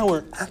 now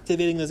we're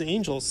activating those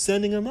angels,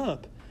 sending them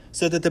up,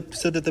 so that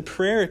the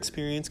prayer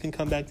experience can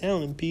come back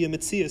down and be a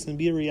mitzias and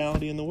be a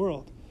reality in the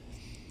world.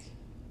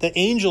 The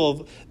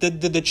angel,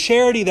 the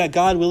charity that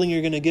God willing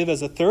you're going to give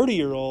as a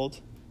 30-year-old,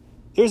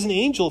 there's an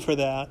angel for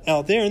that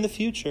out there in the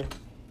future.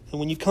 And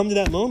when you come to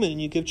that moment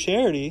and you give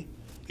charity,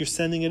 you're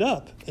sending it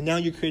up. And now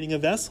you're creating a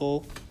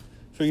vessel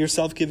for your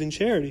self-giving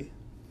charity.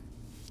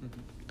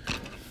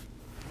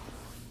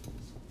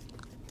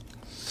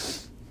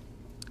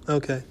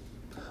 Okay.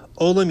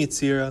 Olam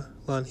Yitzira,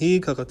 Lanhi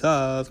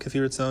Kakotav,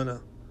 Kafiratzona.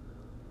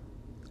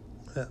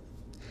 Yeah.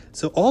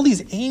 So all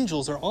these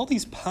angels are all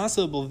these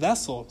possible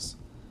vessels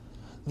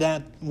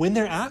that when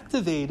they're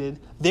activated,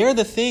 they're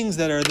the things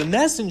that are the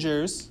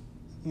messengers,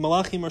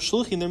 Malachim or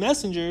Shluchim, they're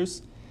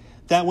messengers,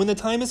 that when the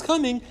time is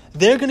coming,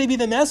 they're going to be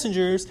the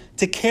messengers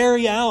to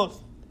carry out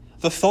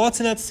the thoughts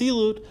in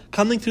Atzilut,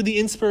 coming through the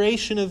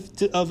inspiration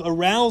of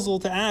arousal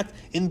to act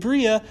in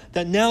Bria,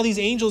 that now these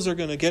angels are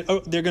going to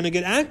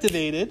get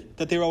activated,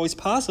 that they were always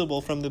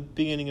possible from the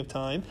beginning of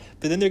time,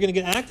 but then they're going to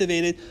get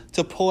activated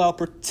to pull out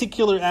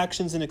particular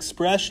actions and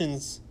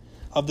expressions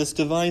of this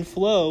divine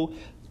flow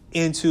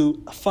and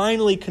to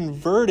finally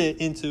convert it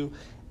into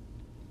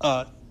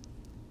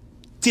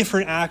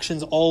different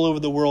actions all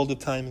over the world of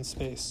time and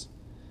space.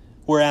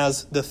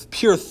 Whereas the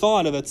pure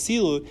thought of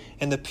Atzilut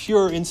and the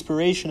pure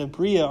inspiration of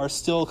Bria are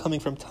still coming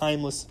from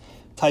timeless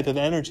type of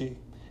energy.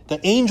 The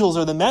angels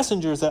are the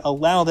messengers that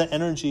allow that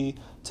energy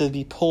to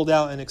be pulled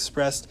out and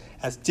expressed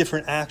as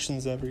different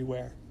actions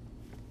everywhere.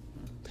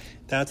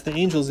 That's the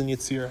angels in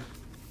Yetzirah.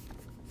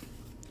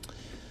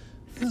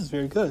 This is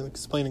very good. I'm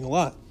explaining a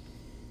lot.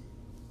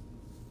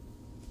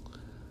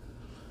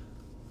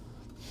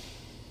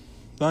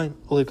 Fine.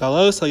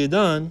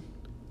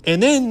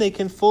 And then they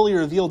can fully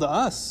reveal to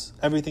us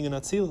everything in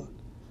Atzilut.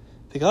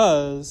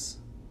 Because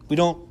we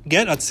don't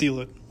get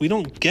Atzilut. We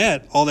don't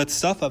get all that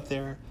stuff up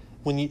there.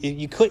 When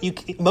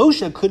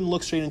Moshe couldn't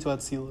look straight into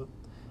Atzilut.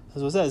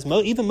 As it says,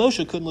 even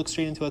Moshe couldn't look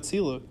straight into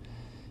Atzilut.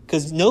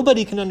 Because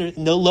nobody can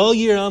no lo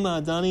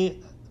yirama adani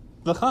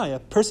v'chai. A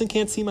person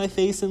can't see my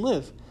face and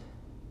live.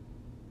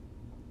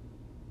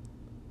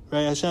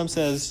 Right? Hashem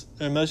says,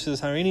 or Moshe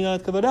says, Harini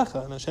ad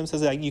kavadecha. And Hashem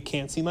says, you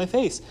can't see my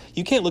face.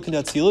 You can't look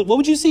into Atzilut. What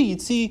would you see?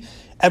 You'd see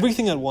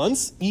everything at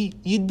once.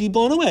 You'd be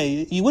blown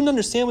away. You wouldn't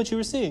understand what you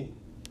were seeing.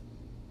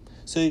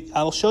 So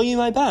I'll show you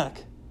my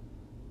back.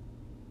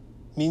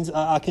 Means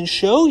I can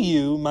show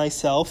you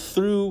myself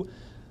through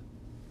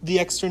the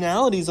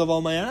externalities of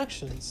all my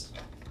actions.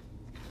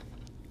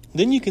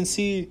 Then you can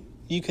see,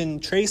 you can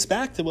trace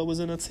back to what was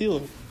in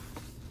Atzilut.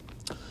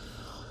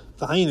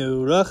 So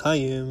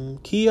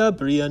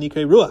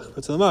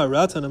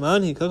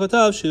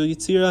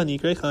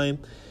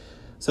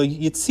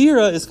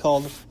Yetzirah is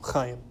called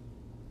Chaim.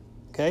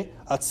 Okay?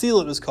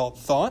 Atzilut is called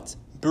thought.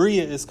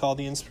 Bria is called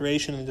the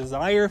inspiration and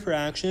desire for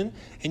action.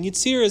 And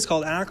Yetzirah is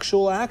called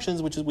actual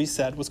actions, which, as we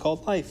said, was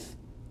called life.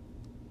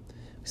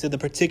 We said the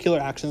particular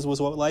actions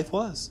was what life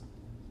was.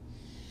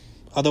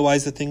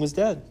 Otherwise, the thing was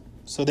dead.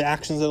 So the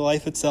actions of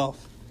life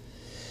itself.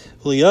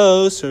 So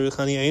Yetzirah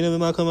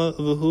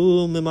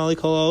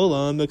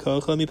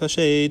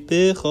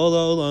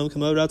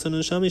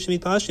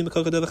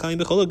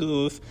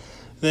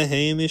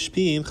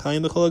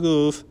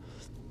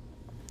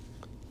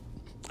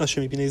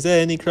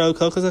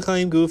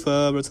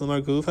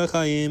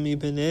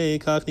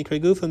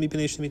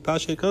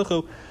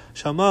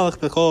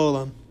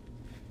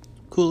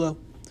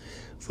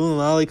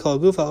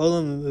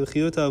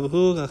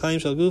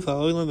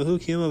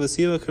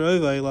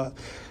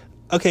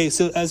Okay,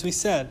 so as we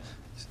said,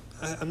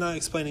 I'm not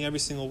explaining every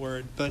single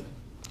word, but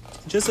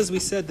just as we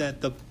said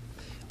that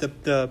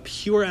the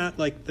pure,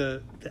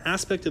 the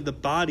aspect of the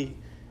body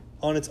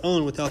on its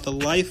own without the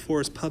life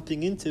force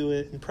pumping into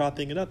it and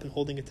propping it up and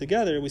holding it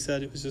together, we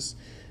said it was just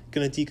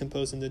going to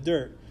decompose into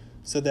dirt.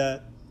 So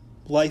that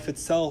life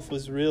itself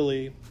was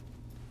really,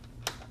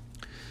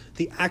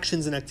 the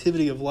actions and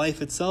activity of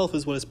life itself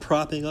is what is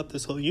propping up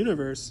this whole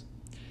universe.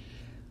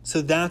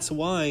 So that's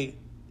why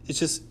it's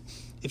just,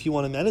 if you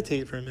want to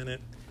meditate for a minute,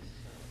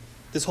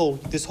 this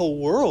whole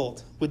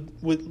world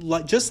would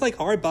like, just like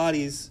our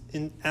bodies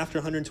after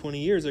 120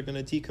 years are going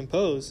to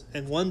decompose,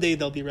 and one day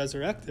they'll be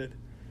resurrected.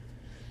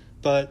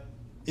 But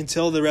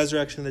until the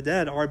resurrection of the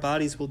dead, our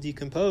bodies will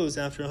decompose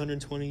after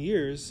 120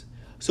 years.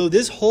 So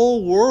this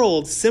whole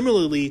world,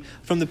 similarly,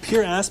 from the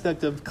pure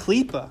aspect of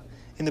klipa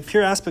and the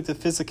pure aspect of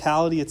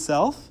physicality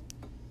itself,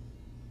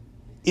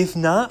 if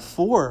not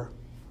for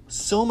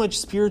so much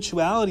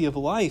spirituality of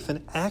life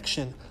and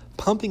action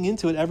pumping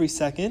into it every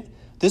second,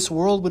 this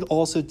world would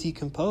also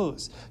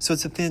decompose. So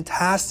it's a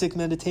fantastic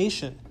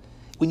meditation.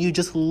 When you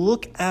just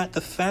look at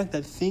the fact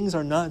that things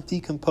are not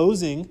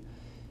decomposing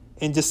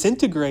and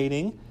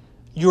disintegrating,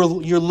 you're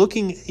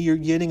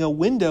getting a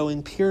window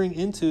and peering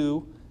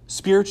into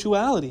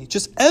spirituality,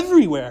 just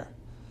everywhere.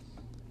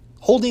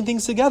 Holding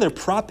things together,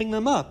 propping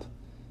them up,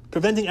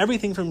 preventing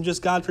everything from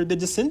just, God forbid,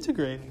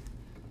 disintegrating.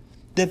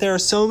 That there are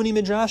so many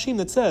midrashim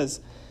that says,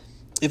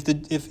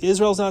 if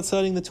Israel's not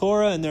studying the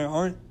Torah and there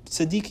aren't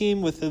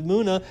tzaddikim with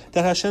emunah,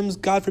 that Hashem's,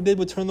 God forbid,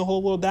 would turn the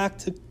whole world back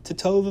to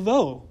tohu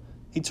vavohu.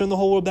 He'd turn the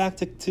whole world back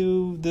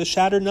to the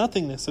shattered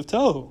nothingness of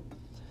tohu.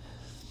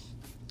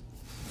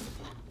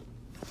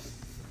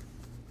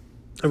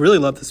 I really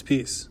love this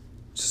piece.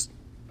 It's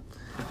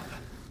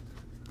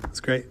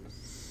great.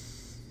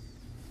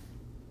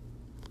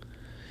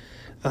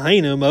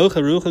 Ahinu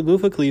mocha rucha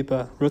gufa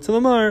klipa.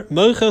 Rotzelamar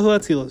mocha hu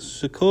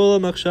atzilos shekola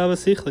machshava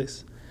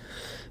sichlis.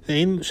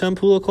 Vein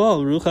shampula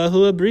klal rucha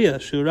hu abria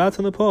shurat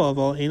on the paw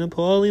aval ein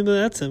poalim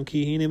be'etzem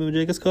ki hine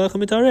b'medregas koach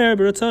mitarer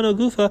b'ratzano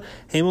gufa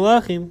hey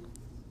malachim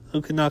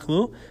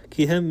ukenachmu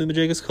ki hem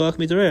b'medregas koach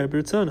mitarer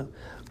b'ratzano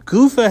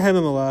gufa hem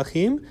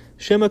malachim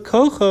shema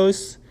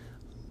kochos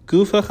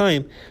gufa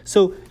chaim.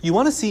 So you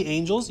want to see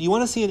angels? You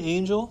want to see an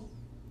angel?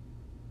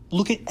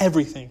 Look at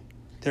everything.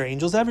 There are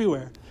angels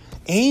everywhere.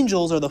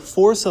 Angels are the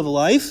force of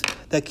life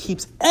that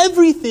keeps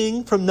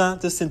everything from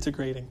not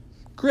disintegrating.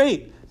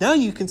 Great. Now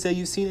you can say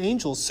you've seen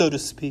angels, so to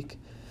speak.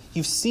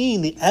 You've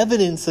seen the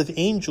evidence of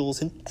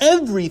angels in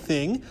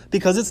everything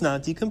because it's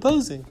not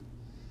decomposing.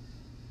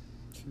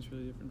 Seems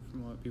really different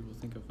from what people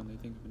think of when they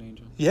think of an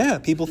angel. Yeah,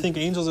 people think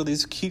angels are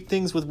these cute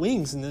things with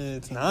wings, and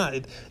it's not.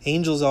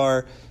 Angels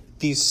are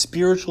these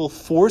spiritual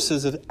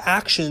forces of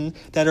action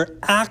that are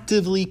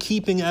actively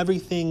keeping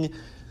everything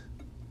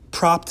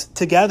propped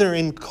together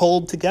and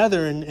cold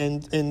together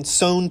and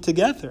sewn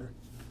together.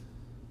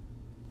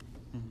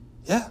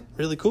 Yeah,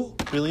 really cool.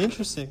 Really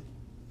interesting.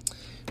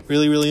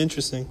 Really, really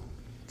interesting.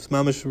 It's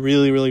mamash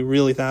really, really,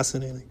 really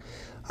fascinating.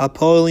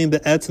 Hapolim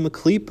be'etzem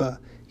klipa.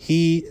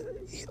 He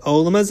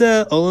olam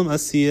hazeh, olam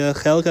asiyah,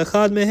 chelek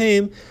echad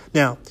mehem.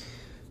 Now,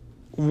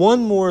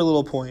 one more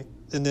little point,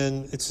 and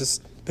then it's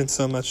just been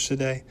so much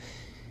today.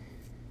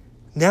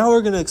 Now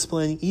we're going to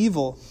explain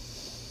evil.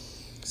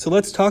 So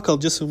let's talk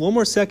just one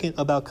more second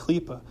about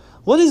klipa.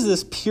 What is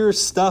this pure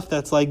stuff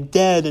that's like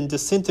dead and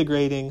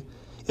disintegrating,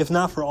 if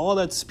not for all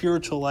that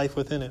spiritual life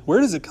within it? Where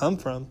does it come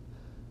from?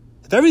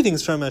 If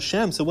everything's from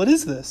Hashem, so what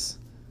is this?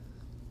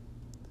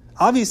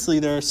 Obviously,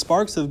 there are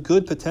sparks of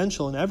good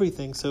potential in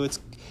everything, so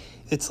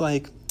it's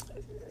like,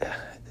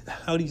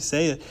 how do you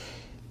say it?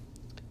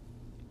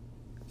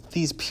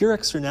 These pure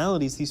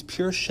externalities, these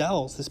pure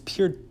shells, this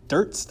pure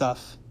dirt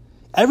stuff,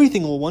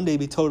 everything will one day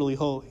be totally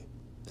holy.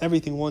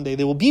 Everything one day.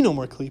 There will be no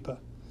more klipa.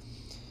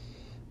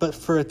 But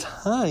for a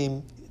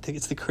time,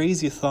 it's the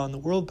craziest thought in the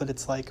world, but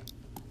it's like,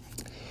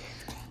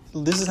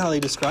 this is how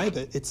they describe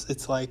it.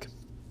 It's like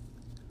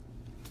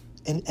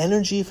an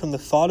energy from the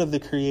thought of the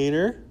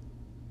Creator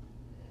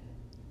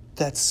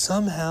that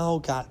somehow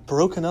got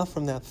broken up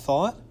from that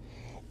thought,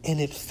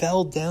 and it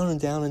fell down and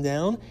down and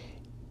down.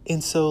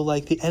 And so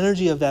like the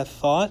energy of that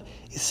thought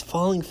is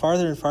falling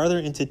farther and farther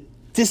into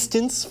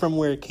distance from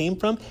where it came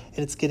from, and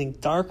it's getting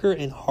darker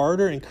and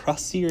harder and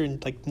crustier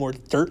and like more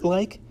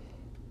dirt-like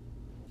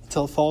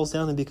until it falls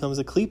down and becomes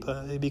a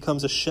klipa. It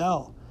becomes a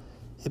shell.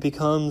 It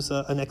becomes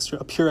a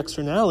pure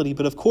externality.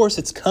 But of course,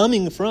 it's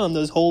coming from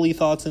those holy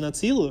thoughts in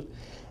Atzilut.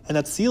 And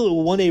Atzilut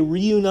will one day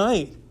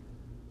reunite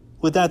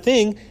with that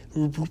thing,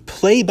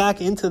 play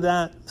back into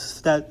that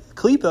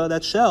klipa,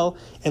 that shell,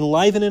 and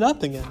liven it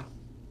up again.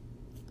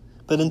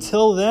 But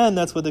until then,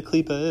 that's what the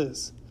klipa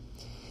is.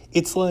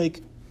 It's like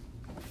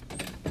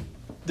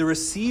the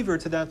receiver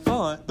to that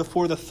thought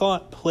before the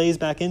thought plays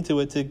back into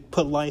it to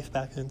put life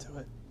back into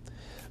it.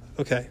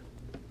 Okay.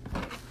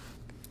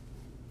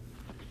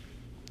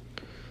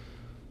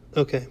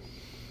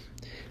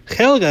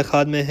 Chelek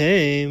echad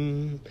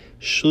mehem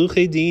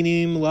shluchei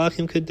dinim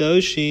lachim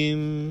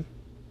kadoshim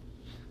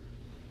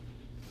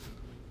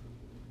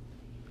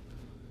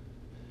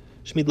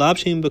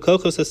shmidlabshim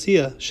b'kochos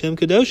asiyah shem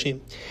kadoshim.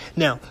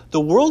 Now,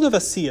 the world of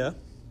asiyah,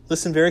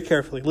 listen very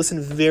carefully.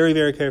 Listen very,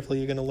 very carefully.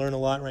 You're going to learn a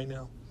lot right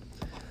now.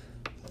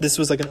 This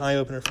was like an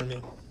eye-opener for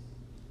me.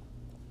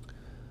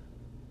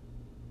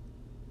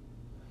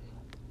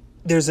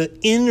 There's an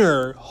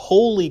inner,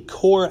 holy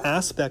core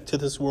aspect to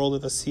this world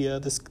of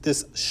Asiyah,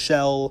 this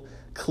shell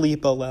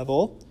klipa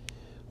level,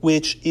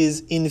 which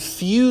is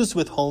infused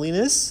with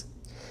holiness.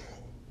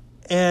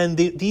 And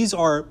these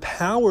are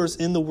powers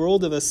in the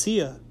world of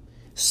Asiyah.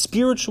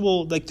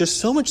 Spiritual, like there's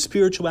so much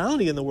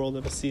spirituality in the world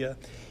of Asiyah.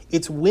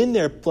 It's when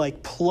they're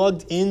like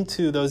plugged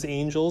into those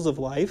angels of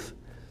life,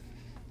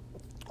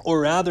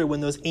 or rather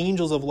when those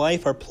angels of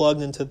life are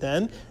plugged into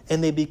them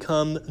and they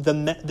become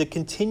the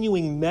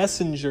continuing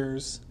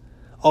messengers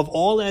of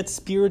all that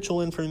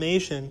spiritual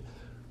information,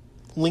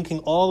 linking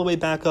all the way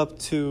back up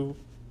to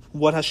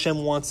what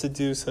Hashem wants to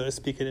do, so to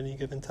speak, at any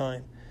given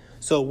time.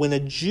 So when a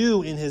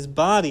Jew in his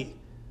body,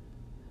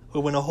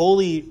 or when a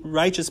holy,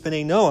 righteous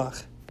B'nai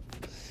Noach,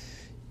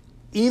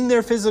 in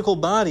their physical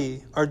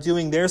body, are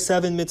doing their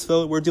 7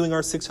 mitzvot, we're doing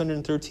our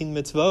 613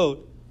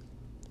 mitzvot,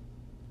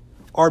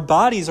 our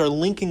bodies are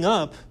linking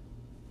up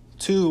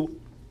to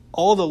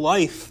all the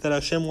life that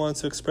Hashem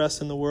wants to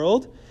express in the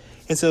world.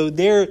 And so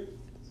the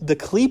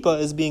klipa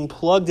is being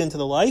plugged into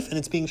the life, and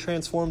it's being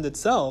transformed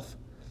itself.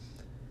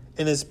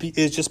 And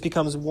it just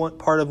becomes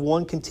part of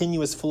one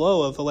continuous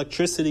flow of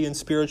electricity and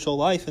spiritual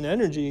life and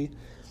energy.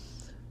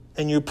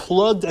 And you're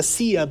plugged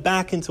Asiyah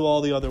back into all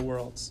the other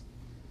worlds.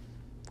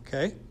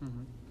 Okay?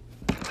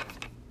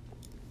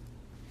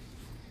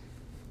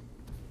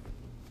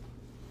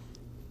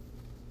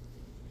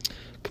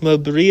 K'mo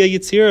b'riya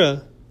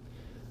yitzira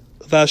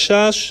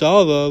v'ashash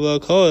shalva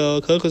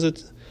v'koel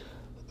kochos.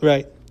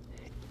 Right.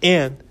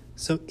 And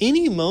so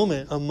any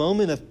moment, a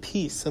moment of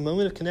peace, a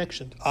moment of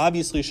connection,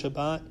 obviously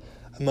Shabbat,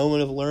 a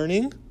moment of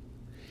learning,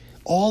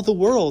 all the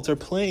worlds are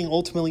playing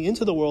ultimately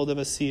into the world of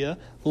Asiyah,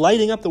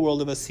 lighting up the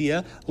world of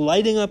Asiyah,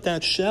 lighting up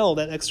that shell,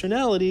 that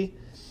externality,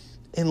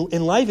 and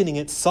enlivening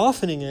it,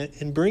 softening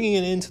it, and bringing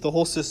it into the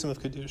whole system of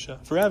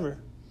Kedusha forever.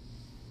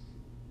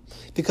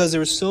 Because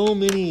there are so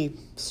many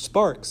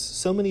sparks,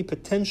 so many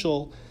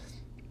potential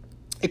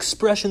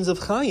expressions of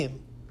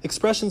Chaim,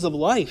 expressions of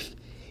life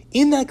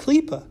in that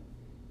klipa.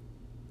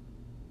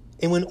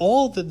 And when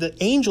all the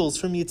angels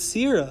from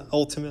Yetzirah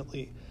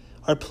ultimately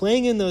are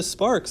playing in those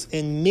sparks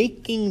and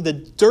making the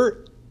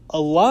dirt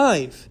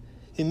alive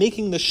and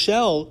making the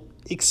shell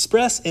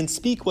express and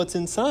speak what's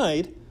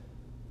inside,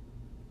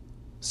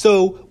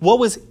 so what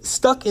was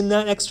stuck in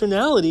that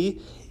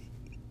externality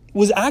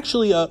was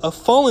actually a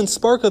fallen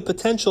spark of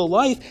potential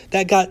life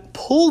that got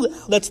pulled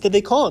out. That's what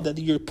they call it, that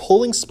you're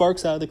pulling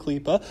sparks out of the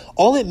klipa.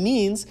 All it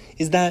means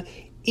is that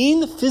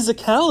in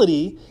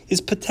physicality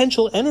is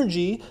potential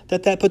energy,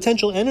 that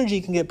potential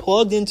energy can get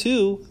plugged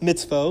into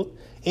mitzvot,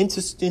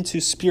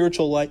 into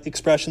spiritual life,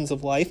 expressions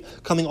of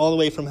life, coming all the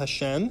way from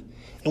Hashem.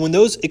 And when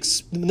those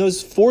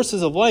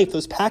forces of life,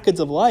 those packets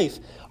of life,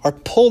 are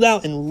pulled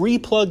out and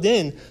replugged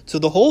in to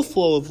the whole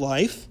flow of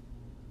life,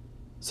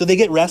 so they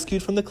get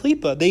rescued from the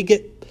klipa. They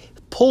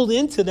get pulled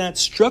into that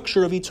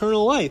structure of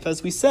eternal life,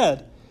 as we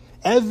said.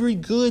 Every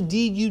good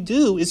deed you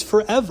do is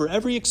forever.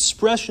 Every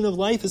expression of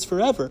life is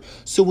forever.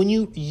 So when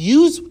you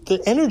use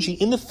the energy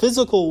in the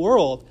physical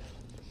world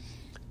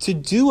to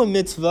do a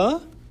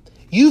mitzvah,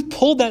 you've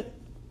pulled that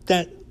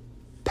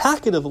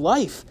packet of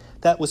life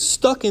that was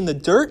stuck in the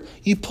dirt.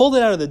 You pulled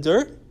it out of the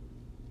dirt,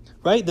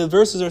 right? The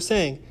verses are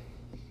saying,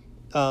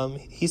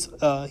 he's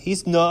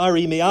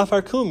na'ari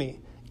me'afar kumi.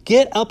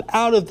 Get up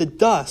out of the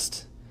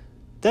dust.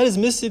 That is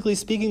mystically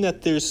speaking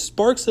that there's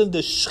sparks of the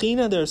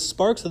Shekhinah, there's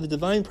sparks of the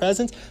divine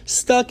presence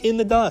stuck in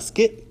the dust.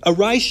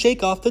 Arise,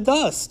 shake off the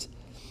dust.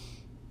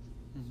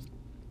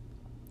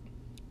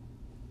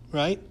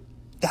 Right?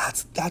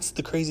 That's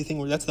the crazy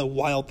thing. That's the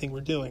wild thing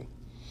we're doing.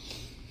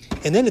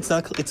 And then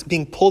it's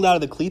being pulled out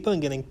of the klipa and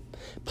getting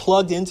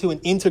plugged into and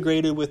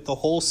integrated with the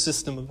whole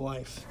system of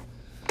life.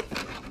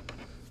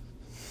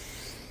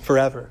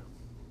 Forever.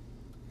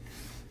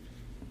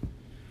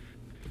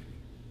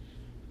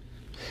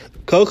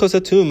 Kochos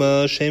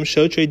atuma, shem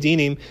shotre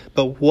dinim.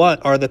 But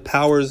what are the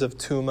powers of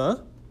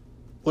tuma?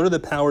 What are the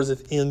powers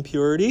of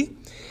impurity?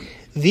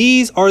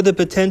 These are the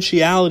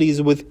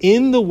potentialities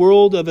within the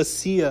world of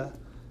Asiya.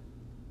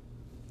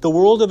 The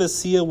world of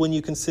Asiya, when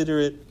you consider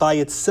it by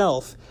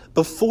itself,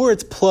 before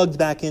it's plugged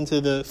back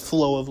into the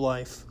flow of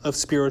life, of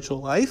spiritual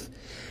life,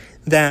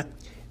 that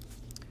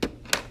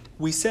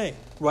we say,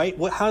 right?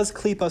 How does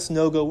klipas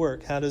noga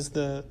work? There's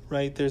that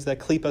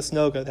klipas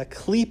noga, that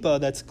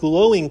klipa, that's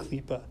glowing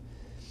klipa.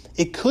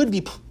 It could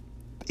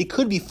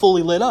be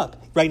fully lit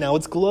up. Right now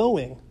it's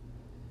glowing.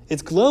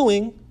 It's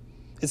glowing.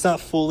 It's not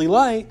fully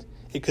light.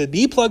 It could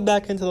be plugged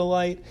back into the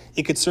light.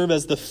 It could serve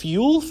as the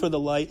fuel for the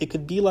light. It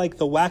could be like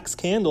the wax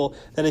candle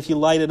that if you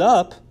light it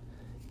up,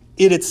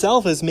 it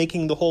itself is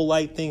making the whole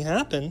light thing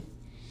happen.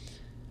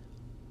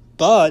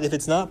 But if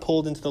it's not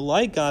pulled into the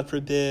light, God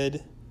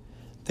forbid,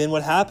 then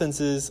what happens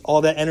is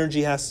all that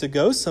energy has to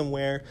go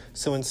somewhere.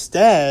 So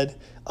instead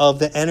of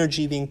the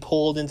energy being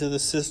pulled into the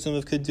system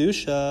of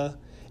Kedusha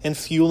and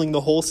fueling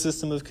the whole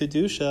system of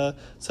Kedusha,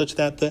 such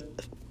that the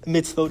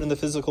mitzvot in the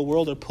physical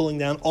world are pulling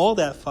down all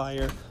that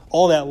fire,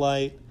 all that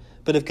light.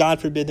 But if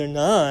God forbid they're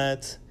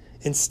not,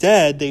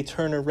 instead they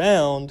turn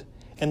around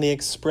and they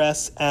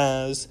express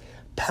as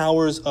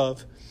powers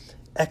of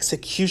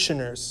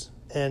executioners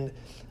and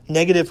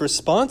negative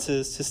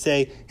responses to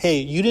say, hey,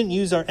 you didn't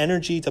use our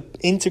energy to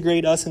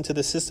integrate us into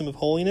the system of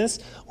holiness.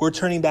 We're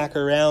turning back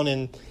around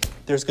and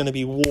there's going to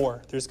be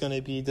war. There's going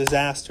to be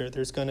disaster.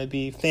 There's going to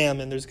be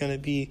famine. There's going to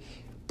be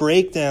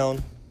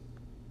breakdown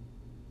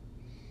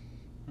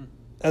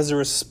as a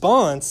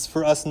response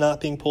for us not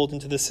being pulled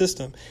into the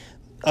system.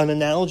 An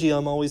analogy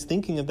I'm always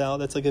thinking about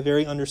that's like a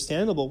very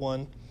understandable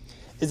one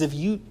is if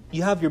you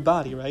have your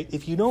body, right?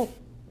 If you don't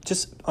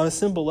just on a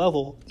simple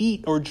level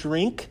eat or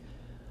drink,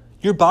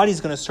 your body's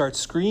going to start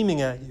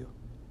screaming at you.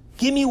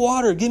 Give me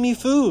water, give me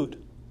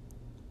food.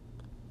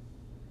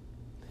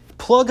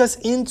 Plug us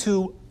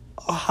into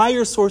a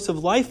higher source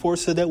of life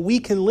force so that we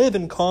can live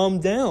and calm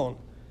down.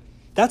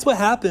 That's what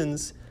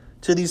happens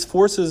to these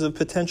forces of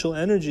potential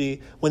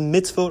energy when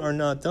mitzvot are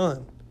not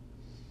done.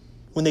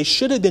 When they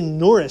should have been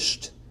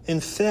nourished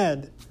and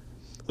fed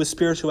with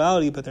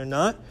spirituality, but they're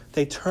not,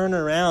 they turn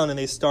around and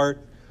they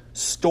start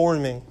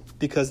storming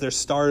because they're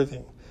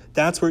starving.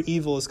 That's where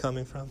evil is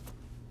coming from.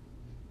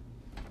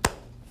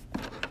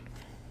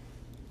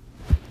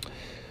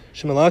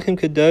 Shemalachim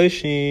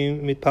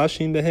kadoshim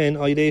mitpashim behen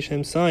al yidei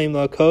shem saim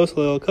la'kos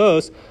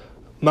la'kos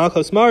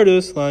malchos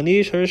mardus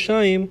la'anish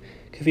harashayim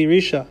k'vi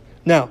risha.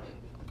 Now,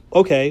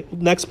 okay,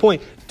 next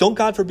point. Don't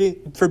God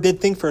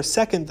forbid think for a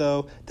second,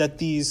 though, that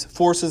these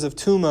forces of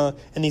Tuma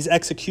and these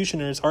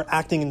executioners are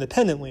acting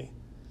independently.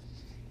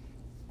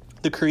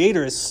 The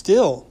Creator is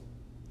still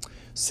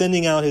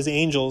sending out his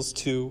angels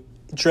to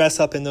dress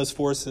up in those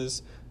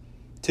forces,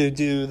 to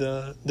do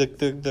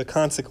the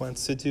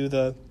consequence, to do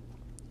the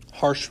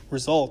harsh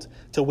result,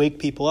 to wake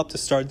people up to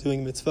start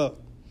doing mitzvot.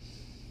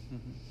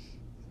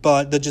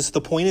 But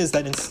the point is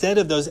that instead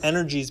of those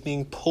energies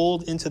being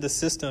pulled into the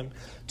system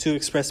to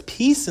express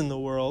peace in the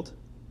world,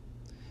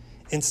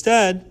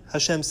 instead,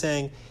 Hashem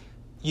saying,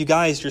 you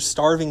guys, you're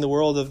starving the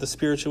world of the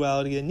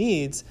spirituality it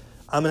needs.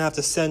 I'm going to have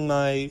to send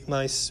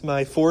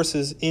my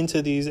forces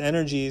into these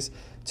energies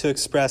to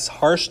express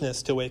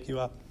harshness to wake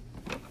you up.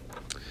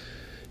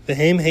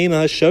 V'hem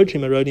hema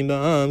hashotrim arodim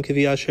ba'am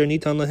kivi asher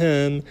nitan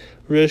lahem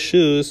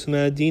reshus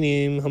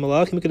ma'adinim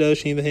hamalachim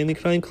kadoshim v'hem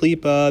nikraim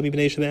klipa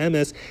mibnei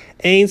shebe'emes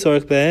ein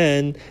tzorich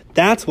ben.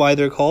 That's why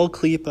they're called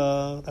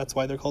klipa. That's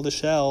why they're called a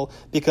shell,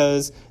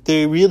 because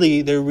they're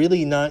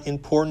really not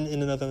important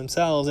in and of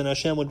themselves, and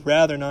Hashem would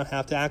rather not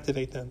have to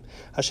activate them.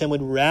 Hashem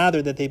would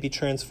rather that they be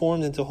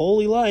transformed into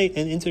holy light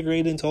and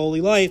integrated into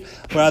holy light,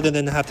 rather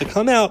than have to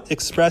come out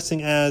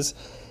expressing as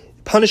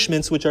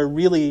punishments which are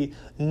really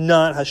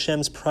not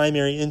Hashem's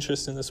primary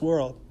interest in this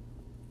world.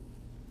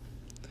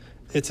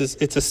 It's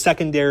a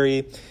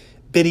secondary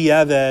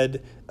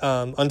b'diavad,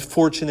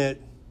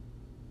 unfortunate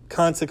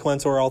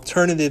consequence or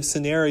alternative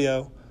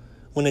scenario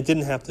when it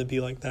didn't have to be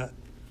like that.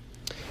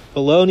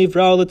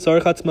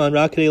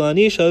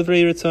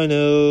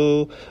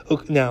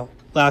 Now,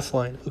 last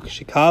line.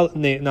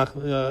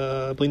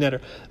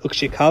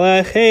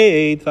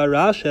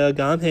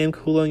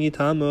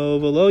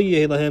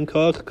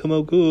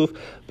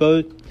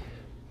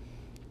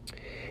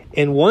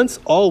 And once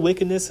all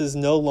wickedness is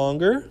no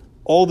longer,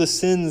 all the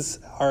sins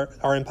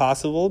are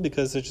impossible,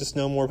 because there's just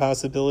no more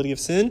possibility of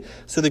sin,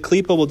 so the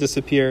klipa will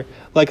disappear.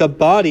 Like a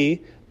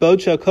body,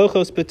 bocha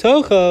kochos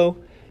betocho,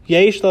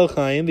 yesh lo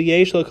chaim,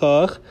 v'yesh lo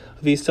koch,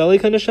 v'istali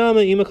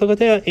kanashama, ima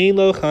kochotea, ein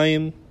lo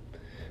chaim,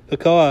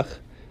 v'koach.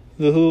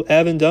 V'hu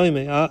evan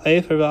doime,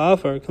 efer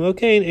v'afar, kamo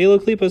kain, elo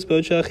klipas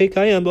bocha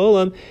chikayam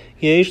b'olam,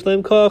 yesh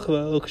lem koch,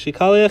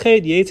 v'ukshikale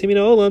ached, yetzim min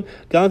ha'olam,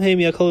 gam heim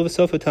yakol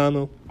v'sofa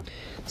tamu.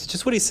 So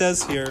just what he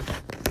says here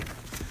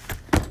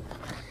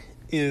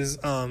is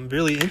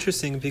really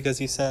interesting, because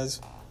he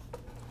says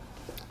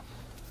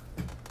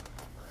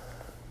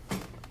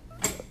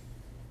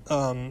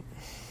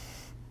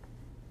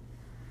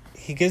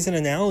he gives an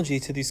analogy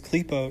to these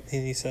klipot,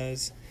 and he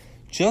says,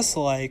 just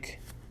like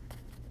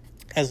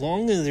as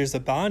long as there's a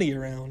body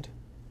around,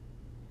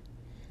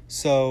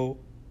 so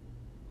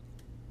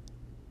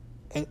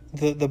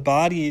the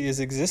body is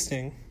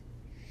existing,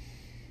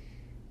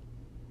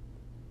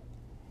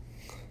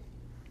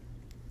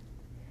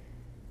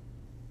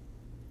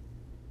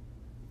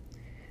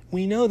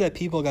 we know that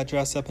people got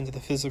dressed up into the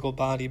physical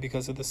body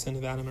because of the sin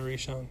of Adam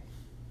Arishon.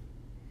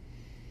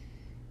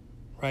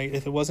 Right?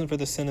 If it wasn't for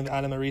the sin of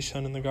Adam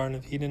Arishon in the Garden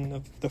of Eden,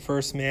 of the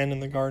first man in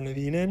the Garden of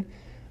Eden,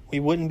 we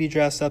wouldn't be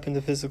dressed up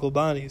into physical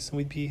bodies.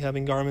 We'd be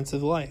having garments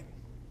of light.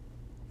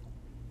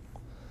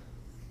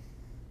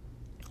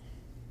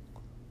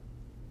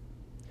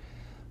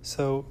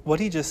 So what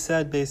he just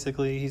said,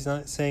 basically, he's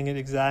not saying it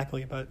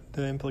exactly, but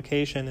the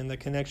implication and the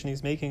connection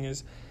he's making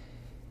is,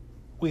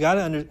 we got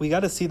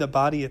to see the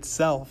body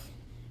itself,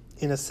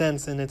 in a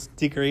sense, in its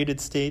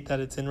degraded state that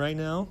it's in right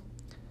now.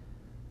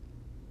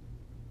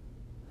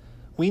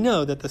 We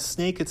know that the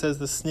snake, it says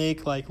the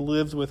snake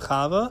lived with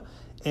Chava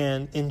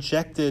and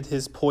injected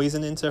his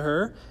poison into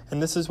her,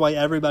 and this is why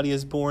everybody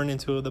is born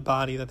into the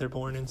body that they're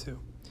born into.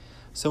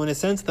 So in a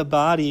sense, the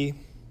body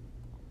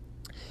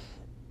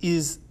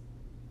is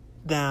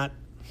that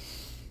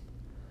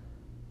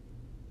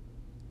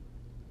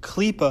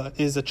klipa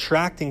is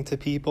attracting to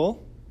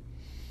people,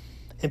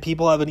 and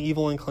people have an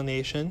evil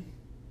inclination,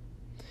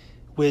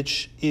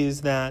 which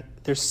is that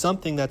there's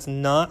something that's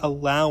not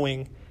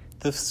allowing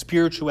the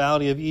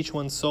spirituality of each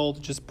one's soul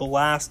to just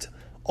blast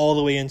all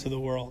the way into the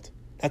world.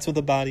 That's what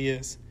the body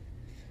is.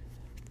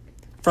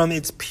 From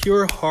its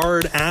pure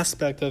hard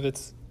aspect of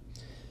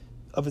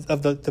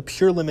the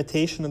pure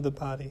limitation of the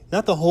body,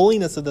 not the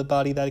holiness of the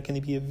body, that it can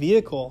be a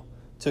vehicle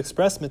to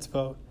express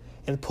mitzvot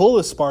and pull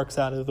the sparks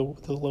out of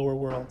the lower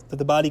world, that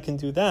the body can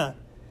do that.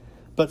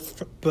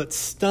 But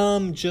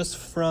stem just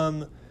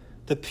from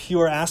the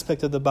pure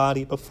aspect of the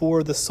body,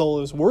 before the soul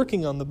is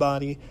working on the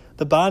body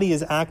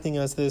is acting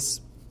as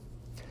this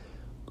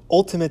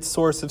ultimate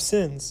source of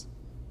sins,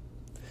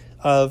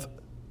 of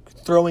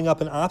throwing up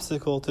an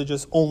obstacle to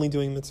just only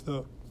doing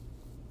mitzvot.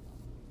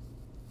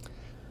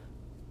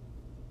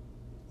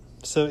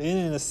 So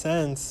in a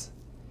sense,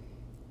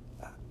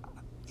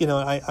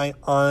 I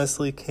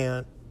honestly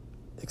can't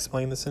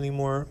explain this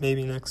anymore.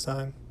 Maybe next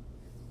time.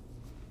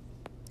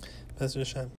 Bezrat Hashem.